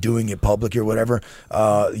doing it public or whatever,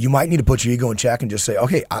 you might need to put your ego in check and just say,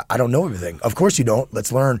 "Okay, I don't know everything. Of course you don't.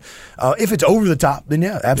 Let's learn." If it's over the top, then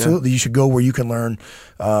yeah, absolutely, you should go where you can learn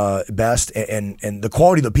best, and the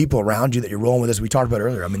quality of the people around you that you're rolling with, as we talked about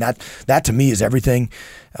earlier. I mean, that to me is everything,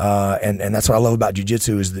 and that's what I love about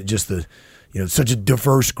jiu-jitsu is that just the such a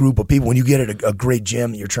diverse group of people. When you get at a great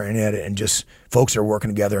gym, you're training at it, and just folks are working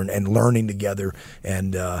together and learning together,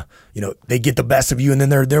 and they get the best of you, and then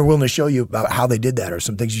they're willing to show you about how they did that or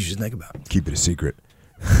some things you should think about. Keep it a secret.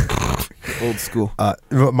 Old school.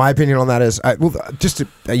 My opinion on that is, I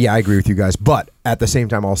agree with you guys. But at the same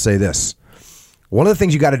time, I'll say this. One of the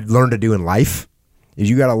things you got to learn to do in life is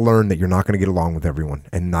you got to learn that you're not going to get along with everyone,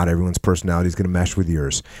 and not everyone's personality is going to mesh with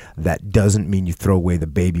yours. That doesn't mean you throw away the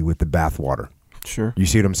baby with the bathwater. Sure. You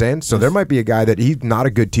see what I'm saying? So there might be a guy that he's not a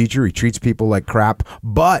good teacher. He treats people like crap,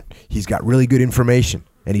 but he's got really good information,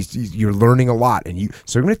 and you're learning a lot.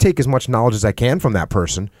 So I'm going to take as much knowledge as I can from that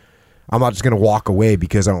person. I'm not just going to walk away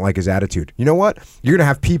because I don't like his attitude. You know what? You're going to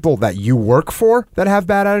have people that you work for that have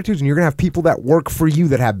bad attitudes, and you're going to have people that work for you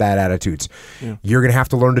that have bad attitudes. Yeah. You're going to have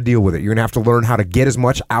to learn to deal with it. You're going to have to learn how to get as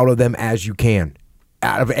much out of them as you can.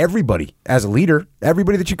 Out of everybody. As a leader,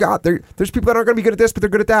 everybody that you got, there's people that aren't going to be good at this, but they're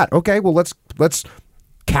good at that. Okay, well, let's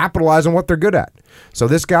capitalize on what they're good at. So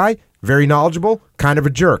this guy, very knowledgeable, kind of a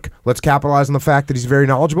jerk. Let's capitalize on the fact that he's very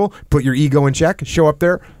knowledgeable, put your ego in check, show up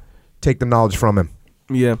there, take the knowledge from him.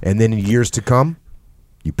 Yeah. And then in years to come,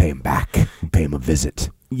 you pay him back. You pay him a visit.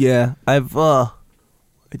 Yeah. I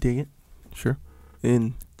dig it. Sure.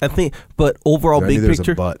 And I think, but overall, big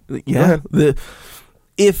picture. Yeah.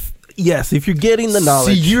 If you're getting the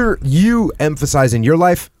knowledge. See, you emphasize in your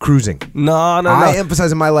life cruising. No. I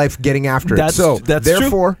emphasize in my life getting after it. So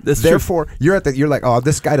therefore, you're like, oh,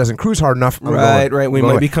 this guy doesn't cruise hard enough. Right. We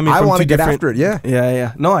might be coming from I want to two get different. after it. Yeah.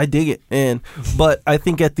 Yeah. No, I dig it. But I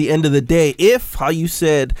think at the end of the day, if how you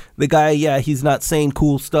said the guy, he's not saying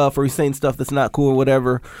cool stuff or he's saying stuff that's not cool or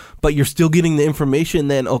whatever, but you're still getting the information,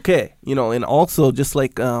 then okay, and also just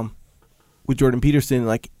like with Jordan Peterson,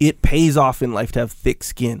 like it pays off in life to have thick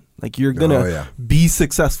skin. Like you're gonna be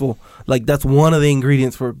successful. Like that's one of the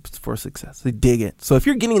ingredients for success. They dig it. So if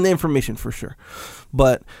you're getting the information, for sure.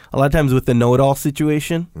 But a lot of times with the know-it-all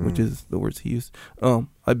situation, which is the words he used,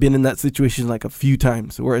 I've been in that situation like a few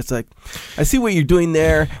times where it's like, I see what you're doing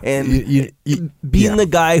there, and being the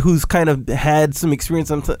guy who's kind of had some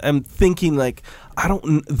experience, I'm thinking like,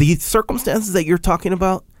 the circumstances that you're talking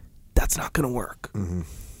about, that's not gonna work. Mm-hmm.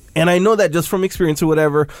 And I know that just from experience or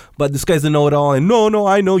whatever, but this guy's a know-it-all, and no,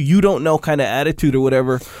 I know you don't know kind of attitude or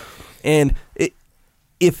whatever. And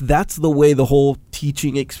if that's the way the whole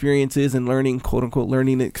teaching experience is and learning, quote-unquote,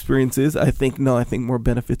 learning experience is, I think more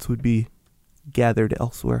benefits would be gathered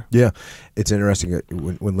elsewhere. Yeah. It's interesting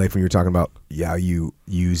when Leif, when you were talking about how you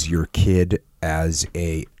use your kid as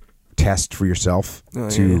a test for yourself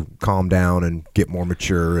to calm down and get more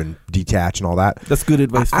mature and detach and all that. That's good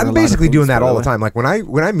advice. For I'm basically doing that all the time. Like when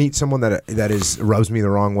I meet someone that rubs me the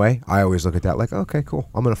wrong way, I always look at that like, okay, cool.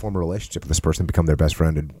 I'm going to form a relationship with this person, become their best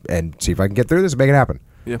friend, and see if I can get through this and make it happen.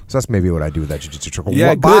 Yeah. So that's maybe what I do with that jiu-jitsu trick.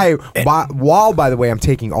 Yeah, While, by the way, I'm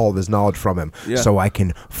taking all of his knowledge from him so I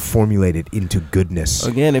can formulate it into goodness.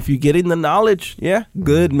 Again, if you're getting the knowledge,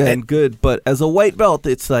 good, man, good. But as a white belt,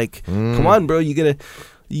 it's like, come on, bro,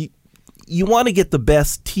 you want to get the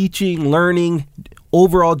best teaching, learning,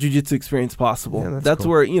 overall jiu-jitsu experience possible. Yeah, that's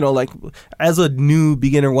cool. where, like, as a new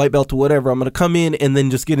beginner white belt or whatever, I'm going to come in and then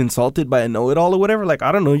just get insulted by a know-it-all or whatever. Like,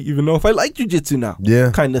 I don't even know if I like jiu-jitsu now.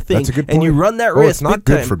 Yeah. Kind of thing. That's a good point. And you run that risk. It's not big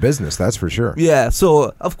good time. for business, that's for sure. Yeah.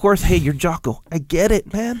 So, of course, hey, you're Jocko. I get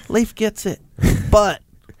it, man. Leif gets it. But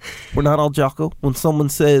we're not all Jocko. When someone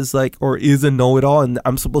says, like, or is a know-it-all and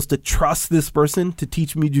I'm supposed to trust this person to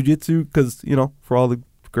teach me jiu-jitsu because, for all the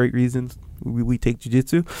great reasons we take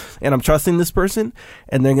jiu-jitsu, and I'm trusting this person,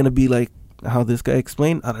 and they're going to be like, how this guy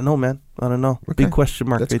explained, I don't know, man. I don't know. Okay. Big question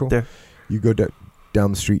mark. That's right cool. there. You go down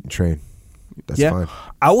the street and train. That's fine.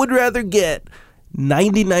 I would rather get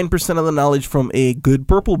 99% of the knowledge from a good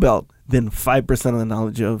purple belt than 5% of the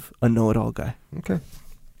knowledge of a know-it-all guy. Okay.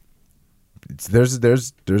 There's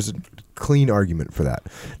a clean argument for that.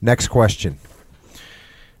 Next question.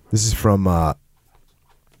 This is from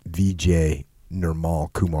VJ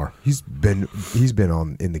Nirmal Kumar. He's been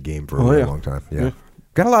on in the game for a really long time. Yeah.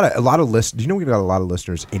 Got a lot of listeners. Do you know we got a lot of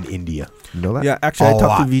listeners in India? You know that? Yeah, actually, I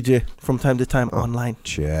talk to VJ from time to time online.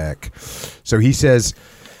 Check. So he says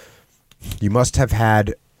you must have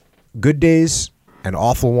had good days and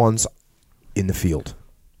awful ones in the field.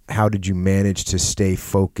 How did you manage to stay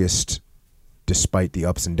focused despite the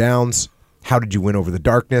ups and downs? How did you win over the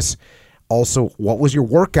darkness? Also, what was your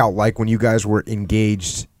workout like when you guys were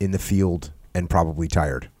engaged in the field and probably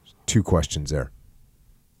tired? 2 questions there.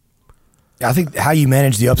 I think how you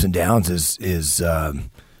manage the ups and downs is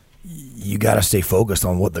you got to stay focused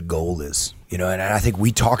on what the goal is, and I think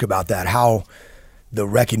we talk about that, how the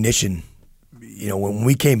recognition, when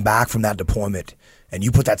we came back from that deployment and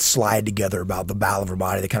you put that slide together about the Battle of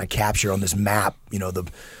Ramadi, they kind of capture on this map,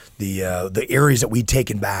 the areas that we'd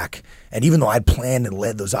taken back. And even though I'd planned and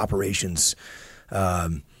led those operations,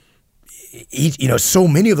 so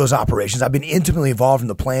many of those operations, I've been intimately involved in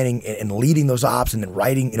the planning and leading those ops and then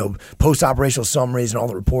writing, post-operational summaries and all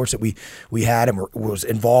the reports that we had, and was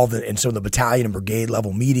involved in some of the battalion and brigade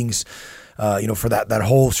level meetings, for that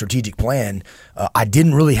whole strategic plan. I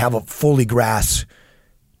didn't really have a fully grasp.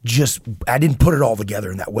 I didn't put it all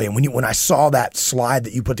together in that way. And when I saw that slide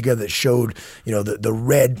that you put together that showed, the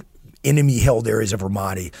red enemy-held areas of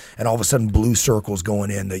Ramadi, and all of a sudden blue circles going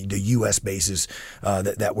in, the U.S. bases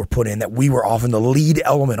that were put in, that we were often the lead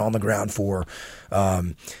element on the ground for,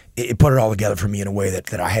 it put it all together for me in a way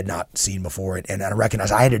that I had not seen before. And I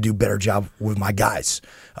recognized I had to do a better job with my guys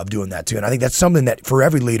of doing that too. And I think that's something that for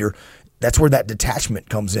every leader, that's where that detachment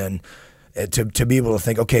comes in, to be able to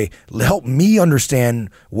think, okay, help me understand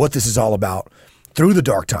what this is all about through the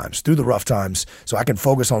dark times, through the rough times, so I can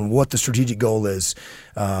focus on what the strategic goal is,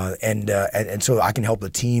 and so I can help the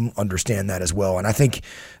team understand that as well. And I think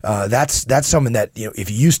that's something that,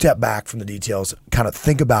 if you step back from the details, kind of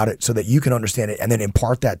think about it so that you can understand it, and then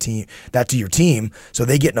impart that to your team so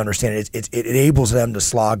they get an understanding. It enables them to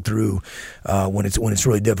slog through when it's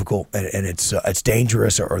really difficult and it's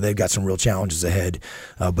dangerous, or they've got some real challenges ahead,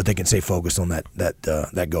 but they can stay focused on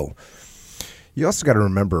that goal. You also got to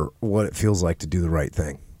remember what it feels like to do the right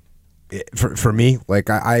thing. For me, like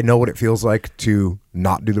I know what it feels like to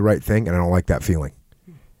not do the right thing, and I don't like that feeling.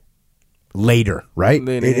 Later, right?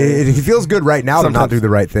 It feels good right now to not do the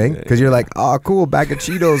right thing, because you're like, oh, cool, bag of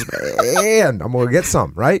Cheetos, man, I'm going to get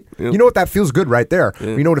some, right? Yep. You know what? That feels good right there.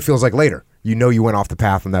 Yep. You know what it feels like later. You know you went off the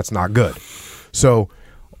path, and that's not good. So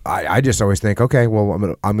I just always think, okay, well,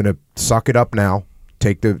 I'm gonna suck it up now.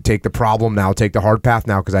 Take the problem now, take the hard path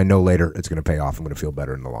now, because I know later it's going to pay off. I'm going to feel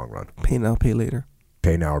better in the long run. Pay now, pay later.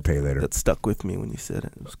 Pay now or pay later. That stuck with me when you said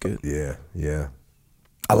it. It was good. Yeah.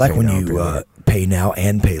 I like when you pay now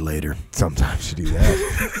and pay later. Sometimes you do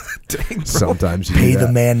that. Dang, Sometimes you pay do that.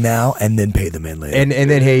 the man now and then pay the man later. And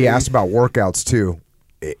then, hey, you asked about workouts too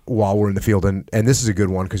while we're in the field. And this is a good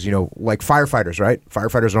one because, like firefighters, right?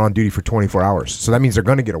 Firefighters are on duty for 24 hours. So that means they're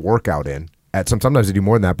going to get a workout in. Sometimes they do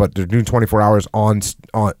more than that, but they're doing 24 hours on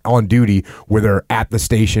duty where they're at the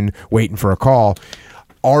station waiting for a call.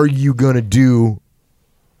 Are you going to do,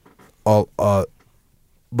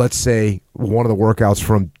 let's say, one of the workouts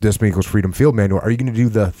from Discipline Equals Freedom Field Manual? Are you going to do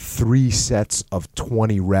the 3 sets of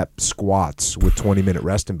 20 rep squats with 20-minute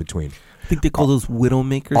rest in between? I think they call those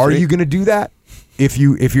Widowmakers. Are right? you going to do that?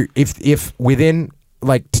 if within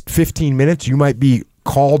like 15 minutes you might be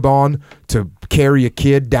called on to carry a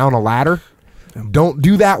kid down a ladder, don't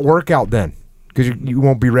do that workout then, because you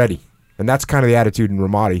won't be ready. And that's kind of the attitude in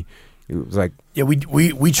Ramadi. It was like, yeah,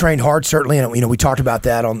 we trained hard, certainly, and we talked about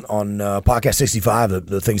that on podcast 65,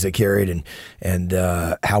 the things they carried and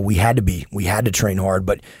how we had to train hard,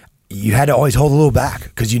 but you had to always hold a little back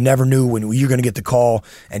because you never knew when you were going to get the call,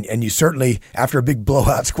 and you certainly, after a big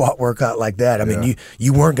blowout squat workout like that, I mean,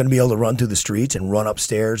 you weren't going to be able to run through the streets and run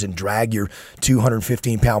upstairs and drag your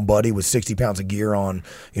 215-pound buddy with 60 pounds of gear on,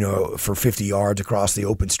 for 50 yards across the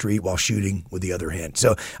open street while shooting with the other hand.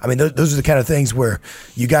 So, I mean, those are the kind of things where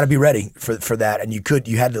you got to be ready for that, and you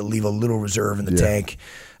had to leave a little reserve in the tank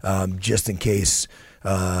just in case.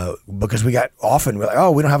 Because we're like, oh,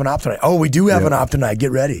 we don't have an op tonight. Oh, we do have an op tonight. Get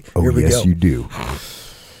ready. Here we go. Yes, you do.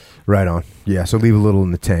 Right on. Yeah, so leave a little in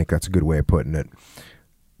the tank. That's a good way of putting it.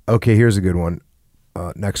 Okay, here's a good one.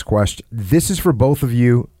 Next question. This is for both of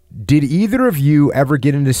you. Did either of you ever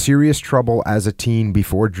get into serious trouble as a teen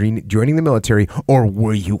before joining the military, or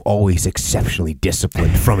were you always exceptionally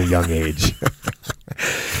disciplined from a young age?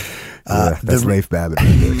 That's Leif Babbitt.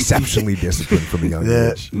 They're exceptionally disciplined from a young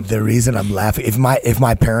age. The reason I'm laughing, if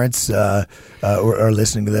my parents are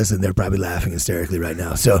listening to this, and they're probably laughing hysterically right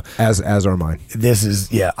now. So as are mine. This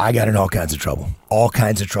is I got in all kinds of trouble all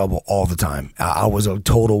the time. I was a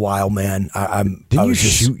total wild man. Didn't you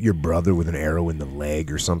shoot your brother with an arrow in the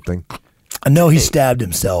leg or something? No, he stabbed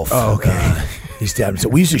himself. Oh, okay. He stabbed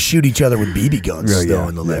himself. We used to shoot each other with BB guns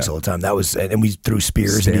in the legs all the time. That was, and we threw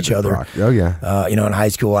spears at each other. Oh yeah. In high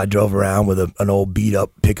school, I drove around with an old beat up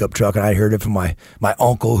pickup truck, and I heard it from my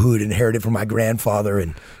uncle who had inherited from my grandfather,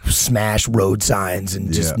 and smashed road signs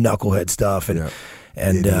and just knucklehead stuff.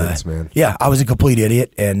 Idiots, man. I was a complete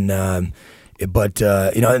idiot, and. But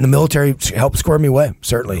in the military helped square me away,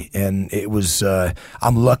 certainly, and it was.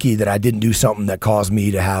 I'm lucky that I didn't do something that caused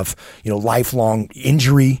me to have lifelong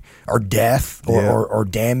injury or death or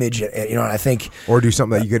damage. And I think, or do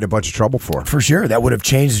something that you get in a bunch of trouble for. For sure, that would have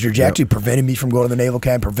changed the trajectory, prevented me from going to the naval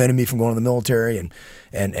camp, prevented me from going to the military,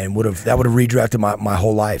 and would have redirected my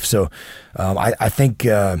whole life. So I think.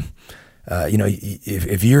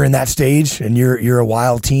 If you're in that stage and you're a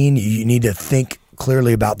wild teen, you need to think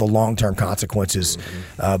clearly about the long-term consequences,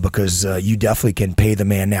 because you definitely can pay the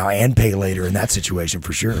man now and pay later in that situation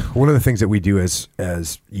for sure. One of the things that we do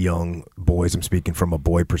as young boys, I'm speaking from a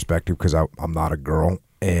boy perspective because I'm not a girl,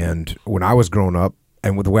 and when I was growing up,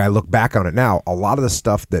 and with the way I look back on it now, a lot of the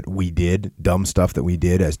stuff that we did, dumb stuff that we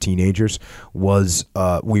did as teenagers, was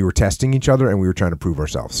we were testing each other and we were trying to prove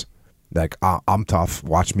ourselves. Like, I'm tough.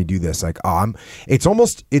 Watch me do this. Like, it's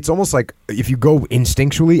almost like if you go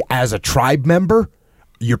instinctually as a tribe member,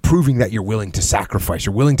 you're proving that you're willing to sacrifice.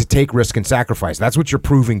 You're willing to take risk and sacrifice. That's what you're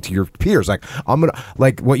proving to your peers. Like,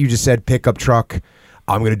 like what you just said, pickup truck.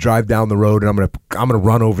 I'm gonna drive down the road and I'm gonna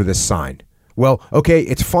run over this sign. Well, okay,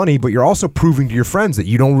 it's funny, but you're also proving to your friends that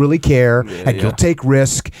you don't really care, and you'll take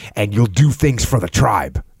risk and you'll do things for the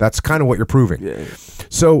tribe. That's kind of what you're proving. Yeah.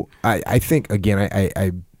 So I think, again,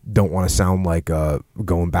 I don't want to sound like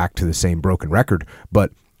going back to the same broken record,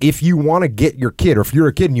 but if you want to get your kid, or if you're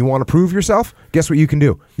a kid and you want to prove yourself, guess what you can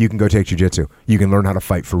do? You can go take jiu-jitsu. You can learn how to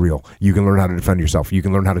fight for real. You can learn how to defend yourself. You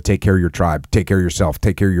can learn how to take care of your tribe, take care of yourself,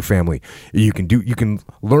 take care of your family. You can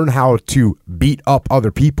learn how to beat up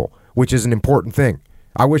other people, which is an important thing.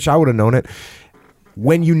 I wish I would have known it.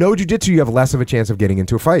 When you know jiu-jitsu, you have less of a chance of getting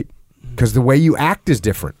into a fight because the way you act is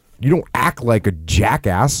different. You don't act like a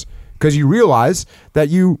jackass because you realize that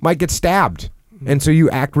you might get stabbed. And so you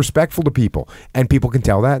act respectful to people, and people can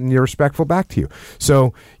tell that, and you're respectful back to you.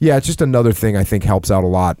 So, yeah, it's just another thing I think helps out a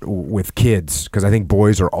lot with kids, because I think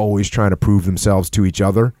boys are always trying to prove themselves to each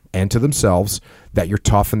other and to themselves that you're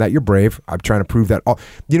tough and that you're brave. I'm trying to prove that.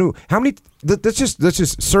 How many? Let's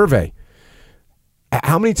just survey.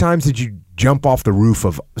 How many times did you jump off the roof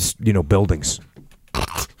of buildings?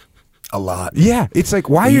 A lot. Yeah, it's like,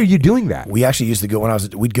 why are you doing that? We actually used to go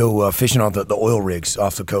we'd go fishing on the oil rigs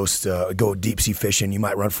off the coast, go deep sea fishing. You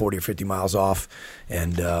might run 40 or 50 miles off,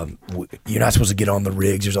 and you're not supposed to get on the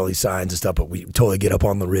rigs. There's all these signs and stuff, but we totally get up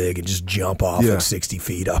on the rig and just jump off like 60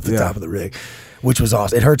 feet off the top of the rig, which was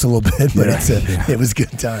awesome. It hurts a little bit, but it was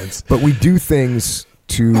good times. But we do things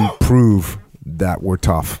to prove that we're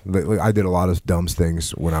tough. I did a lot of dumb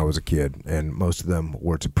things when I was a kid, and most of them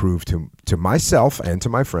were to prove to myself and to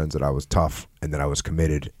my friends that I was tough and that I was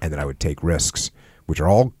committed and that I would take risks, which are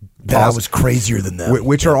all I was crazier than them.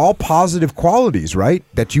 Which are all positive qualities, right?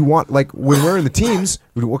 That you want. Like when we're in the teams,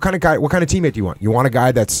 what kind of teammate do you want? You want a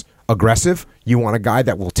guy that's aggressive. You want a guy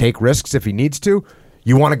that will take risks if he needs to.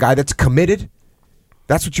 You want a guy that's committed.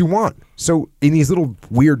 That's what you want. So in these little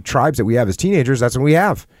weird tribes that we have as teenagers, that's what we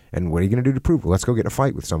have. And what are you going to do to prove? Well, let's go get in a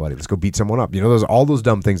fight with somebody. Let's go beat someone up. All those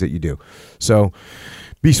dumb things that you do. So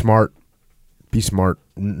be smart. Be smart.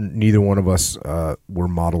 Neither one of us were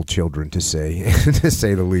model children, to say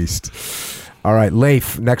the least. All right,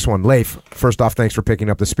 Leif, next one. Leif, first off, thanks for picking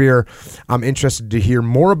up the spear. I'm interested to hear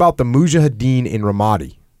more about the Mujahideen in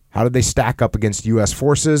Ramadi. How did they stack up against U.S.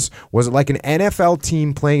 forces? Was it like an NFL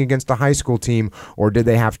team playing against a high school team, or did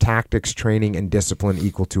they have tactics, training, and discipline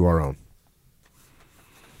equal to our own?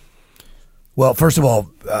 Well, first of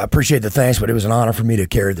all, I appreciate the thanks, but it was an honor for me to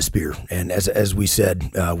carry the spear. And as we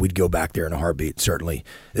said, we'd go back there in a heartbeat, certainly.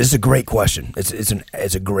 This is a great question.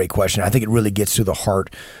 It's a great question. I think it really gets to the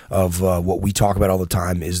heart of what we talk about all the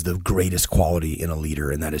time is the greatest quality in a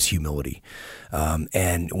leader, and that is humility.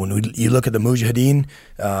 And when you look at the Mujahideen,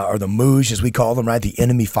 or the Muj, as we call them, right, the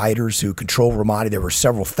enemy fighters who control Ramadi, there were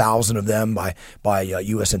several thousand of them by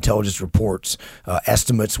U.S. intelligence reports,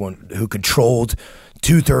 estimates, who controlled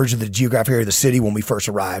 2/3 of the geographic area of the city when we first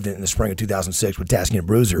arrived in the spring of 2006 with Tasking and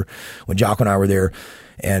Bruiser, when Jocko and I were there.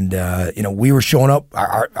 And, we were showing up.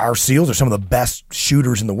 Our SEALs are some of the best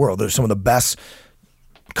shooters in the world. They're some of the best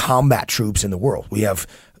combat troops in the world. We have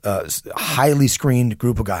a highly screened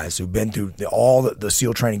group of guys who've been through all the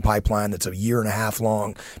SEAL training pipeline that's a year and a half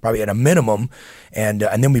long, probably at a minimum. And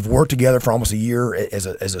then we've worked together for almost a year as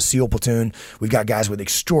a SEAL platoon. We've got guys with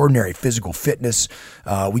extraordinary physical fitness.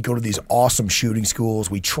 We go to these awesome shooting schools.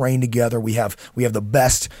 We train together. We have the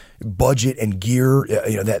best budget and gear,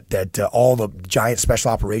 that all the giant special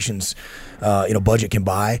operations, budget can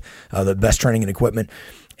buy. The best training and equipment.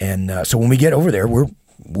 And so when we get over there,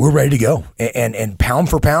 we're ready to go. And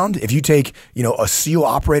pound for pound, if you take, a SEAL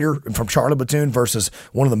operator from Charlie Platoon versus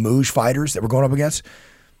one of the Muj fighters that we're going up against,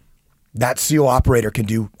 that SEAL operator can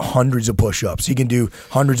do hundreds of push-ups. He can do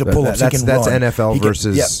hundreds of pull-ups. That's NFL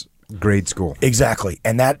versus grade school. Exactly.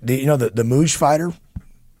 And that, the Muj fighter,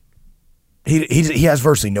 he has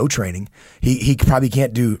virtually no training. He probably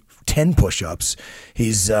can't do 10 push-ups.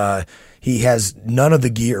 He has none of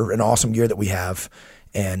the gear and awesome gear that we have.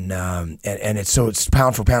 And it's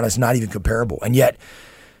pound for pound, it's not even comparable. And yet,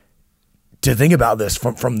 to think about this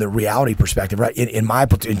from the reality perspective, right?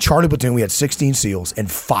 In Charlie Platoon, we had 16 SEALs,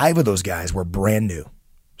 and 5 of those guys were brand new,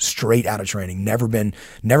 straight out of training, never been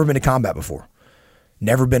to combat before,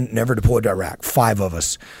 never deployed to Iraq. 5 of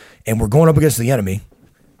us, and we're going up against the enemy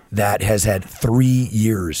that has had 3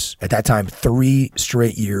 years at that time, 3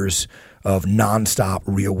 straight years of nonstop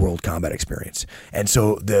real world combat experience. And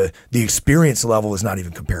so the experience level is not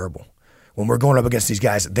even comparable. When we're going up against these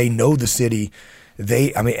guys, they know the city.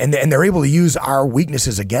 And they're able to use our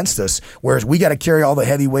weaknesses against us, whereas we got to carry all the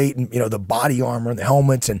heavy weight and the body armor and the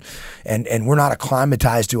helmets, and we're not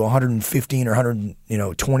acclimatized to 115 or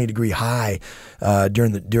 120 degree high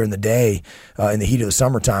during the day in the heat of the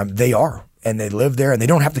summertime. They are. And they live there, and they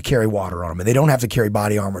don't have to carry water on them, and they don't have to carry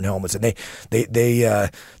body armor and helmets, and they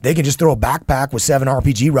can just throw a backpack with 7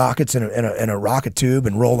 RPG rockets and a rocket tube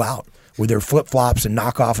and roll out with their flip flops and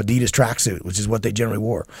knock off Adidas tracksuit, which is what they generally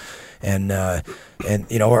wore,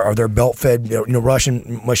 or their belt fed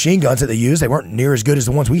Russian machine guns that they used. They weren't near as good as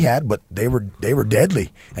the ones we had, but they were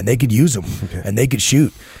deadly, and they could use them, and they could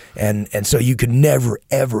shoot. And so you could never,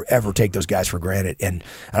 ever, ever take those guys for granted. And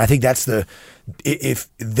I think that's if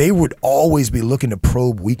they would always be looking to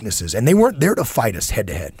probe weaknesses, and they weren't there to fight us head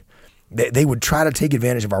to head. They would try to take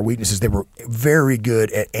advantage of our weaknesses. They were very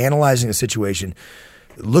good at analyzing a situation,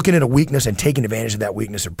 looking at a weakness and taking advantage of that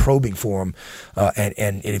weakness and probing for them.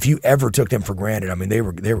 And if you ever took them for granted, I mean,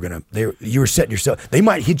 you were setting yourself. They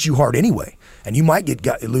might hit you hard anyway, and you might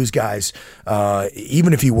lose guys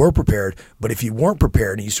even if you were prepared. But if you weren't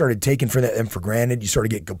prepared and you started taking them for granted, you started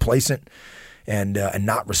getting complacent and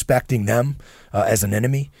not respecting them as an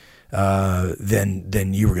enemy,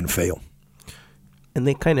 then you were going to fail. And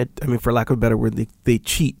they kind of, for lack of a better word, they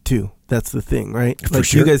cheat too. That's the thing, right? For like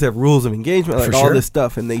sure. You guys have rules of engagement, like For all sure. this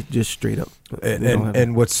stuff, and they just straight up.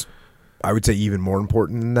 And what's, I would say, even more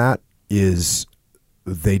important than that is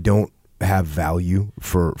they don't have value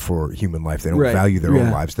for human life. They don't value their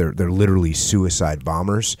own lives. They're literally suicide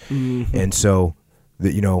bombers, and so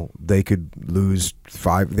they could lose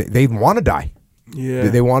 5. They want to die. Yeah,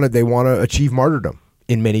 they want to achieve martyrdom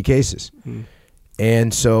in many cases,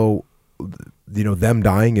 and so them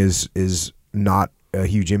dying is not a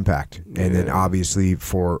huge impact. And then obviously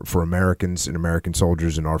for Americans and American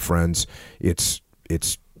soldiers and our friends, it's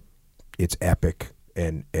epic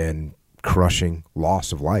and crushing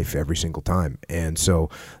loss of life every single time. And so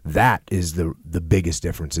that is the biggest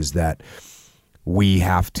difference, is that we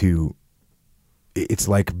have to it's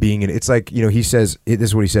like being in. It's like, he says, this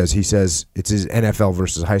is what he says. He says it's his NFL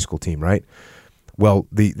versus high school team, right? Well,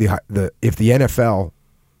 the if the NFL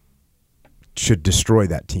should destroy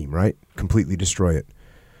that team, right? Completely destroy it.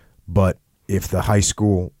 But if the high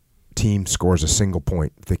school team scores a single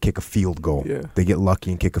point, if they kick a field goal, they get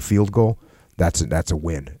lucky and kick a field goal, that's a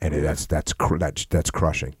win, and that's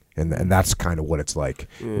crushing, and that's kind of what it's like.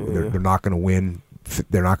 They're not going to win.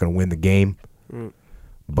 They're not going to win the game,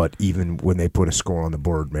 but even when they put a score on the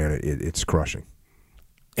board, man, it's crushing.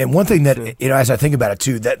 And one thing that, as I think about it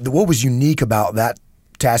too, that what was unique about that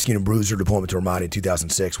Task Unit Bruiser deployment to Ramadi in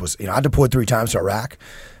 2006 was, I deployed 3 times to Iraq.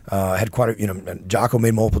 Had quite a, Jocko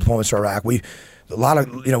made multiple deployments to Iraq. We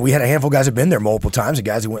had a handful of guys that had been there multiple times, and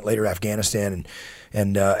guys who went later to Afghanistan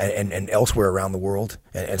and elsewhere around the world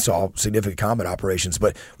and saw significant combat operations.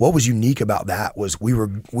 But what was unique about that was we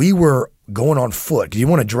were going on foot, because you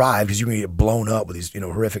want to drive because you're going to get blown up with these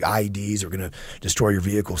horrific IEDs that are going to destroy your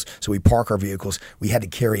vehicles. So we park our vehicles. We had to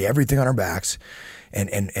carry everything on our backs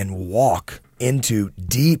and walk into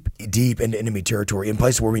deep into enemy territory in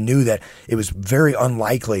places where we knew that it was very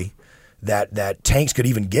unlikely that tanks could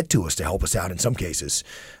even get to us to help us out in some cases.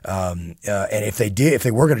 And if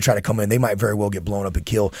they were going to try to come in, they might very well get blown up and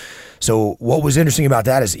killed. So what was interesting about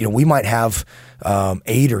that is, we might have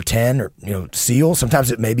 8 or 10 or SEALs.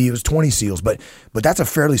 Sometimes maybe it was 20 SEALs, but that's a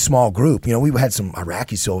fairly small group. We had some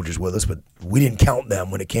Iraqi soldiers with us, but we didn't count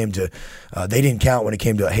them when it came to. They didn't count when it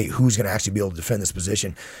came to, hey, who's going to actually be able to defend this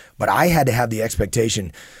position? But I had to have the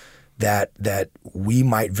expectation that we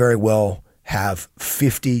might very well have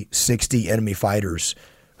 50, 60 enemy fighters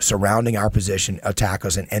surrounding our position, attack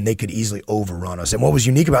us, and they could easily overrun us. And what was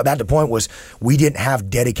unique about that deployment was we didn't have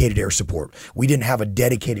dedicated air support. We didn't have a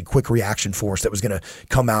dedicated quick reaction force that was going to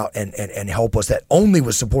come out and help us, that only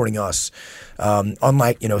was supporting us,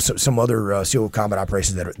 unlike some other SEAL combat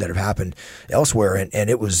operations that have happened elsewhere. And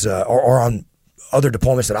it was or on other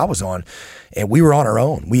deployments that I was on, and we were on our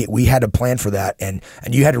own. We had to plan for that, and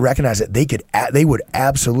you had to recognize that they would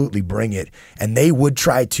absolutely bring it, and they would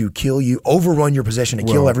try to kill you, overrun your position, and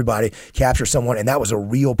kill everybody, capture someone, and that was a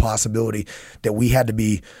real possibility that we had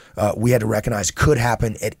to recognize could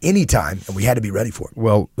happen at any time, and we had to be ready for it.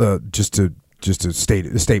 Well, just to state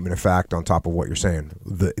a statement of fact on top of what you're saying,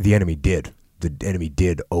 the enemy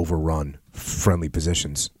did overrun friendly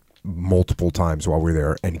positions multiple times while we were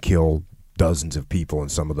there and kill dozens of people, and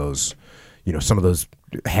some of those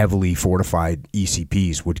heavily fortified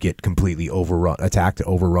ECPs would get completely attacked,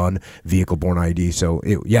 overrun, vehicle-borne ID. So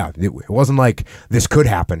it wasn't like this could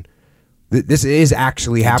happen. This is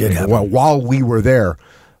actually happening. While we were there,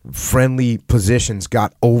 friendly positions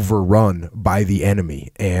got overrun by the enemy,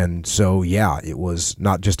 and so it was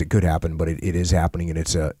not just it could happen, but it is happening, and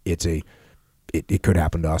it could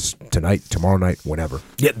happen to us tonight, tomorrow night, whenever.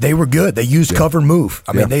 Yeah, they were good. They used cover and move.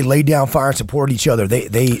 I mean, they laid down fire and supported each other.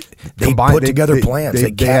 They put together plans.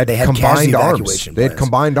 They had combined arms. They had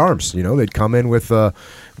combined arms. They'd come in with the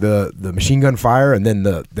machine gun fire, and then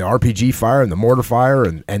the RPG fire and the mortar fire,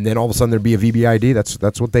 and then all of a sudden there'd be a VBID.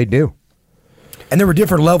 That's what they do. And there were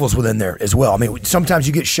different levels within there as well. I mean, sometimes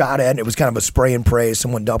you get shot at, and it was kind of a spray and pray,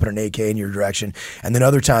 someone dumping an AK in your direction. And then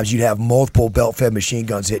other times you'd have multiple belt-fed machine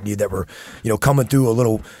guns hitting you that were, coming through a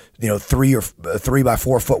little, 3 by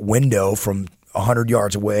 4 foot window from 100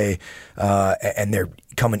 yards away, and they're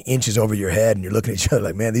coming inches over your head, and you're looking at each other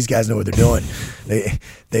like, man, these guys know what they're doing.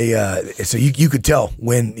 So you could tell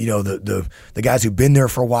when the guys who've been there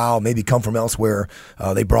for a while, maybe come from elsewhere,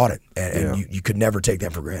 they brought it, and you could never take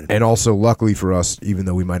that for granted. And also, luckily for us, even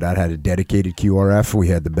though we might not have had a dedicated QRF, we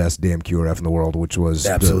had the best damn QRF in the world, which was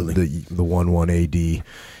the 11 AD,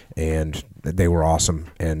 and they were awesome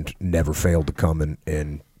and never failed to come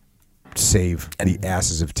and save the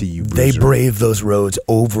asses of TU Bruiser. They braved those roads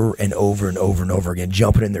over and over and over and over again,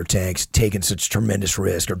 jumping in their tanks, taking such tremendous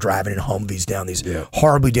risk, or driving in Humvees down these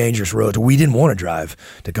horribly dangerous roads we didn't want to drive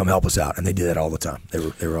to come help us out, and they did that all the time.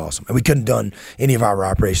 They were awesome, and we couldn't have done any of our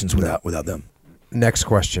operations without them. Next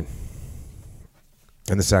question,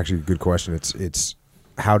 and this is actually a good question. It's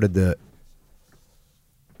how did the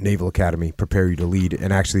Naval Academy prepare you to lead?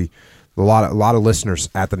 And actually, a lot of listeners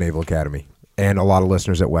at the Naval Academy, and a lot of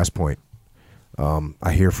listeners at West Point,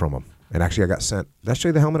 I hear from them. And actually, I got sent. Did I show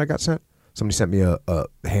you the helmet I got sent? Somebody sent me a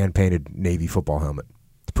hand-painted Navy football helmet.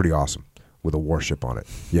 It's pretty awesome with a warship on it.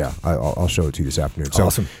 Yeah, I'll show it to you this afternoon. So,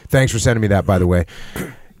 awesome. Thanks for sending me that, by the way.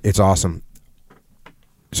 It's awesome.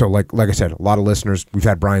 So, like I said, a lot of listeners. We've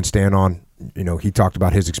had Brian Stan on. He talked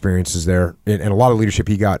about his experiences there, and a lot of leadership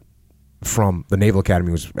he got from the Naval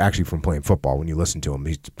Academy was actually from playing football. When you listen to him,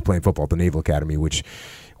 he's playing football at the Naval Academy, which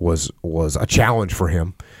was a challenge for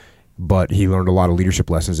him. but he learned a lot of leadership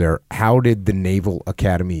lessons there. How did the Naval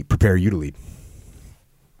Academy prepare you to lead?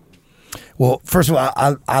 Well, first of all,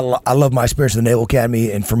 I love my experience at the Naval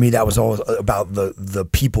Academy, and for me, that was always about the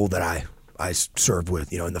people that I served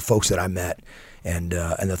with, and the folks that I met, and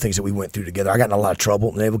the things that we went through together. I got in a lot of trouble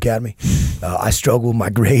at the Naval Academy. I struggled with my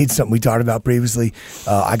grades, something we talked about previously.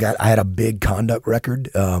 I had a big conduct record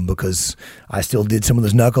because I still did some of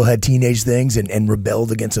those knucklehead teenage things and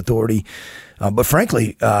rebelled against authority. But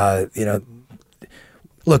frankly,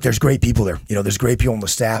 look, there's great people there. There's great people on the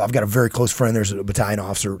staff. I've got a very close friend. There's a battalion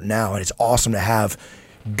officer now, and it's awesome to have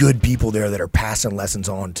good people there that are passing lessons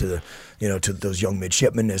on to to those young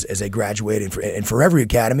midshipmen as they graduate, and for every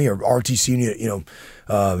academy or RTC,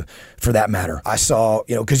 for that matter. I saw,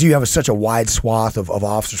 because you have such a wide swath of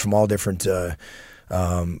officers from all different,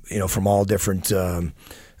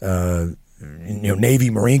 Navy,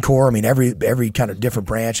 Marine Corps. I mean, every kind of different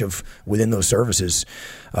branch of within those services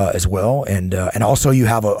as well, and also you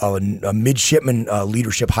have a midshipman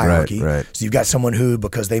leadership hierarchy. Right. So you've got someone who,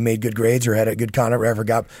 because they made good grades or had a good conduct, ever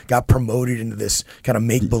got promoted into this kind of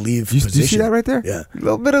make believe position. Do you see that right there? Yeah, a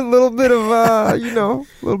little bit of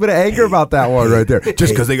anger about that one right there.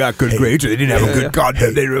 Just because they got good grades or they didn't have a good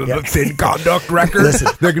conduct, they have a thin conduct record. Listen,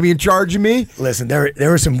 they're gonna be in charge of me. Listen, there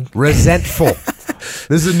were some resentful.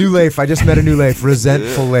 This is a new Leif. I just met a new Leif.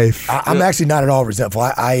 Resentful Leif. I'm actually not at all resentful.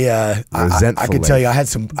 I can tell you, I had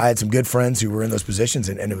some good friends who were in those positions,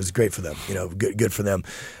 and it was great for them. Good for them.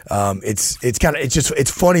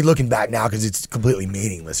 It's funny looking back now because it's completely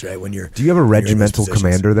meaningless, right? When you're. Do you have a regimental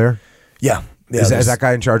commander there? Yeah. Is that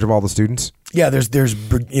guy in charge of all the students? Yeah, there's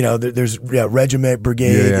regiment,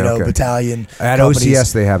 brigade, okay. Battalion. At companies.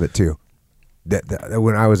 OCS they have it too.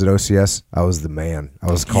 When I was at OCS, I was the man.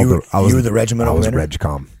 I was called. You were the regimental commander? I was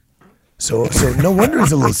RegCom. So no wonder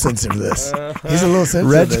he's a little sensitive to this. He's a little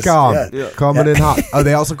sensitive to this. RegCom coming in hot. Oh,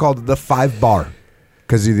 they also called it the 5 bar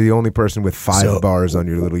because you're the only person with 5 bars on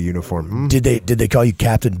your little uniform. Did they call you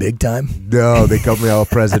Captain Big Time? No, they called me El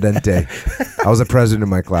Presidente. I was a president in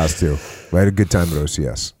my class too. I had a good time at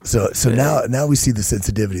OCS. So now we see the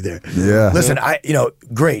sensitivity there. Yeah. Listen,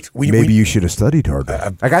 great. Maybe you should have studied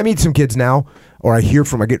harder. I meet some kids now, or I hear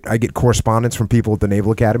from I get correspondence from people at the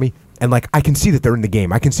Naval Academy, and I can see that they're in the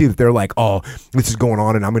game. I can see that they're like, oh, this is going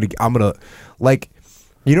on, and I'm gonna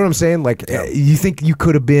you know what I'm saying? You think you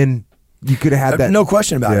could have been. You could have had that. No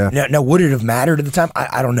question about it. Now, would it have mattered at the time?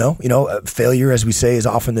 I don't know. Failure, as we say, is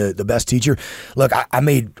often the best teacher. Look, I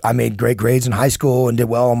made great grades in high school and did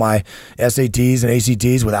well on my SATs and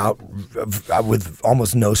ACTs with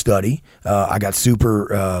almost no study. I got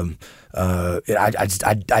super. I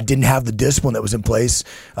didn't have the discipline that was in place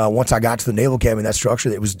once I got to the Naval Academy. That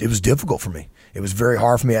structure, it was difficult for me. It was very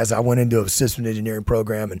hard for me as I went into a systems engineering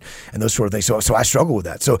program and those sort of things. So I struggled with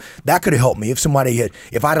that. So that could have helped me if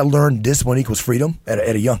I'd have learned discipline equals freedom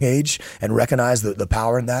at a young age and recognized the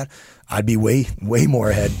power in that, I'd be way more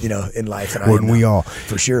ahead, in life than I am. Wouldn't we all?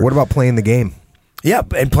 For sure. What about playing the game? Yeah,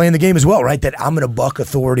 and playing the game as well, right? That I'm going to buck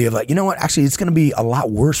authority of you know what? Actually, it's going to be a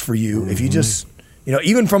lot worse for you if you just.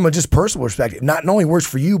 Even from a just personal perspective, not only works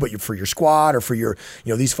for you, but for your squad or for your,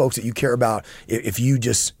 these folks that you care about. If you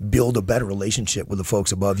just build a better relationship with the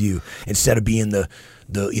folks above you instead of being the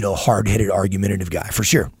hard-headed, argumentative guy, for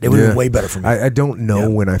sure, it would have been way better for me. I don't know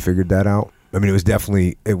when I figured that out. I mean, it was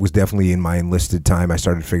definitely in my enlisted time. I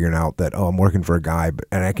started figuring out that I'm working for a guy,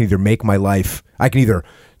 and I can either make my life. I can either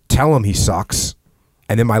tell him he sucks,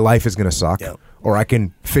 and then my life is going to suck. Yeah. Or I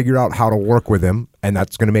can figure out how to work with him, and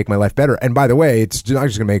that's going to make my life better. And by the way, it's not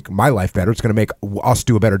just going to make my life better. It's going to make us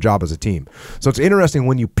do a better job as a team. So it's interesting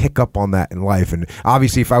when you pick up on that in life. And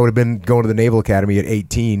obviously, if I would have been going to the Naval Academy at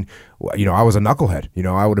 18, I was a knucklehead.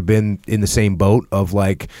 I would have been in the same boat of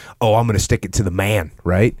I'm going to stick it to the man,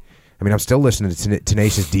 right? I mean, I'm still listening to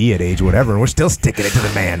Tenacious D at age whatever, and we're still sticking it to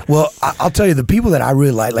the man. Well, I'll tell you, the people that I really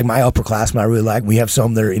like my upperclassmen, I really like. We have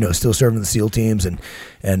some that are, still serving the SEAL teams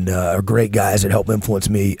and are great guys that help influence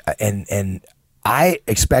me. And I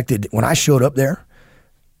expected, when I showed up there,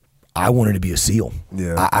 I wanted to be a SEAL.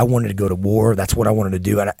 Yeah. I wanted to go to war. That's what I wanted to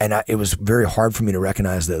do. And it was very hard for me to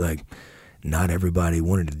recognize that, not everybody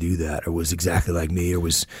wanted to do that or was exactly like me. It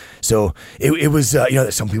was that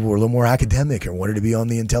some people were a little more academic or wanted to be on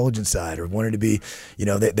the intelligence side or wanted to be,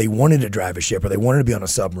 they wanted to drive a ship or they wanted to be on a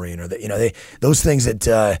submarine or those things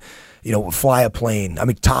that, fly a plane. I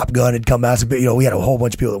mean, Top Gun had come out. We had a whole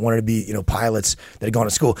bunch of people that wanted to be, pilots that had gone to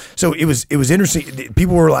school. So it was interesting.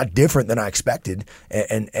 People were a lot different than I expected.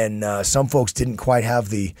 And some folks didn't quite have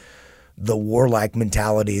the warlike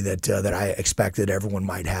mentality that I expected everyone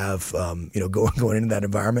might have, going into that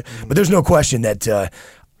environment. But there's no question that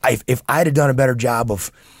if I'd have done a better job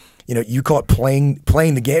of you call it playing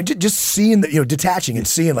the game, just seeing detaching and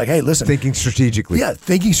seeing like, hey, listen, thinking strategically. Yeah,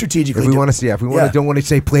 thinking strategically. If we want to see, don't want to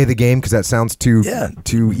say play the game because that sounds too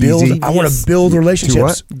easy. I want to build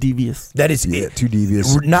relationships. Devious. That is too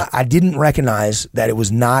devious. I didn't recognize that it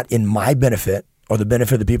was not in my benefit or the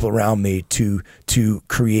benefit of the people around me to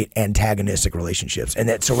create antagonistic relationships. And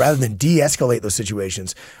that, so rather than de-escalate those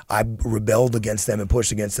situations, I rebelled against them and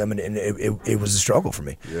pushed against them, and it was a struggle for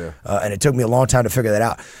me. Yeah. And it took me a long time to figure that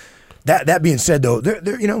out. That being said, though,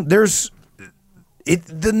 there's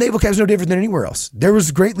the Naval Academy is no different than anywhere else. There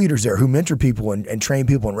was great leaders there who mentored people and trained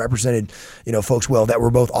people and represented, folks well that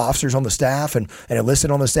were both officers on the staff and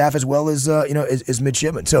enlisted on the staff as well as as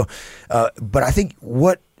midshipmen. So, but I think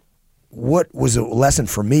what was a lesson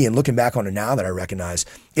for me, and looking back on it now that I recognize,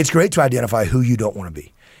 it's great to identify who you don't want to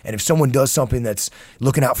be. And if someone does something that's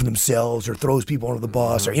looking out for themselves or throws people under the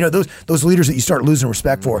bus, or those leaders that you start losing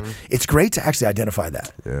respect for, it's great to actually identify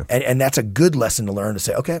that. Yeah. And that's a good lesson to learn, to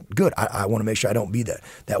say, okay, good, I want to make sure I don't be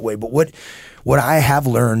that way. But what I have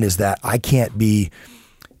learned is that I can't be.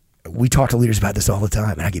 We talk to leaders about this all the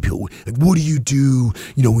time, and I get people like, what do you do,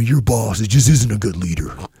 when your boss just isn't a good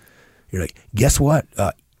leader? You're like, guess what?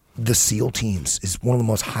 The SEAL teams is one of the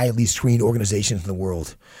most highly screened organizations in the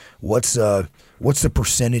world. What's the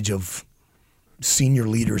percentage of senior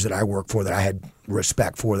leaders that I work for that I had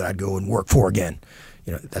respect for that I'd go and work for again?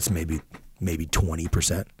 That's maybe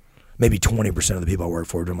 20%, maybe 20% of the people I work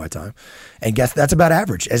for during my time. And guess that's about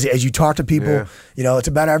average. As you talk to people, it's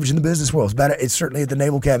about average in the business world. It's certainly at the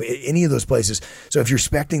Naval Academy, any of those places. So if you're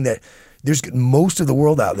expecting that, there's most of the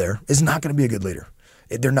world out there is not going to be a good leader.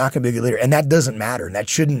 They're not going to be a good leader, and that doesn't matter, and that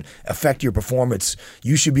shouldn't affect your performance.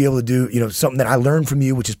 You should be able to do, something that I learned from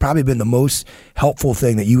you, which has probably been the most helpful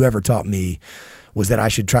thing that you ever taught me, was that I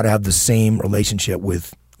should try to have the same relationship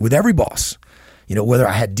with every boss. Whether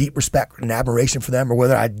I had deep respect and admiration for them, or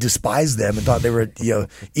whether I despised them and thought they were,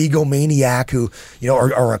 egomaniac who,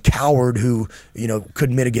 or a coward who,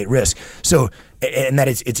 couldn't mitigate risk. So, and that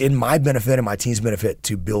it's in my benefit and my team's benefit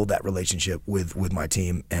to build that relationship with my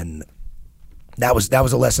team, and that was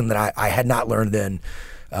a lesson that I had not learned then.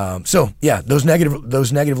 So yeah, those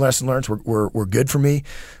negative lesson learned were good for me,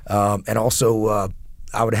 and also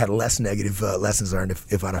I would have had less negative lessons learned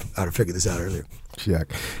if I'd have figured this out earlier.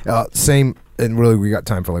 Check. Same, and really we got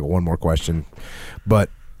time for like one more question, but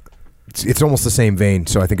it's almost the same vein.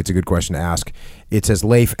 So I think it's a good question to ask. It says,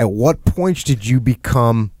 Leif, at what point did you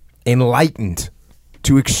become enlightened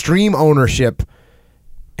to extreme ownership,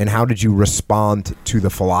 and how did you respond to the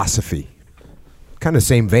philosophy? Kind of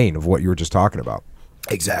same vein of what you were just talking about.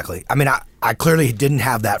 Exactly. I mean, I clearly didn't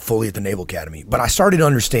have that fully at the Naval Academy, but I started to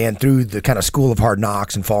understand through the kind of school of hard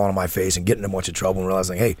knocks and falling on my face and getting in a bunch of trouble and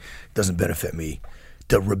realizing, hey, it doesn't benefit me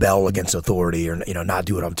to rebel against authority or not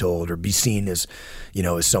do what I'm told or be seen as,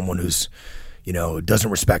 as someone who's,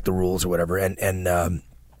 doesn't respect the rules or whatever. And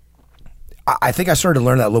I think I started to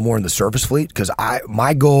learn that a little more in the surface fleet, because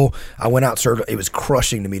my goal, I went out and served. It was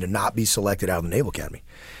crushing to me to not be selected out of the Naval Academy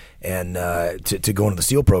and to go into the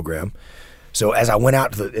SEAL program. So as I went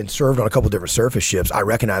out and served on a couple of different surface ships, I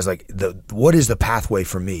recognized what is the pathway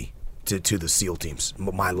for me to the SEAL teams.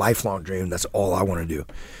 My lifelong dream, that's all I want to do.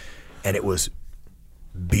 And it was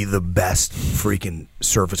be the best freaking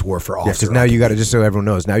surface warfare officer. Yeah, because now you got to, just so everyone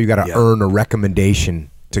knows, now you got to earn a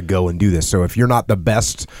recommendation to go and do this. So if you're not the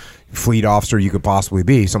best fleet officer you could possibly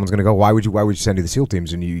be, someone's going to go, why would you send you to the SEAL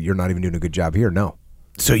teams and you're not even doing a good job here? No.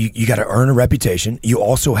 So you got to earn a reputation. You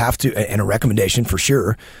also have to, and a recommendation for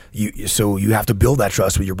sure. So you have to build that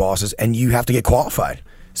trust with your bosses, and you have to get qualified.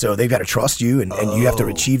 So they've got to trust you, and you have to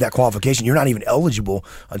achieve that qualification. You're not even eligible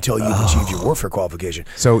until you've achieved your warfare qualification.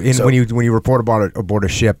 So when you report aboard a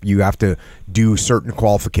ship, you have to do certain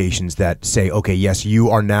qualifications that say, okay, yes,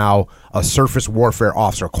 you are now a surface warfare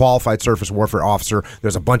officer, a qualified surface warfare officer.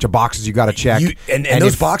 There's a bunch of boxes you got to check. And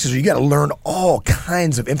those boxes, you got to learn all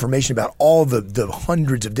kinds of information about all the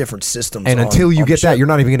hundreds of different systems. And until you get that, you're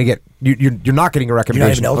not even going to get, you're not getting a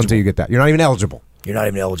recommendation until you get that. You're not even eligible. You're not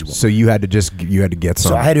even eligible. So you had to get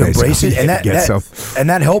some. So I had to embrace it, and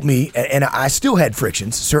that helped me. And I still had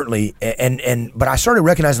frictions, certainly. But I started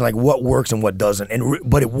recognizing like what works and what doesn't.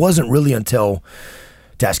 But it wasn't really until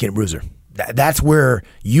Tasking and Bruiser. That's where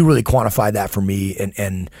you really quantified that for me.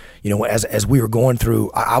 And as we were going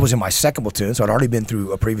through, I was in my second platoon, so I'd already been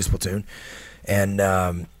through a previous platoon, and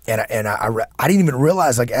I didn't even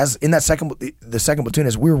realize, like, as in that second platoon,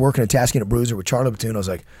 as we were working at Tasking and Bruiser with Charlie Platoon, I was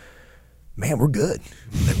like, man, we're good.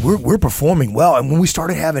 Like, we're performing well. And when we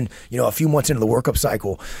started having, a few months into the workup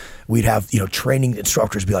cycle, we'd have, training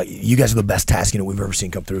instructors be like, you guys are the best task unit we've ever seen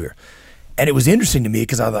come through here. And it was interesting to me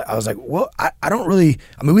because I was like, well, I don't really,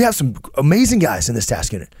 we have some amazing guys in this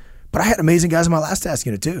task unit, But I had amazing guys in my last task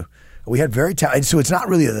unit too. We had very talented. So it's not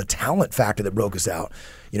really the talent factor that broke us out,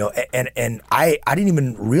 and I didn't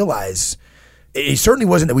even realize. It certainly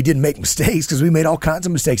wasn't that we didn't make mistakes, because we made all kinds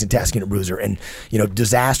of mistakes in Task Unit Bruiser, and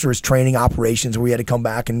disastrous training operations where we had to come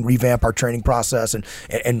back and revamp our training process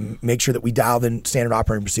and make sure that we dialed in standard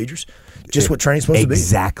operating procedures, just what training's supposed to be.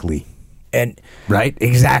 Exactly. And right,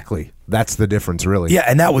 exactly. That's the difference, really. Yeah,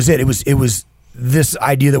 and that was it. It was this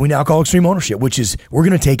idea that we now call extreme ownership, which is we're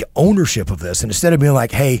going to take ownership of this, and instead of being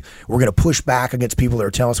like, hey, we're going to push back against people that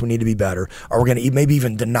are telling us we need to be better, or we're going to maybe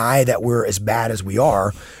even deny that we're as bad as we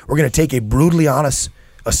are, we're going to take a brutally honest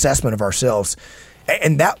assessment of ourselves.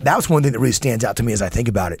 And that was one thing that really stands out to me as I think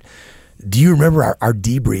about it. Do you remember our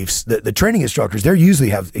debriefs? The training instructors, they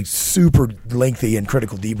usually have a super lengthy and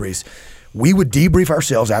critical debriefs. We would debrief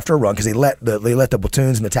ourselves after a run, because they let the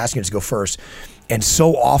platoons and the task units go first, and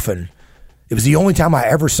so often. It was the only time I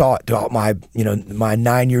ever saw it throughout my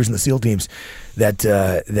 9 years in the SEAL teams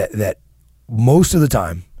that most of the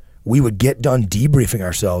time we would get done debriefing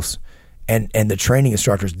ourselves, and the training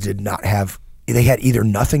instructors did not have. They had either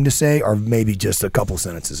nothing to say or maybe just a couple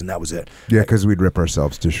sentences, and that was it. Yeah, because we'd rip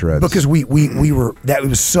ourselves to shreds. Because we were that it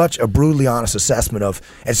was such a brutally honest assessment of,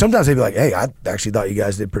 and sometimes they'd be like, "Hey, I actually thought you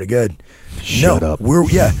guys did pretty good." Shut up. We're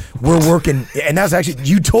working, and that's actually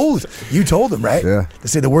you told them, right? Yeah. To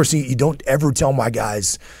say the worst thing, you don't ever tell my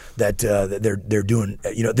guys that they're doing,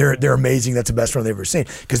 they're amazing. That's the best run they've ever seen,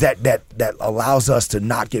 because that allows us to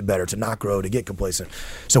not get better, to not grow, to get complacent.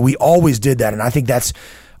 So we always did that, and I think that's.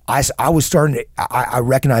 I was starting to, I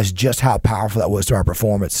recognized just how powerful that was to our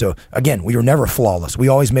performance. So again, we were never flawless. We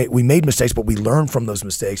made mistakes, but we learned from those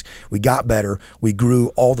mistakes. We got better. We grew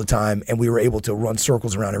all the time, and we were able to run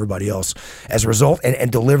circles around everybody else as a result,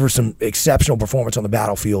 and deliver some exceptional performance on the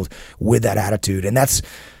battlefield with that attitude. And that's,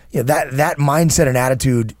 that mindset and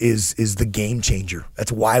attitude is the game changer.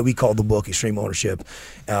 That's why we call the book Extreme Ownership,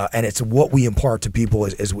 and it's what we impart to people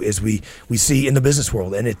as we see in the business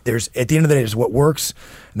world. And there's at the end of the day, there's what works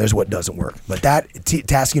and there's what doesn't work. But that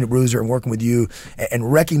Task Unit Bruiser and working with you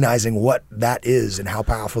and recognizing what that is and how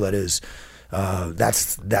powerful that is,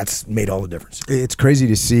 that's made all the difference. It's crazy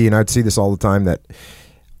to see, and I'd see this all the time. That,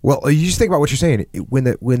 well, you just think about what you're saying. When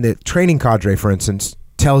the training cadre, for instance,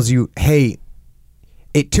 tells you, hey,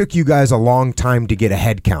 it took you guys a long time to get a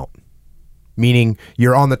head count, meaning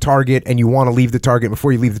you're on the target and you want to leave the target.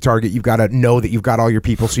 Before you leave the target, you've got to know that you've got all your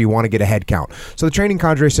people, so you want to get a head count. So the training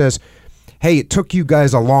cadre says, hey, it took you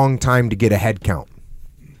guys a long time to get a head count.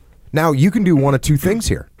 Now, you can do one of two things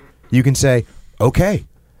here. You can say, okay,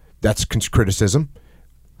 that's criticism.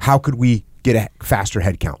 How could we get a faster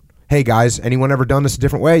head count? Hey, guys, anyone ever done this a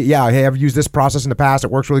different way? Yeah, hey, I've used this process in the past.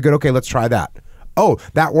 It works really good. Okay, let's try that. Oh,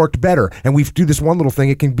 that worked better. And we do this one little thing.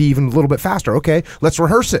 It can be even a little bit faster. Okay, let's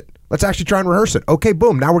rehearse it. Let's actually try and rehearse it. Okay,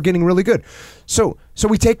 boom. Now we're getting really good. So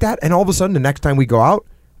we take that, and all of a sudden, the next time we go out,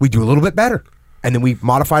 we do a little bit better. And then we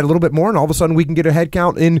modify it a little bit more, and all of a sudden we can get a head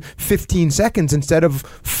count in 15 seconds instead of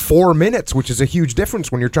 4 minutes, which is a huge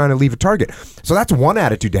difference when you're trying to leave a target. So that's one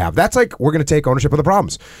attitude to have. That's like, we're going to take ownership of the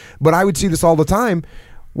problems. But I would see this all the time,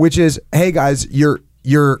 which is, hey, guys,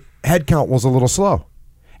 your head count was a little slow.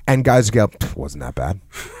 And guys go, wasn't that bad.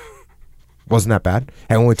 Wasn't that bad.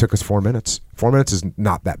 It only took us 4 minutes. 4 minutes is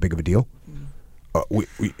not that big of a deal. Or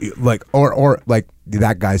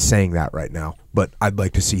that guy's saying that right now, but I'd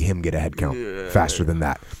like to see him get a head count faster than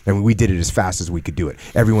that. And we did it as fast as we could do it.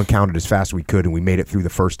 Everyone counted as fast as we could, and we made it through the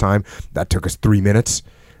first time. That took us 3 minutes,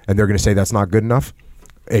 and they're going to say that's not good enough.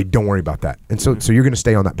 Hey, don't worry about that. And so you're going to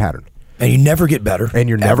stay on that pattern. And you never get better. And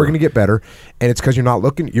you're never going to get better. And it's because you're not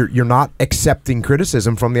looking. You're not accepting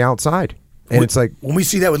criticism from the outside. And it's like, when we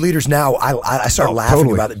see that with leaders now, I start laughing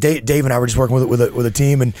totally. about it. Dave and I were just working with a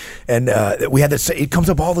team, and we had this. It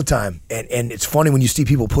comes up all the time, and it's funny when you see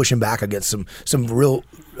people pushing back against some real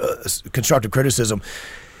constructive criticism.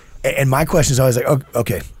 And my question is always like,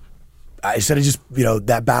 okay. Instead of just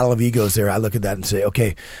that battle of egos there, I look at that and say,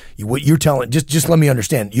 okay, what you're telling, just let me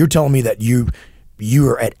understand. You're telling me that you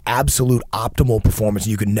are at absolute optimal performance,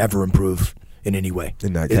 and you can never improve in any way.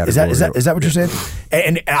 In that category. Is that what you're saying?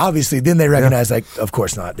 And obviously, then they recognize, like, of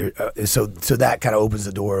course not. So that kind of opens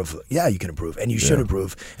the door of, yeah, you can improve, and you should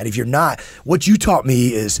improve. And if you're not, what you taught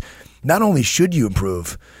me is not only should you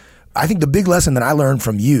improve, I think the big lesson that I learned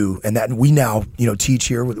from you, and that we now teach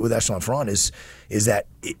here with Echelon Front, is that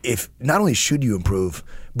if not only should you improve,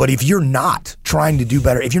 but if you're not trying to do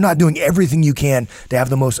better, if you're not doing everything you can to have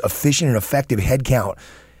the most efficient and effective head count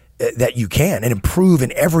that you can and improve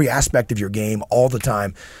in every aspect of your game all the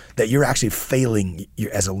time, that you're actually failing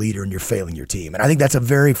as a leader and you're failing your team. And I think that's a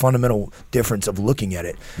very fundamental difference of looking at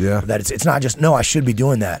it. Yeah. That it's not just, no, I should be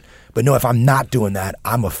doing that. But no, if I'm not doing that,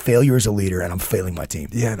 I'm a failure as a leader and I'm failing my team.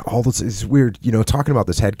 Yeah, and all this is weird. Talking about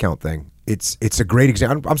this head count thing, it's a great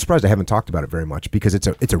example. I'm surprised I haven't talked about it very much because it's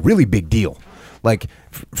a really big deal. Like,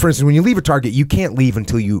 for instance, when you leave a target, you can't leave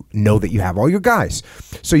until you know that you have all your guys.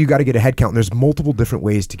 So you got to get a head count. And there's multiple different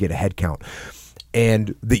ways to get a head count.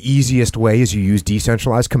 And the easiest way is you use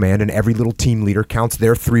decentralized command, and every little team leader counts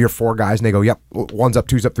their 3 or 4 guys, and they go, yep, 1's up,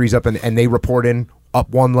 2's up, 3's up, and they report in up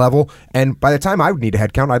 1 level. And by the time I would need a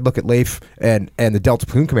head count, I'd look at Leif and the Delta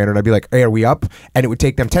Platoon commander, and I'd be like, hey, are we up? And it would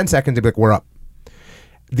take them 10 seconds to be like, we're up.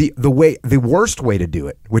 The worst way to do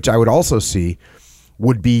it, which I would also see,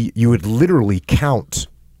 would be you would literally count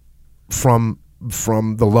from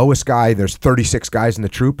the lowest guy. There's 36 guys in the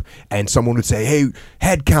troop, and someone would say, hey,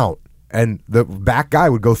 head count. And the back guy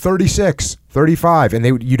would go 36, 35,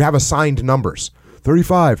 and you'd have assigned numbers.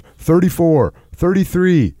 35, 34,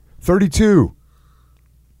 33, 32.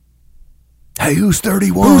 Hey, who's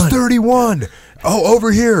 31? Who's 31? Oh,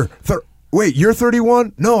 over here. Wait, you're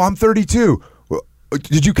 31? No, I'm 32.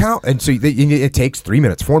 Did you count? And so it takes 3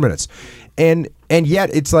 minutes, 4 minutes. And yet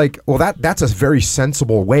it's like, well, that's a very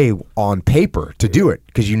sensible way on paper to do it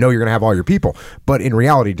because you're going to have all your people. But in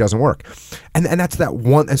reality, it doesn't work. And that's that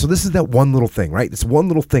one. And so this is that one little thing, right? This one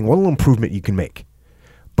little thing, one little improvement you can make.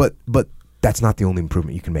 But that's not the only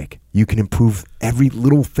improvement you can make. You can improve every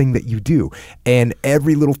little thing that you do. And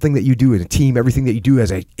every little thing that you do as a team, everything that you do as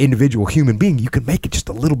an individual human being, you can make it just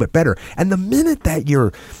a little bit better. And the minute that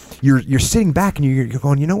you're sitting back and you're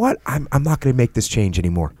going, you know what? I'm not going to make this change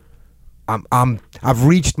anymore. I've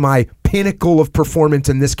reached my pinnacle of performance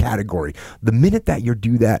in this category. The minute that you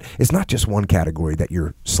do that, it's not just one category that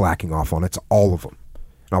you're slacking off on, it's all of them.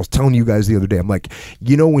 And I was telling you guys the other day, I'm like,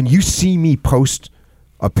 when you see me post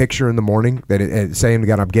a picture in the morning that saying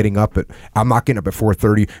again I'm getting up I'm not getting up at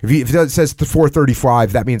 4:30. If it says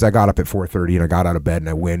 4:35, that means I got up at 4:30 and I got out of bed and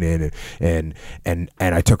I went in and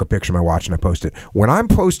I took a picture of my watch and I posted. When I'm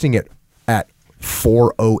posting it at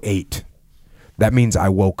 4:08, that means I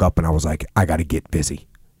woke up and I was like, I got to get busy.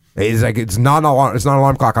 It's not an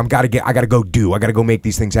alarm clock. I got to go make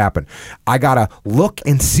these things happen. I got to look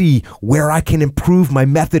and see where I can improve my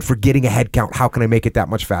method for getting a head count. How can I make it that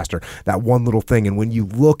much faster? That one little thing. And when you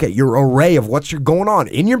look at your array of what's going on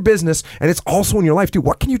in your business, and it's also in your life too,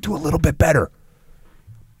 what can you do a little bit better?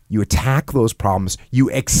 You attack those problems.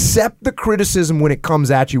 You accept the criticism when it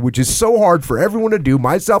comes at you, which is so hard for everyone to do,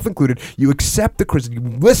 myself included. You accept the criticism, you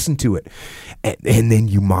listen to it, and then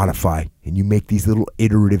you modify, and you make these little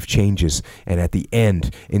iterative changes. And at the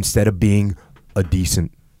end, instead of being a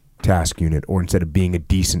decent task unit, or instead of being a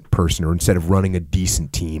decent person, or instead of running a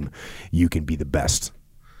decent team, you can be the best.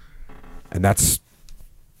 And that's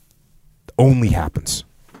only happens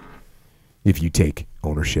if you take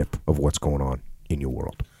ownership of what's going on in your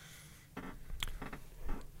world.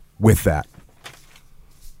 With that,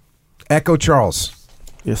 Echo Charles.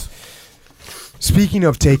 Yes. Speaking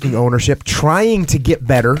of taking ownership, trying to get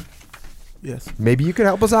better. Yes. Maybe you could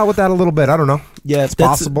help us out with that a little bit. I don't know. Yeah, it's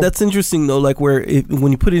possible. That's interesting though. Like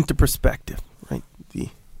when you put it into perspective, right? The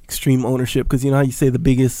extreme ownership, because you know how you say the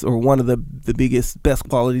biggest or one of the biggest best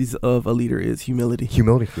qualities of a leader is humility.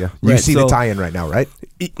 Humility, yeah. You see the tie-in right now, right?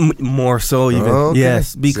 More so even. Okay.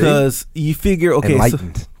 Yes, because you figure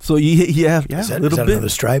enlightened. So you have a little bit another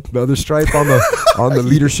stripe on the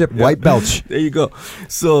leadership white belt. There you go.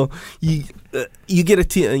 So you get a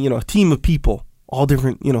team of people, all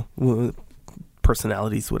different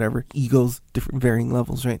personalities, whatever, egos, different varying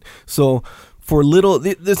levels, right? So for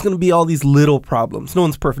there's going to be all these little problems. No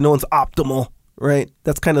one's perfect. No one's optimal, right?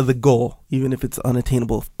 That's kind of the goal, even if it's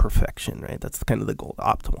unattainable perfection, right? That's kind of the goal,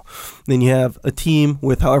 optimal. Then you have a team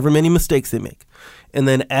with however many mistakes they make. And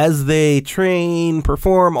then as they train,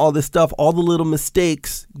 perform, all this stuff, all the little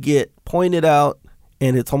mistakes get pointed out,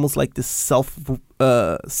 and it's almost like this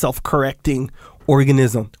self-correcting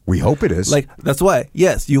organism. We hope it is. Like, that's why.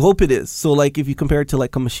 Yes, you hope it is. So, like, if you compare it to,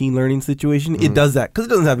 like, a machine learning situation, it does that. Because it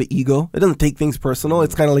doesn't have an ego. It doesn't take things personal.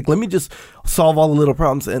 It's kind of like, let me just solve all the little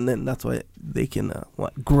problems, and then that's why they can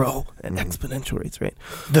grow at exponential rates, right?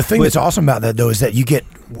 The thing that's awesome about that, though, is that you get,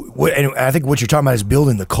 and I think what you're talking about is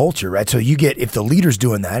building the culture, right? So you get, if the leader's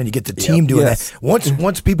doing that and you get the team doing that,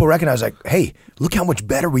 once people recognize, like, hey, look how much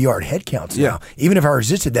better we are at head counts now. Even if I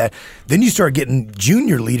resisted that, then you start getting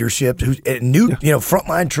junior leadership, new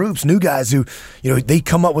frontline troops, new guys who, they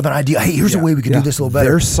come up with an idea. Hey, here's a way we can do this a little better.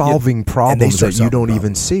 They're solving problems that you don't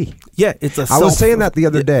even see. Yeah, I was saying that the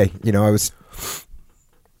other day.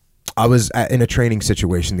 I was in a training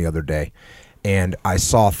situation the other day, and I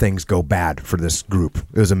saw things go bad for this group.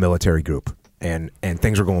 It was a military group, and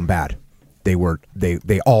things were going bad. They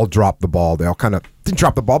all dropped the ball. They all kind of didn't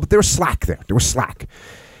drop the ball, but they were slack there. They were slack.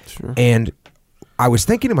 Sure. And I was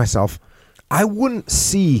thinking to myself, I wouldn't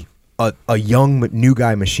see a young new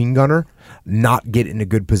guy machine gunner not get in a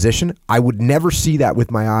good position. I would never see that with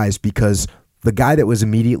my eyes, because the guy that was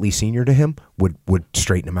immediately senior to him would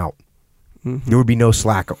straighten him out. Mm-hmm. There would be no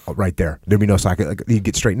slack right there. There'd be no slack. Like, he'd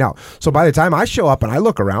get straightened out. So by the time I show up and I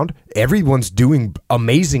look around, everyone's doing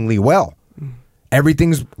amazingly well.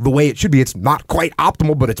 Everything's the way it should be. It's not quite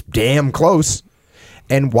optimal, but it's damn close.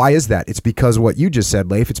 And why is that? It's because of what you just said,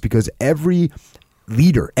 Leif. It's because every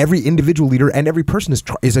leader, every individual leader, and every person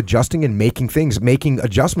is adjusting and making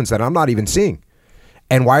adjustments that I'm not even seeing.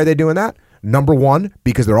 And why are they doing that? Number one,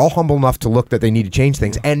 because they're all humble enough to look that they need to change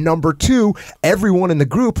things. And number two, everyone in the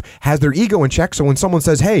group has their ego in check. So when someone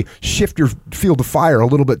says, hey, shift your field of fire a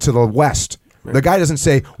little bit to the west, the guy doesn't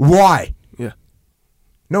say, why? Yeah.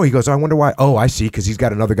 No, he goes, I wonder why. Oh, I see, because he's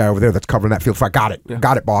got another guy over there that's covering that field. Got it. Yeah.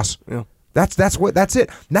 Got it, boss. Yeah. That's it.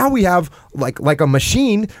 Now we have like a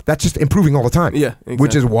machine that's just improving all the time. Yeah, exactly.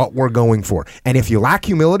 Which is what we're going for. And if you lack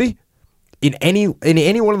humility in any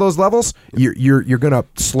one of those levels, you're gonna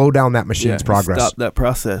slow down that machine's progress. Stop that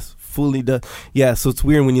process. Fully does. Yeah, so it's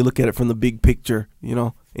weird when you look at it from the big picture,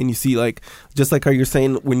 and you see, like, just like how you're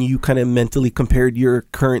saying, when you kind of mentally compared your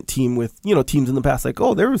current team with, teams in the past, like,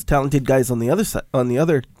 oh, there was talented guys on the other side, on the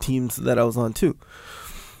other teams that I was on too.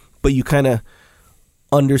 But you kind of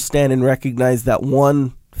understand and recognize that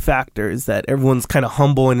one factor is that everyone's kind of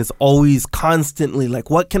humble and is always constantly like,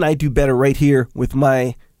 what can I do better right here with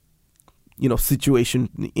my,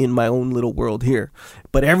 situation in my own little world here?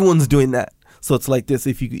 But everyone's doing that. So it's like this,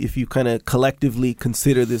 if you kind of collectively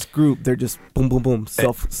consider this group, they're just boom, boom, boom,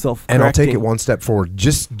 self. And I'll take it one step forward,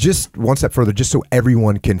 just one step further, just so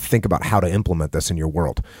everyone can think about how to implement this in your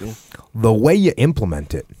world. Yeah. The way you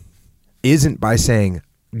implement it isn't by saying,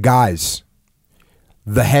 guys,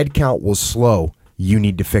 the head count was slow, you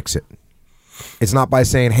need to fix it. It's not by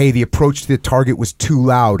saying, hey, the approach to the target was too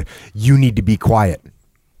loud, you need to be quiet.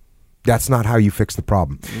 That's not how you fix the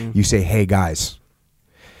problem. You say, hey, guys,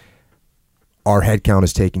 our head count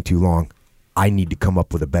is taking too long. I need to come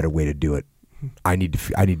up with a better way to do it. I need to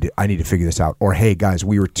figure this out. Or, hey, guys,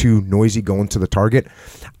 we were too noisy going to the target.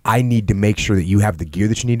 I need to make sure that you have the gear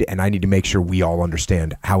that you need, and I need to make sure we all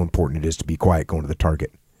understand how important it is to be quiet going to the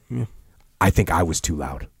target. Yeah. I think I was too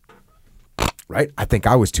loud. Right? I think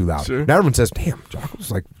I was too loud. Sure. Now everyone says, damn, Jocko's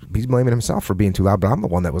like, he's blaming himself for being too loud, but I'm the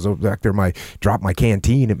one that was back there, dropped my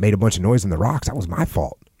canteen, it made a bunch of noise in the rocks. That was my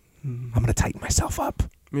fault. I'm going to tighten myself up.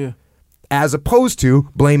 Yeah. As opposed to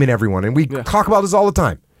blaming everyone. And we talk about this all the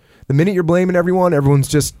time. The minute you're blaming everyone, everyone's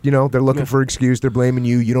just, they're looking for an excuse. They're blaming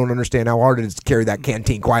you. You don't understand how hard it is to carry that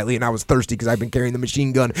canteen quietly, and I was thirsty because I've been carrying the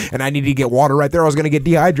machine gun, and I needed to get water right there. I was going to get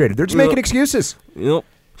dehydrated. They're just making excuses. Yep.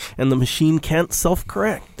 And the machine can't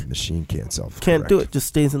self-correct. The machine can't self-correct. Can't do it. Just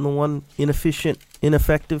stays in the one inefficient,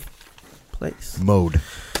 ineffective place. Mode.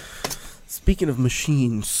 Speaking of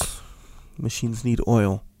machines need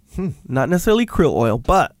oil. Not necessarily krill oil,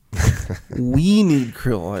 but we need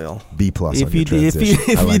krill oil. B+ if on you your transition.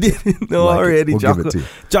 If you didn't know already, we'll Jocko, give it to you.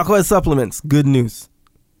 Jocko has supplements. Good news.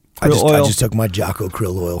 I just took my Jocko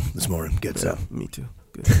krill oil this morning. Good stuff. Me too.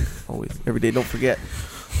 Good. Always. Every day. Don't forget.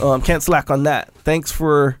 Can't slack on that. Thanks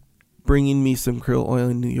for bringing me some krill oil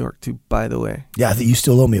in New York too, by the way. Yeah, I think you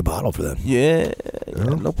still owe me a bottle for that. Yeah,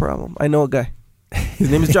 no problem. I know a guy. His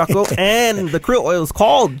name is Jocko, and the krill oil is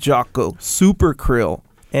called Jocko Super Krill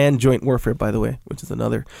and Joint Warfare, by the way, which is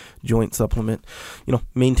another joint supplement.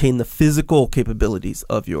 Maintain the physical capabilities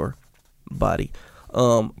of your body.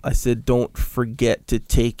 I said don't forget to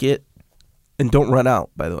take it, and don't run out,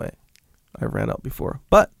 by the way. I ran out before.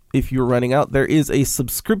 But if you're running out, there is a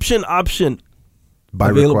subscription option. By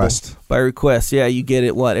request. By request, yeah. You get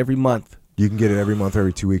it, every month? You can get it every month,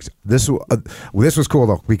 every 2 weeks. This was cool,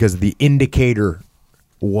 though, because the indicator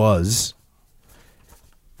was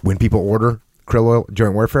when people order krill oil,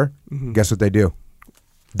 Joint Warfare, guess what they do?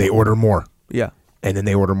 They order more. Yeah. And then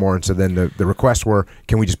they order more, and so then the requests were,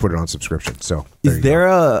 can we just put it on subscription? So is there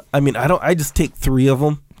I just take 3 of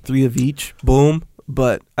them, 3 of each, boom.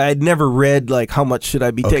 But I'd never read how much should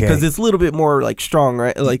I be taking, because it's a little bit more strong,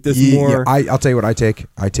 right? Like this more. Yeah, I'll tell you what I take.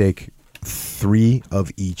 I take 3 of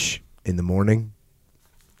each in the morning,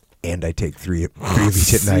 and I take 3 of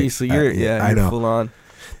each at night. So you're you're full on.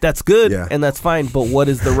 That's good, and that's fine. But what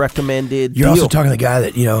is the recommended? You're also talking to the guy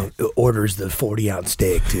that orders the 40-ounce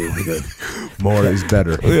steak too. More is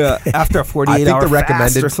better. Yeah, after a 48-hour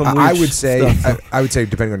fast or some I would say,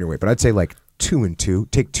 depending on your weight, but I'd say 2 and 2.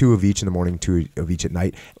 Take 2 of each in the morning, 2 of each at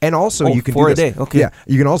night. And also you can 4 do a this. day. Okay. Yeah,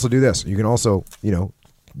 you can also do this. You can also,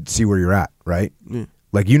 see where you're at, right? Yeah.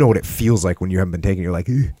 Like you know what it feels like when you haven't been taking it. You're like,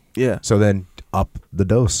 "Ugh." Yeah. So then up the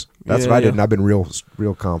dose. That's what I did, and I've been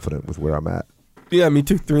real confident with where I'm at. Yeah, me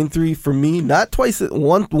too. 3 and 3 for me. Not twice.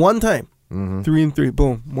 One time. 3 and 3.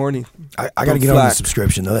 Boom. Morning. I got to get on the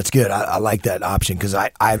subscription though. That's good. I like that option because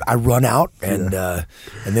I run out and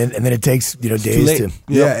then it takes days to.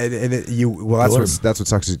 Yeah, and that's what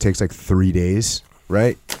sucks. Is it takes like 3 days,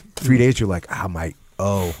 right? 3 days. You're like, I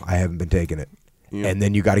haven't been taking it, and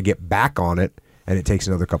then you got to get back on it, and it takes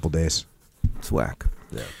another couple days. It's whack.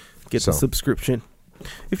 Yeah. Get the subscription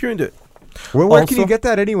if you're into it. Well, where can you get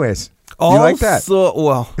that anyways? You like that?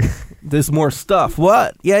 Well, there's more stuff.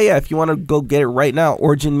 What? Yeah. If you want to go get it right now,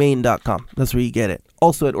 OriginMain.com. That's where you get it.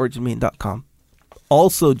 Also at OriginMain.com.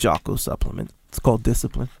 Also Jocko supplement. It's called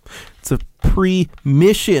Discipline. It's a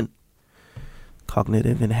pre-mission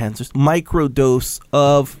cognitive enhancers, microdose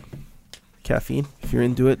of caffeine. If you're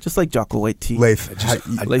into it, just like Jocko White tea. Leif,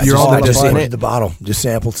 I just emptied the bottle, just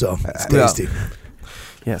sampled some. It's tasty.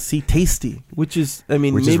 Yeah, see, tasty, which is, Which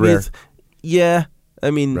maybe is rare. it's,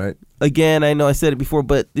 right. Again, I know I said it before,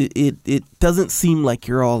 but it doesn't seem like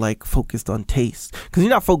you're all like focused on taste because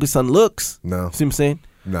you're not focused on looks. No. See what I'm saying?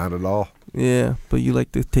 Not at all. Yeah, but you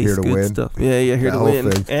like to taste Here to good win. stuff. Yeah, here That to whole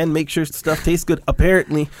win thing. and make sure stuff tastes good.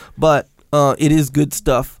 Apparently, but it is good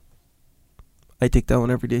stuff. I take that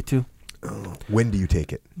one every day too. When do you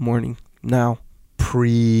take it? Morning now.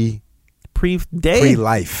 Pre-day.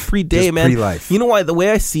 Pre-life. Pre-day, Just man. pre-life. You know why? The way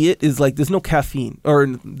I see it is like there's no caffeine or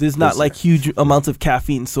there's not like huge amounts of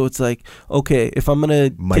caffeine. So it's like, okay, if I'm going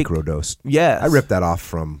to Microdose. Yes. I ripped that off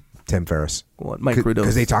from Tim Ferriss. What, microdose?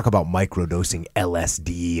 Because they talk about microdosing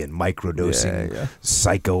LSD and microdosing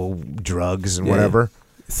psycho drugs and whatever.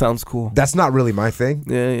 Sounds cool. That's not really my thing.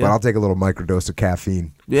 Yeah. But I'll take a little microdose of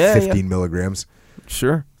caffeine. 15 milligrams.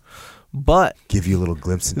 Sure. But give you a little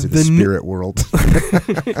glimpse into the spirit world.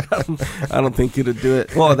 I don't think it'll do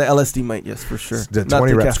it. Well, the LSD might, yes, for sure. The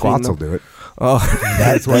 20 rep squats will do it. Oh,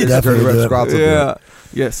 that's why the 20 rep squats will do it.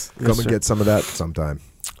 Yes. Come and get some of that sometime.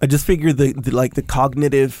 I just figured the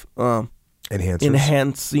cognitive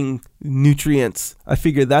enhancing nutrients. I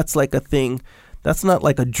figure that's like a thing. That's not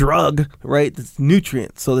like a drug, right? It's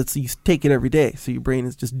nutrients. So you take it every day. So your brain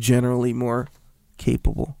is just generally more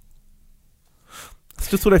capable. That's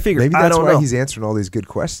just what I figured. Maybe that's why know. he's answering all these good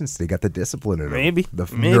questions. They got the discipline in him. Maybe.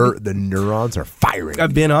 The neurons are firing.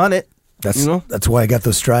 I've been on it. That's why I got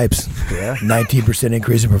those stripes. Yeah. 19%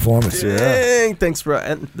 increase in performance. Dang, thanks, bro.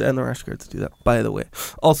 And the rash guards do that, by the way.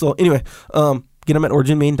 Also, anyway, get them at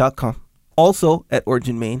OriginMain.com. Also at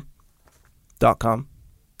OriginMain.com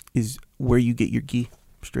is where you get your ghee,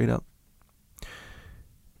 straight up.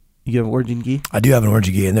 You have Origin ghee? I do have an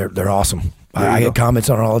Origin ghee, and they're awesome. I get comments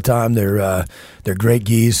on it all the time. They're great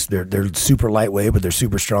ghees. They're super lightweight, but they're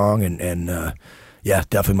super strong, and yeah,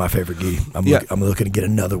 definitely my favorite ghee. I'm looking to get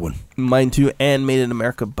another one. Mine too, and made in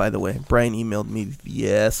America, by the way. Brian emailed me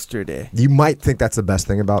yesterday. You might think that's the best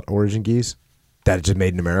thing about Origin ghees, that it's just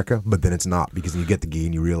made in America, but then it's not, because you get the ghee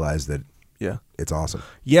and you realize that it's awesome.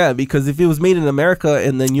 Yeah, because if it was made in America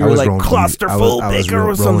and then you were like claustrophobic or something. I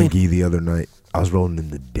was rolling ghee the other night. I was rolling in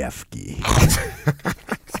the Def ghee.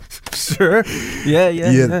 Sure. Yeah.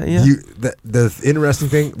 The interesting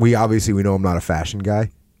thing, we know I'm not a fashion guy,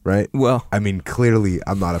 right? Well, I mean, clearly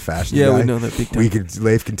I'm not a fashion guy. Yeah, we know that big time.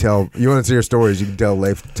 Leif can tell. You want to hear stories? You can tell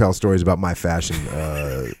Leif tell stories about my fashion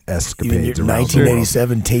escapades. Even your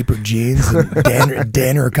 1987 tapered jeans and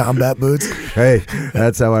Danner combat boots. Hey,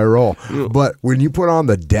 that's how I roll. But when you put on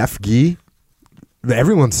the Def ghee,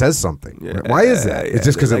 everyone says something. Yeah, why is that? It's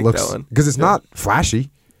just because like it looks, because it's not flashy.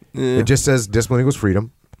 Yeah. It just says discipline equals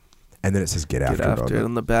freedom. And then it says get after it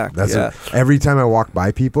on the back. That's every time I walk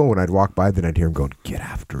by people, when I'd walk by, then I'd hear him going, get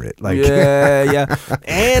after it. Like, yeah.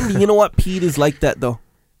 And you know what? Pete is like that, though.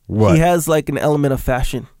 What? He has like an element of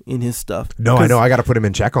fashion in his stuff. No, I know. I got to put him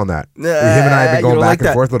in check on that. Him and I have been going back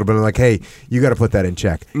and forth a little bit. I'm like, hey, you got to put that in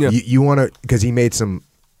check. Yeah. You want to, because he made some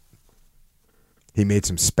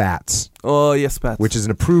spats. Oh, yes, spats. Which is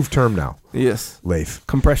an approved term now. Yes. Leif.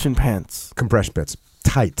 Compression pants.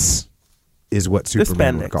 Tights is what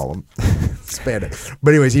Superman would call them. Spandex.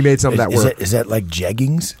 But anyways, he made something that worked. Is that like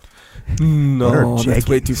jeggings? No, that's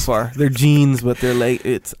way too far. They're jeans, but they're like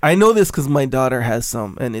I know this because my daughter has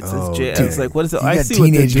some, and it's it's like, what is it? You I got see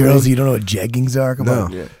teenage girls. You don't know what jeggings are? Come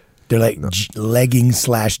on. Yeah. They're like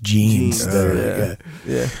leggings/jeans.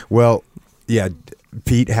 Yeah. Well, yeah.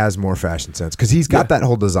 Pete has more fashion sense because he's got that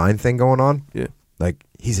whole design thing going on. Yeah. Like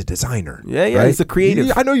he's a designer. Yeah, right? he's a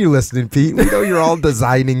creative. I know you're listening, Pete. We know you're all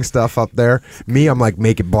designing stuff up there. Me, I'm like,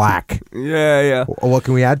 make it black. Yeah. What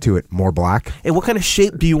can we add to it? More black? Hey, what kind of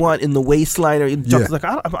shape do you want in the waistline? Or Jock's Yeah. like,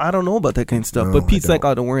 I don't know about that kind of stuff. No, but Pete's I like,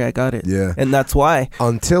 oh, don't worry, I got it. Yeah. And that's why.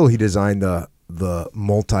 Until he designed the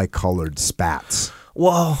multicolored spats.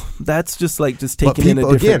 Well, that's just taking But it in a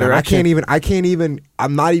people, different again, direction.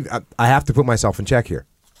 I have to put myself in check here.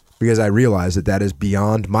 Because I realize that is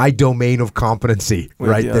beyond my domain of competency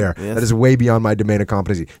right beyond, there. yes. That is way beyond my domain of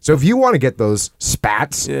competency. So if you want to get those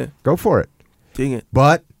spats, go for it. Dang it.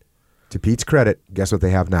 But to Pete's credit, guess what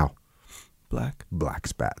they have now? Black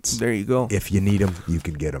spats. There you go. If you need them, you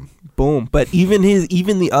can get them. Boom. But even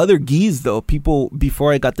the other geese though, people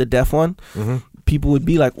before I got the deaf one, people would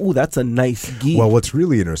be like, "Ooh, that's a nice gee." Well, what's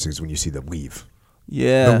really interesting is when you see the weave.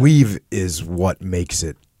 Yeah. The weave is what makes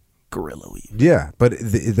it. Gorilla weave. Yeah, but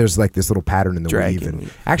there's like this little pattern in the Dragon weave. And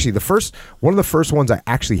weave. actually, one of the first ones I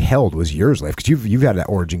actually held was yours, Leif, because you've had that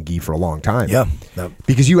Origin gi for a long time. Yeah.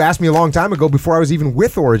 Because you asked me a long time ago before I was even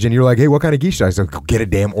with Origin, you're like, "Hey, what kind of gi should I?" So go get a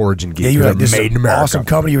damn Origin gi. Yeah, you're 'cause like, this they're made in America. awesome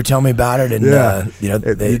company. You were telling me about it,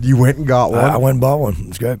 and you went and got one. I went and bought one.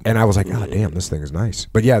 It's good. And I was like, "Oh, damn, this thing is nice."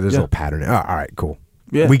 But yeah, there's a little pattern. Oh, all right, cool.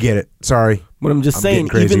 Yeah. We get it. Sorry. But I'm just saying, getting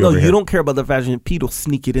crazy even though over you here. don't care about the fashion, Pete will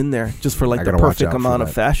sneak it in there just for I the gotta watch perfect out for amount of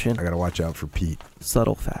that. fashion. I gotta watch out for Pete.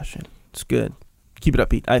 Subtle fashion. It's good. Keep it up,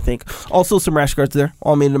 Pete, I think. Also, some rash guards there,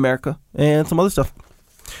 all made in America, and some other stuff.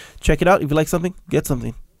 Check it out. If you like something, get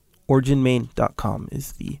something. OriginMaine.com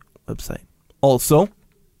is the website. Also,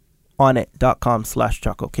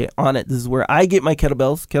 onit.com/Jocko. Okay, Onit. This is where I get my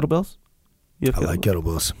kettlebells. Kettlebells? You have I like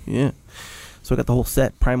kettlebells. Yeah. So I got the whole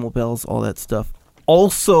set, primal bells, all that stuff.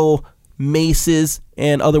 Also, maces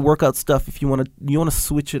and other workout stuff. If you want to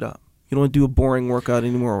switch it up, you don't want to do a boring workout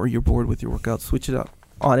anymore, or you're bored with your workout, switch it up.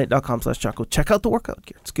 Onit.com/Jocko. Check out the workout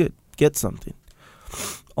gear. It's good. Get something.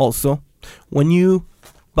 Also, when you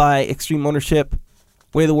buy Extreme Ownership,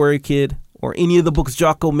 Way the Warrior Kid, or any of the books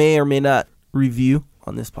Jocko may or may not review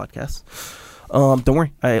on this podcast, don't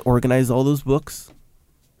worry. I organize all those books.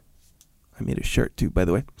 I made a shirt too, by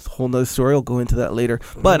the way. It's a whole nother story. I'll go into that later.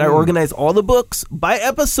 But I organize all the books by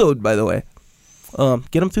episode, by the way.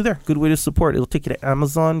 Get them through there. Good way to support. It'll take you to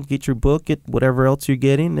Amazon, get your book, get whatever else you're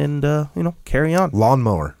getting, and carry on.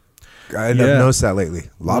 Lawnmower. I've noticed that lately.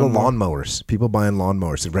 A lot of lawnmowers. People buying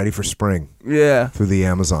lawnmowers. They're ready for spring. Yeah. Through the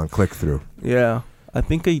Amazon click-through. Yeah. I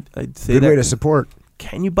think I'd say Good that. way to support.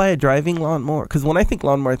 Can you buy a driving lawnmower? Because when I think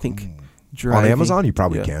lawnmower, I think driving. On Amazon, you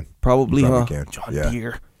probably can. Probably, You huh? probably can. John Yeah.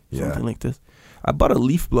 Deere. Yeah. Something like this. I bought a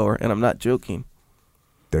leaf blower, and I'm not joking.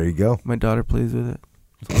 There you go. My daughter plays with it.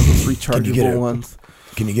 It's one of those rechargeable ones.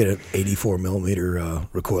 Can you get an 84 millimeter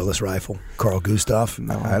recoilless rifle, Carl Gustav?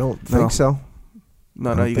 No. I don't think so.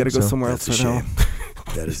 No, I don't you got to think go so. somewhere That's else a right now.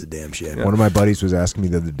 shame. That is a damn shame. One of my buddies was asking me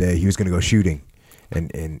the other day. He was going to go shooting,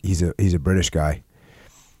 and he's a British guy,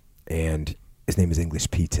 and his name is English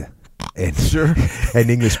Pizza. And Sure. and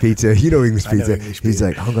English Pizza, English I know Pizza. English He's Pizza.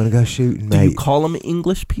 like, I'm going to go shooting, Do mate. you call him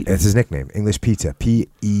English Pete? That's his nickname, English Pizza.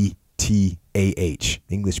 Petah,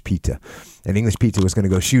 English Pizza. And English Pizza was going to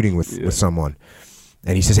go shooting with someone.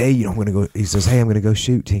 And he says, "Hey, I'm going to go." He says, "Hey, I'm going to go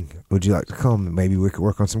shooting. Would you like to come? Maybe we could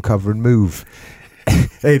work on some cover and move."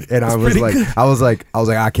 and I was like,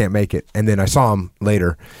 I can't make it. And then I saw him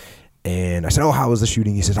later, and I said, "Oh, how was the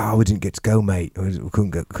shooting?" He says, "Oh, we didn't get to go, mate. We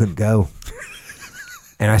couldn't go."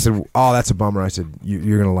 And I said, "Oh, that's a bummer." I said,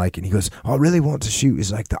 "You're gonna like it." And he goes, "I really want to shoot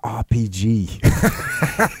is like the RPG."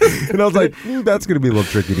 And I was like, "That's gonna be a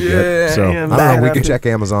little tricky to get." So yeah, I don't know. We can check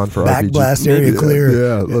Amazon for RPG. Backblast area clear.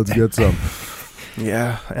 Yeah, let's get some.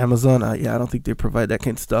 Yeah, Amazon. I don't think they provide that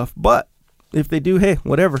kind of stuff. But if they do, hey,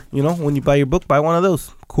 whatever. When you buy your book, buy one of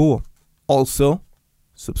those. Cool. Also,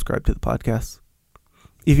 subscribe to the podcast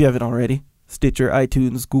if you haven't already. Stitcher,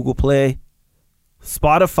 iTunes, Google Play,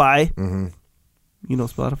 Spotify. Mm-hmm. You know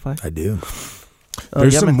Spotify? I do.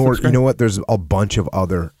 There's yeah, some man, more. subscribe. You know what? There's a bunch of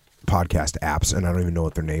other podcast apps, and I don't even know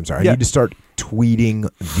what their names are. I Yeah. need to start tweeting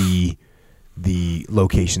the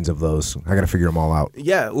locations of those. I got to figure them all out.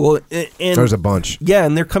 Yeah, well, and There's a bunch. yeah,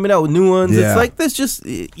 and they're coming out with new ones. Yeah. It's like this. Just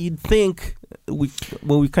you'd think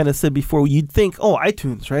we kind of said before. You'd think, oh,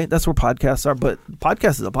 iTunes, right? That's where podcasts are. But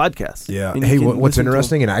podcast is a podcast. Yeah. And you Hey, can what's listen to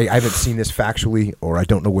interesting, and I haven't seen this factually, or I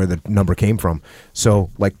don't know where the number came from. So,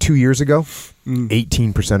 like 2 years ago,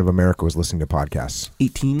 18% of America was listening to podcasts.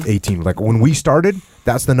 18. 18. Like when we started,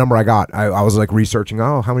 that's the number I got. I was like researching,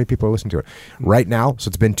 how many people are listening to it? Right now, so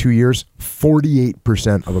it's been 2 years,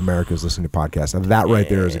 48% of America is listening to podcasts. And that right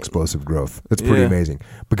there is explosive growth. That's pretty Yeah. amazing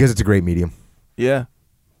because it's a great medium. Yeah.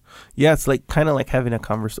 Yeah, it's like kind of like having a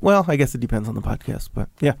conversation. Well, I guess it depends on the podcast, but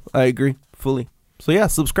yeah, I agree fully. So yeah,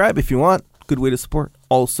 subscribe if you want. Good way to support.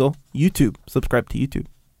 Also, YouTube. Subscribe to YouTube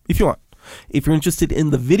if you want. If you're interested in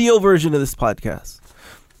the video version of this podcast,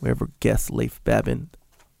 we have our guest, Leif Babin.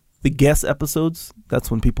 The guest episodes,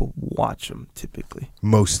 that's when people watch them typically.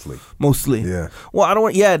 Mostly. Yeah. Well, I don't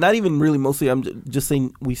want, not even really mostly. I'm just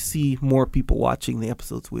saying we see more people watching the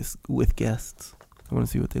episodes with guests. I want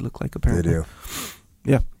to see what they look like, apparently. They do.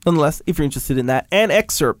 Yeah. Nonetheless, if you're interested in that, and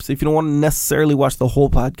excerpts, if you don't want to necessarily watch the whole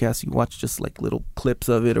podcast, you watch just like little clips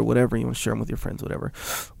of it or whatever, you want to share them with your friends, whatever,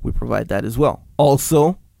 we provide that as well.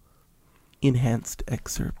 Also, enhanced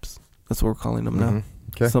excerpts. That's what we're calling them now.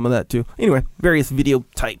 Okay. Some of that too. Anyway, various video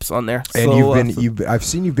types on there. And so, I've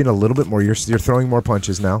seen you've been a little bit more. You're throwing more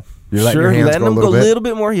punches now. You're letting sure, your hands letting go them a go little a bit. little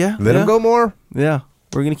bit more. Yeah, Let them go more. Yeah,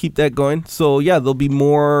 we're gonna keep that going. So yeah, there'll be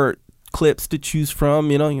more clips to choose from.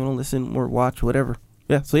 You want to listen or watch, whatever.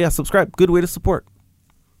 Yeah. So yeah, subscribe. Good way to support.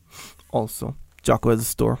 Also, Jocko has a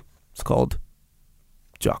store. It's called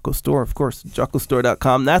Jocko Store, of course.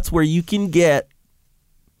 JockoStore.com. That's where you can get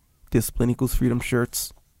Discipline Equals Freedom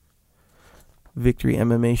shirts. Victory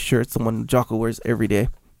MMA shirts, the one Jocko wears every day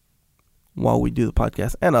while we do the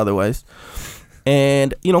podcast and otherwise.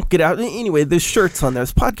 And, get out. Anyway, there's shirts on there.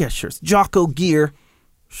 There's podcast shirts, Jocko gear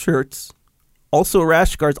shirts, also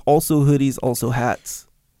rash guards, also hoodies, also hats.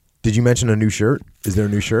 Did you mention a new shirt? Is there a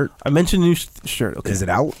new shirt? I mentioned a new shirt. Okay. Is it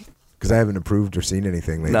out? Because I haven't approved or seen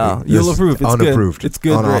anything lately. No, you'll approve. It's unapproved. Good. It's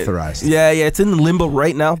good. Unauthorized. Right? Yeah, it's in limbo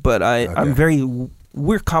right now, but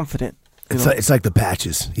we're confident. It's like the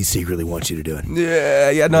patches. He secretly wants you to do it.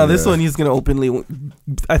 Yeah. No, this one he's going to openly.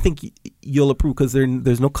 I think you'll approve because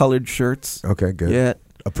there's no colored shirts. Okay, good. Yet.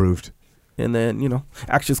 Approved. And then,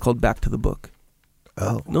 actually it's called Back to the Book.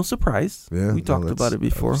 Oh. No surprise. Yeah, we talked about it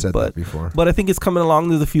before. I've said that before. But I think it's coming along.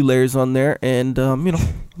 There's a few layers on there. And, I'm going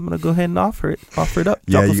to go ahead and offer it up.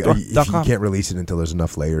 Yeah, you can't release it until there's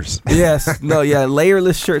enough layers. Yes. No, yeah.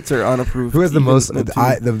 Layerless shirts are unapproved. Who has the most?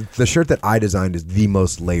 The shirt that I designed is the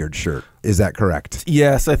most layered shirt. Is that correct?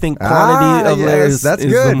 Yes, I think quantity of layers. That's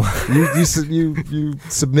good. You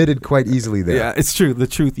submitted quite easily there. Yeah, it's true. The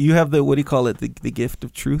truth. You have the, what do you call it? The gift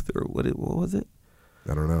of truth, or what was it?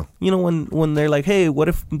 I don't know. When they're like, hey, what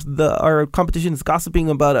if our competition is gossiping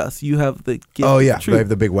about us? You have the gift of truth. They have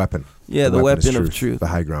the big weapon. Yeah, the weapon of truth. The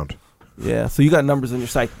high ground. Yeah, so you got numbers on your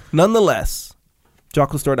site. Nonetheless,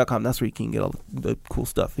 JockoStore.com, that's where you can get all the cool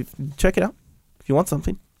stuff. Check it out. If you want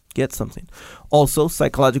something, get something. Also,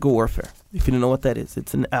 Psychological Warfare. If you don't know what that is,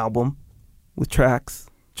 it's an album with tracks,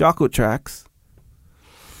 Jocko tracks.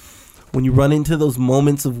 When you run into those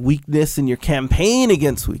moments of weakness in your campaign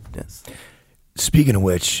against weakness. Speaking of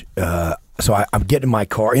which, so I'm getting in my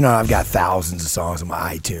car. I've got thousands of songs on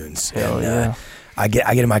my iTunes. Hell yeah. I get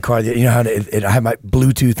in my car. How I have my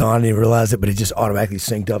Bluetooth on. I didn't realize it, but it just automatically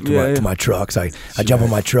synced up to my truck. So I jump on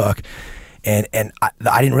my truck, and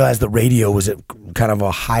I didn't realize the radio was at kind of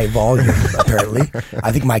a high volume. Apparently,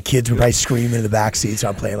 I think my kids were probably screaming in the back seat, so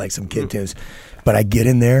I'm playing like some kid tunes. But I get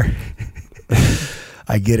in there.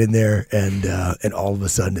 And all of a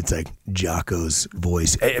sudden it's like Jocko's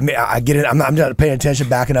voice. I get it. I'm not paying attention,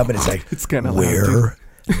 backing up, and it's like, it's kind of where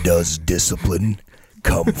does discipline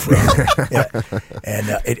come from? Yeah.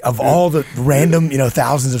 And of all the random,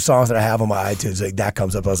 thousands of songs that I have on my iTunes, like that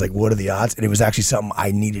comes up. I was like, what are the odds? And it was actually something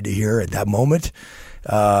I needed to hear at that moment,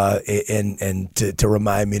 and to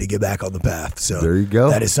remind me to get back on the path. So there you go.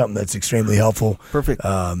 That is something that's extremely helpful. Perfect.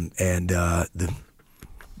 The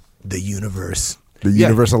universe. The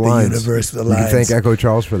universe aligns. The universe aligns. You can thank Echo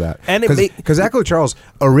Charles for that. And because Echo Charles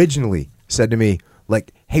originally said to me,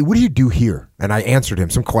 like, "Hey, what do you do here?" And I answered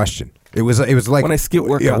him some question. It was like, when I skip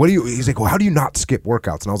workouts. Yeah, what do you? He's like, well, how do you not skip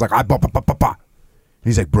workouts? And I was like, And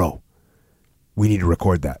he's like, bro, we need to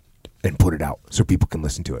record that and put it out so people can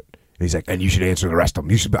listen to it. And he's like, and you should answer the rest of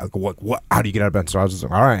them. You should be like, what? How do you get out of bed? So I was just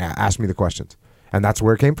like, all right, ask me the questions. And that's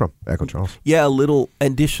where it came from, Echo Charles. Yeah, a little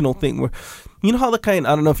additional thing where, I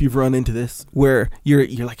don't know if you've run into this, where you're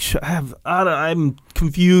like, I'm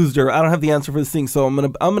confused, or I don't have the answer for this thing, so I'm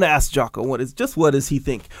gonna ask Jocko what does he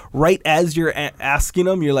think? Right as you're asking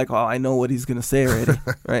him, you're like, oh, I know what he's gonna say already,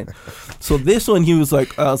 right? So this one, I was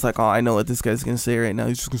like, oh, I know what this guy's gonna say right now.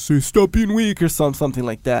 He's just gonna say, stop being weak, or something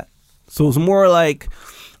like that. So it was more like,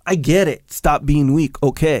 I get it, stop being weak,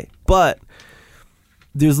 okay, but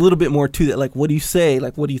there's a little bit more to that. Like, what do you say?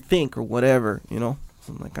 Like, what do you think, or whatever? So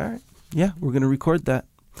I'm like, all right, yeah, we're gonna record that.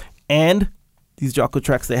 And these Jocko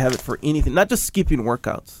tracks, they have it for anything, not just skipping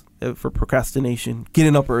workouts, for procrastination,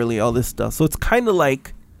 getting up early, all this stuff. So it's kind of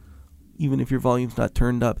like, even if your volume's not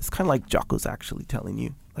turned up, it's kind of like Jocko's actually telling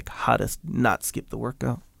you like how to not skip the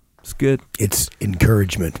workout. It's good. It's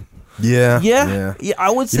encouragement. Yeah.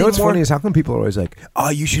 I would say. What's funny is how come people are always like, oh,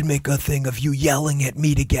 you should make a thing of you yelling at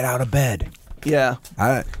me to get out of bed. Yeah.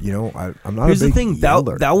 I'm not Here's a big the thing.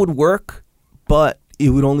 yeller. That would work, but it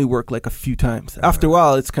would only work like a few times. After a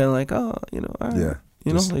while, it's kind of like, oh, all right. Yeah.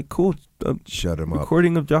 You know, Just like, cool. Shut him up.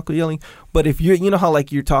 Recording of Jocko yelling. But if you're, how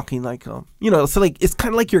like you're talking like, so like it's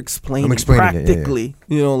kind of like you're explaining, I'm explaining it, practically.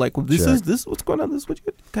 Like, well, this Check. is this what's going on. This is what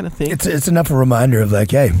you kind of think. It's enough a reminder of like,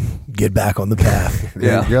 hey, get back on the path.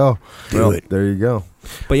 There you go. Do it. There you go.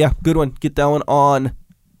 But yeah, good one. Get that one on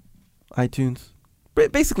iTunes.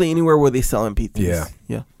 Basically anywhere where they sell MP3s. Yeah.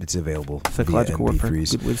 Yeah. It's available. Psychological via warfare.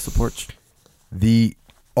 MP3s. Good way to support.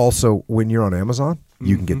 Also, when you're on Amazon,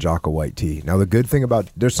 you can get Jocko White tea. Now,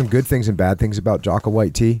 there's some good things and bad things about Jocko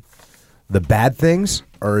White tea. The bad things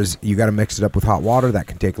is you got to mix it up with hot water. That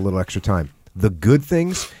can take a little extra time. The good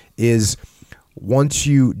things is once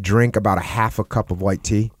you drink about a half a cup of white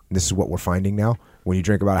tea, this is what we're finding now. When you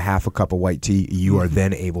drink about a half a cup of white tea, you are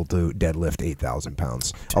then able to deadlift 8,000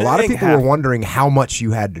 pounds. A lot of people were wondering how much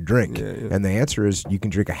you had to drink. And the answer is you can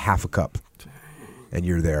drink a half a cup. And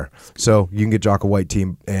you're there. So you can get Jocko White tea,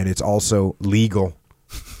 and it's also legal,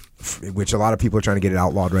 which a lot of people are trying to get it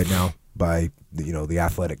outlawed right now by the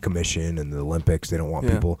Athletic Commission and the Olympics. They don't want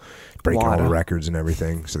people breaking all the records and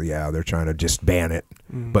everything. So yeah, they're trying to just ban it.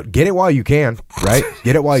 But get it while you can, right?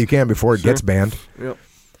 Get it while you can before it gets banned. Yep.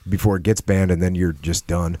 Before it gets banned, and then you're just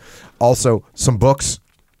done. Also, some books,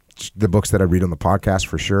 the books that I read on the podcast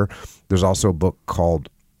for sure. There's also a book called.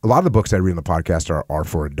 A lot of the books I read on the podcast are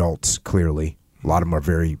for adults. Clearly. A lot of them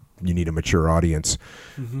are you need a mature audience.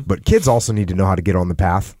 But kids also need to know how to get on the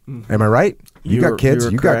path. Am I right? You got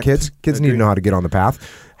kids. You got kids. Kids need to know how to get on the path.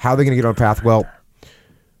 How are they going to get on the path? Well,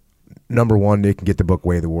 number one, they can get the book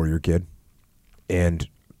Way of the Warrior Kid. And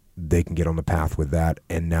they can get on the path with that.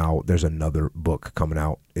 And now there's another book coming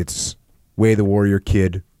out. It's Way of the Warrior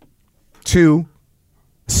Kid 2,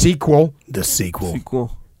 sequel. The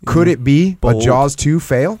sequel. Could it be Bold. a Jaws 2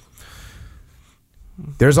 fail?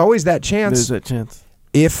 There's always that chance. There's that chance.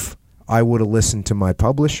 If I would have listened to my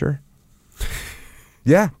publisher.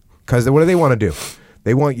 Yeah. Because what do they want to do?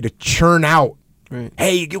 They want you to churn out. Right.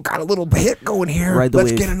 Hey, you got a little hit going here. Ride the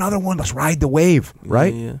Let's wave. get another one. Let's ride the wave.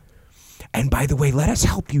 Right? Yeah. And by the way, let us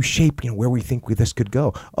help you shape where we think this could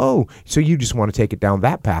go. Oh, so you just want to take it down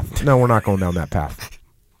that path. No, we're not going down that path.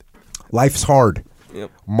 Life's hard. Yep.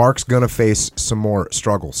 Mark's going to face some more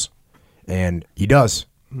struggles. And he does.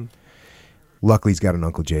 Luckily, he's got an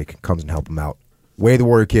Uncle Jake. Comes and help him out. Way of the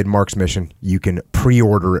Warrior Kid, Mark's Mission. You can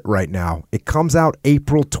pre-order it right now. It comes out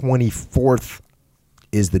April 24th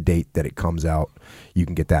is the date that it comes out. You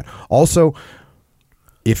can get that. Also,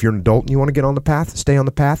 if you're an adult and you want to get on the path, stay on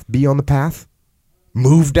the path, be on the path,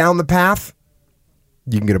 move down the path,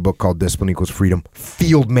 you can get a book called Discipline Equals Freedom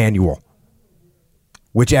Field Manual,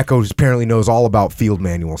 which Echo apparently knows all about field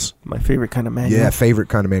manuals. My favorite kind of manual. Yeah, favorite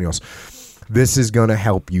kind of manuals. This is going to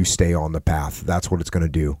help you stay on the path. That's what it's going to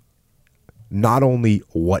do. Not only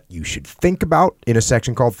what you should think about in a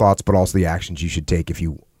section called Thoughts, but also the actions you should take if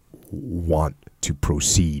you want to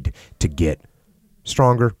proceed to get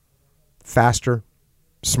stronger, faster,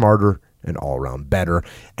 smarter, and all around better.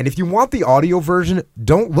 And if you want the audio version,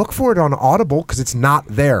 don't look for it on Audible because it's not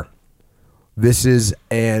there. This is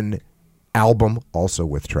an album also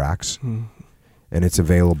with tracks, and it's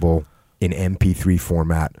available in MP3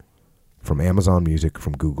 format from Amazon Music,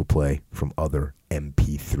 from Google Play, from other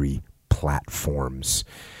MP3 platforms.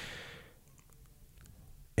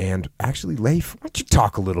 And actually, Leif, why don't you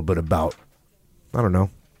talk a little bit about, I don't know,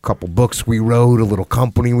 a couple books we wrote, a little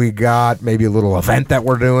company we got, maybe a little event that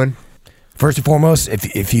we're doing? First and foremost,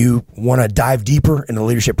 if you want to dive deeper into the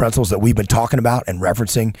leadership principles that we've been talking about and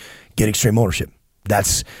referencing, get Extreme Ownership.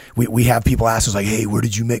 That's we have people ask us like, hey, where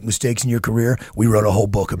did you make mistakes in your career? We wrote a whole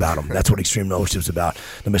book about them. That's what Extreme Ownership is about.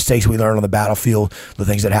 The mistakes we learn on the battlefield, the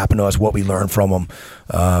things that happen to us, what we learn from them,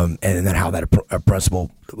 and then how that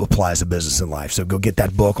principle applies to business and life. So go get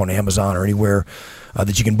that book on Amazon or anywhere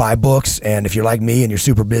that you can buy books. And if you're like me and you're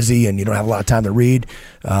super busy and you don't have a lot of time to read,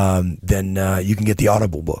 then you can get the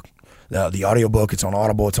Audible book. The audio book, it's on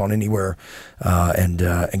Audible, it's on anywhere, and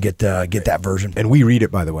get that version. And we read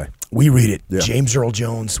it, by the way. We read it. Yeah. James Earl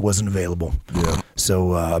Jones wasn't available, Yeah.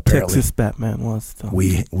 so apparently Texas Batman was. Though.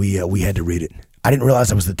 we had to read it. I didn't realize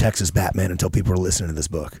I was the Texas Batman until people were listening to this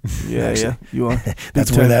book. Yeah, you are. That's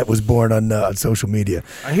Big where time. that was born on social media.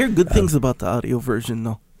 I hear good things about the audio version,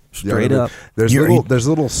 though. Straight up. There's You're- there's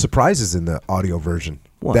little surprises in the audio version.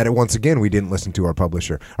 What? That once again we didn't listen to our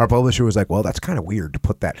publisher. Our publisher was like, "Well, that's kind of weird to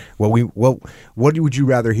put that." Well, what would you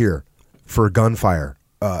rather hear for gunfire?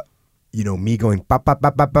 Me going pop pop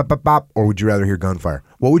pop pop pop pop pop, or would you rather hear gunfire?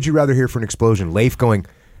 What would you rather hear for an explosion? Leif going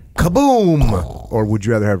kaboom, or would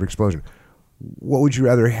you rather have an explosion? What would you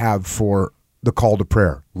rather have for the call to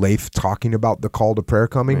prayer. Leif talking about the call to prayer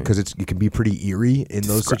coming, because it can be pretty eerie in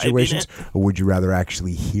those Describing situations. it. Or would you rather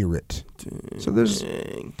actually hear it? So there's,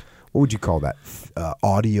 Dang. what would you call that?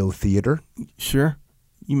 Audio theater? Sure.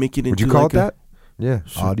 You make it into Would you call like it that? Yeah,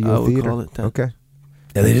 Sure, I audio would theater. call it that. Okay.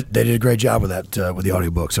 Yeah, they did a great job with that with the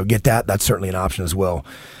audiobook. So get that. That's certainly an option as well.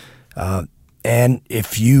 And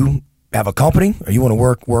if you have a company or you want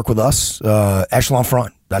to work with us, Echelon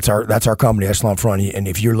Front. That's our company, Echelon Front. And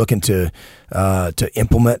if you're looking to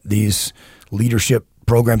implement these leadership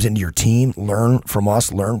programs into your team, learn from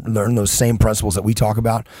us, learn those same principles that we talk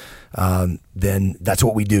about, then that's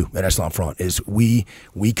what we do at Echelon Front. Is we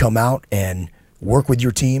come out and work with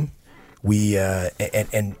your team. We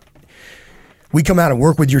we come out and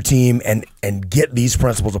work with your team and get these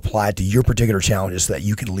principles applied to your particular challenges so that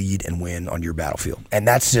you can lead and win on your battlefield. And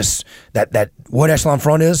that's just that what Echelon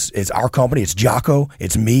Front is our company. It's Jocko,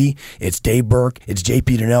 it's me, it's Dave Burke, it's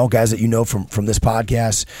JP Donnell, guys that you know from this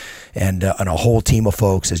podcast, and a whole team of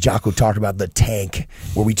folks. As Jocko talked about, the tank,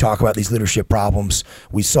 where we talk about these leadership problems,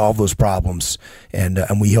 we solve those problems, and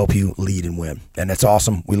we help you lead and win. And that's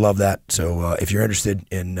awesome. We love that. So if you're interested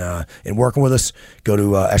in working with us, go to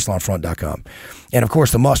echelonfront.com. And of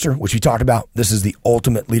course, the muster, which we talked about. This is the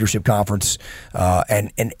ultimate leadership conference,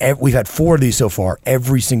 and we've had 4 of these so far.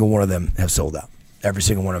 Every single one of them have sold out. Every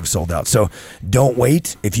single one of them sold out. So don't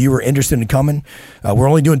wait. If you were interested in coming, we're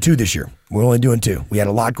only doing 2 this year. We're only doing 2. We had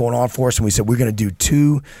a lot going on for us, and we said we're going to do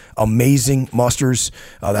 2 amazing musters.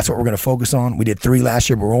 That's what we're going to focus on. We did 3 last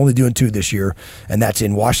year, but we're only doing 2 this year, and that's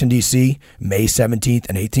in Washington, D.C., May 17th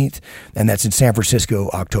and 18th, and that's in San Francisco,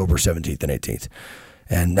 October 17th and 18th.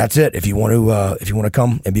 And that's it. If you want to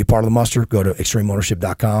come and be a part of the muster, go to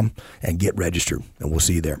extremeownership.com and get registered, and we'll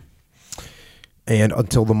see you there. And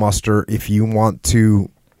until the muster, if you want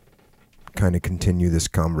to kind of continue this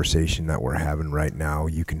conversation that we're having right now,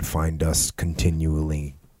 you can find us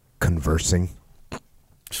continually conversing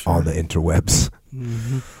on the interwebs,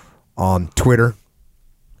 on Twitter,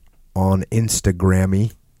 on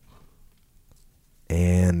Instagrammy,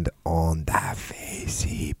 and on the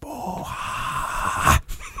Facebook.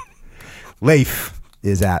 Leif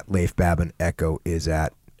is at Leif Babin. Echo is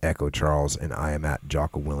at Echo Charles, and I am at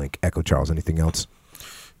Jocko Willink. Echo Charles, anything else?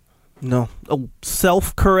 No. A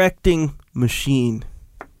self-correcting machine.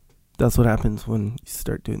 That's what happens when you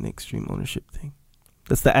start doing the extreme ownership thing.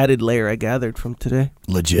 That's the added layer I gathered from today.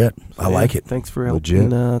 Legit. I like it. Thanks for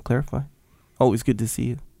helping clarify. Always good to see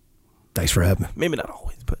you. Thanks for having me. Maybe not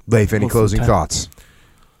always, but Leif, any most of the closing time. thoughts?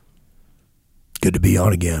 Good to be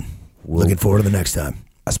on again. Looking forward to the next time.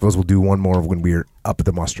 I suppose we'll do one more when we're up at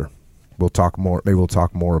the muster. We'll talk more. Maybe we'll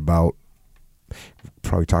talk more about,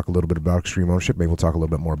 probably talk a little bit about extreme ownership. Maybe we'll talk a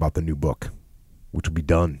little bit more about the new book, which will be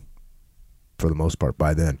done for the most part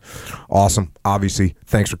by then. Awesome. Obviously,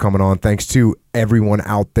 thanks for coming on. Thanks to everyone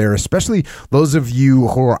out there, especially those of you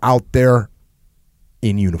who are out there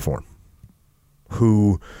in uniform,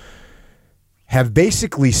 who have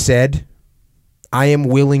basically said, I am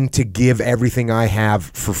willing to give everything I have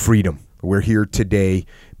for freedom. We're here today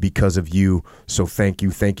because of you, so thank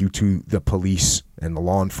you. Thank you to the police and the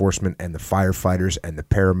law enforcement and the firefighters and the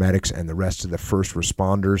paramedics and the rest of the first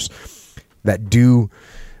responders that do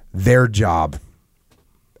their job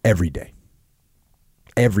every day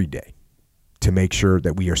to make sure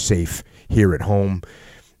that we are safe here at home.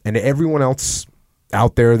 And to everyone else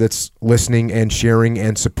out there that's listening and sharing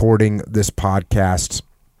and supporting this podcast,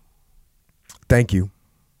 thank you.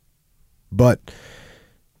 But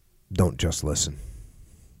don't just listen,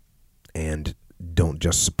 and don't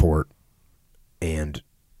just support, and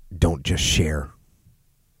don't just share,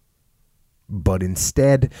 but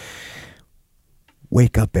instead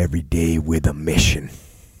wake up every day with a mission.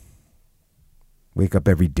 Wake up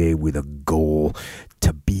every day with a goal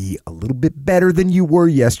to be a little bit better than you were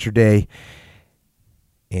yesterday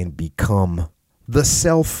and become the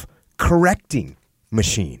self-correcting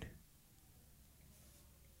machine.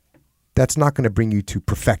 That's not going to bring you to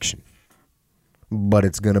perfection, but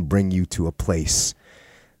it's going to bring you to a place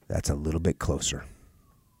that's a little bit closer.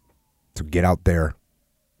 So get out there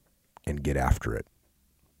and get after it.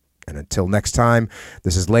 And until next time,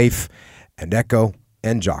 this is Leif and Echo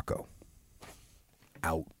and Jocko.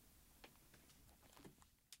 Out.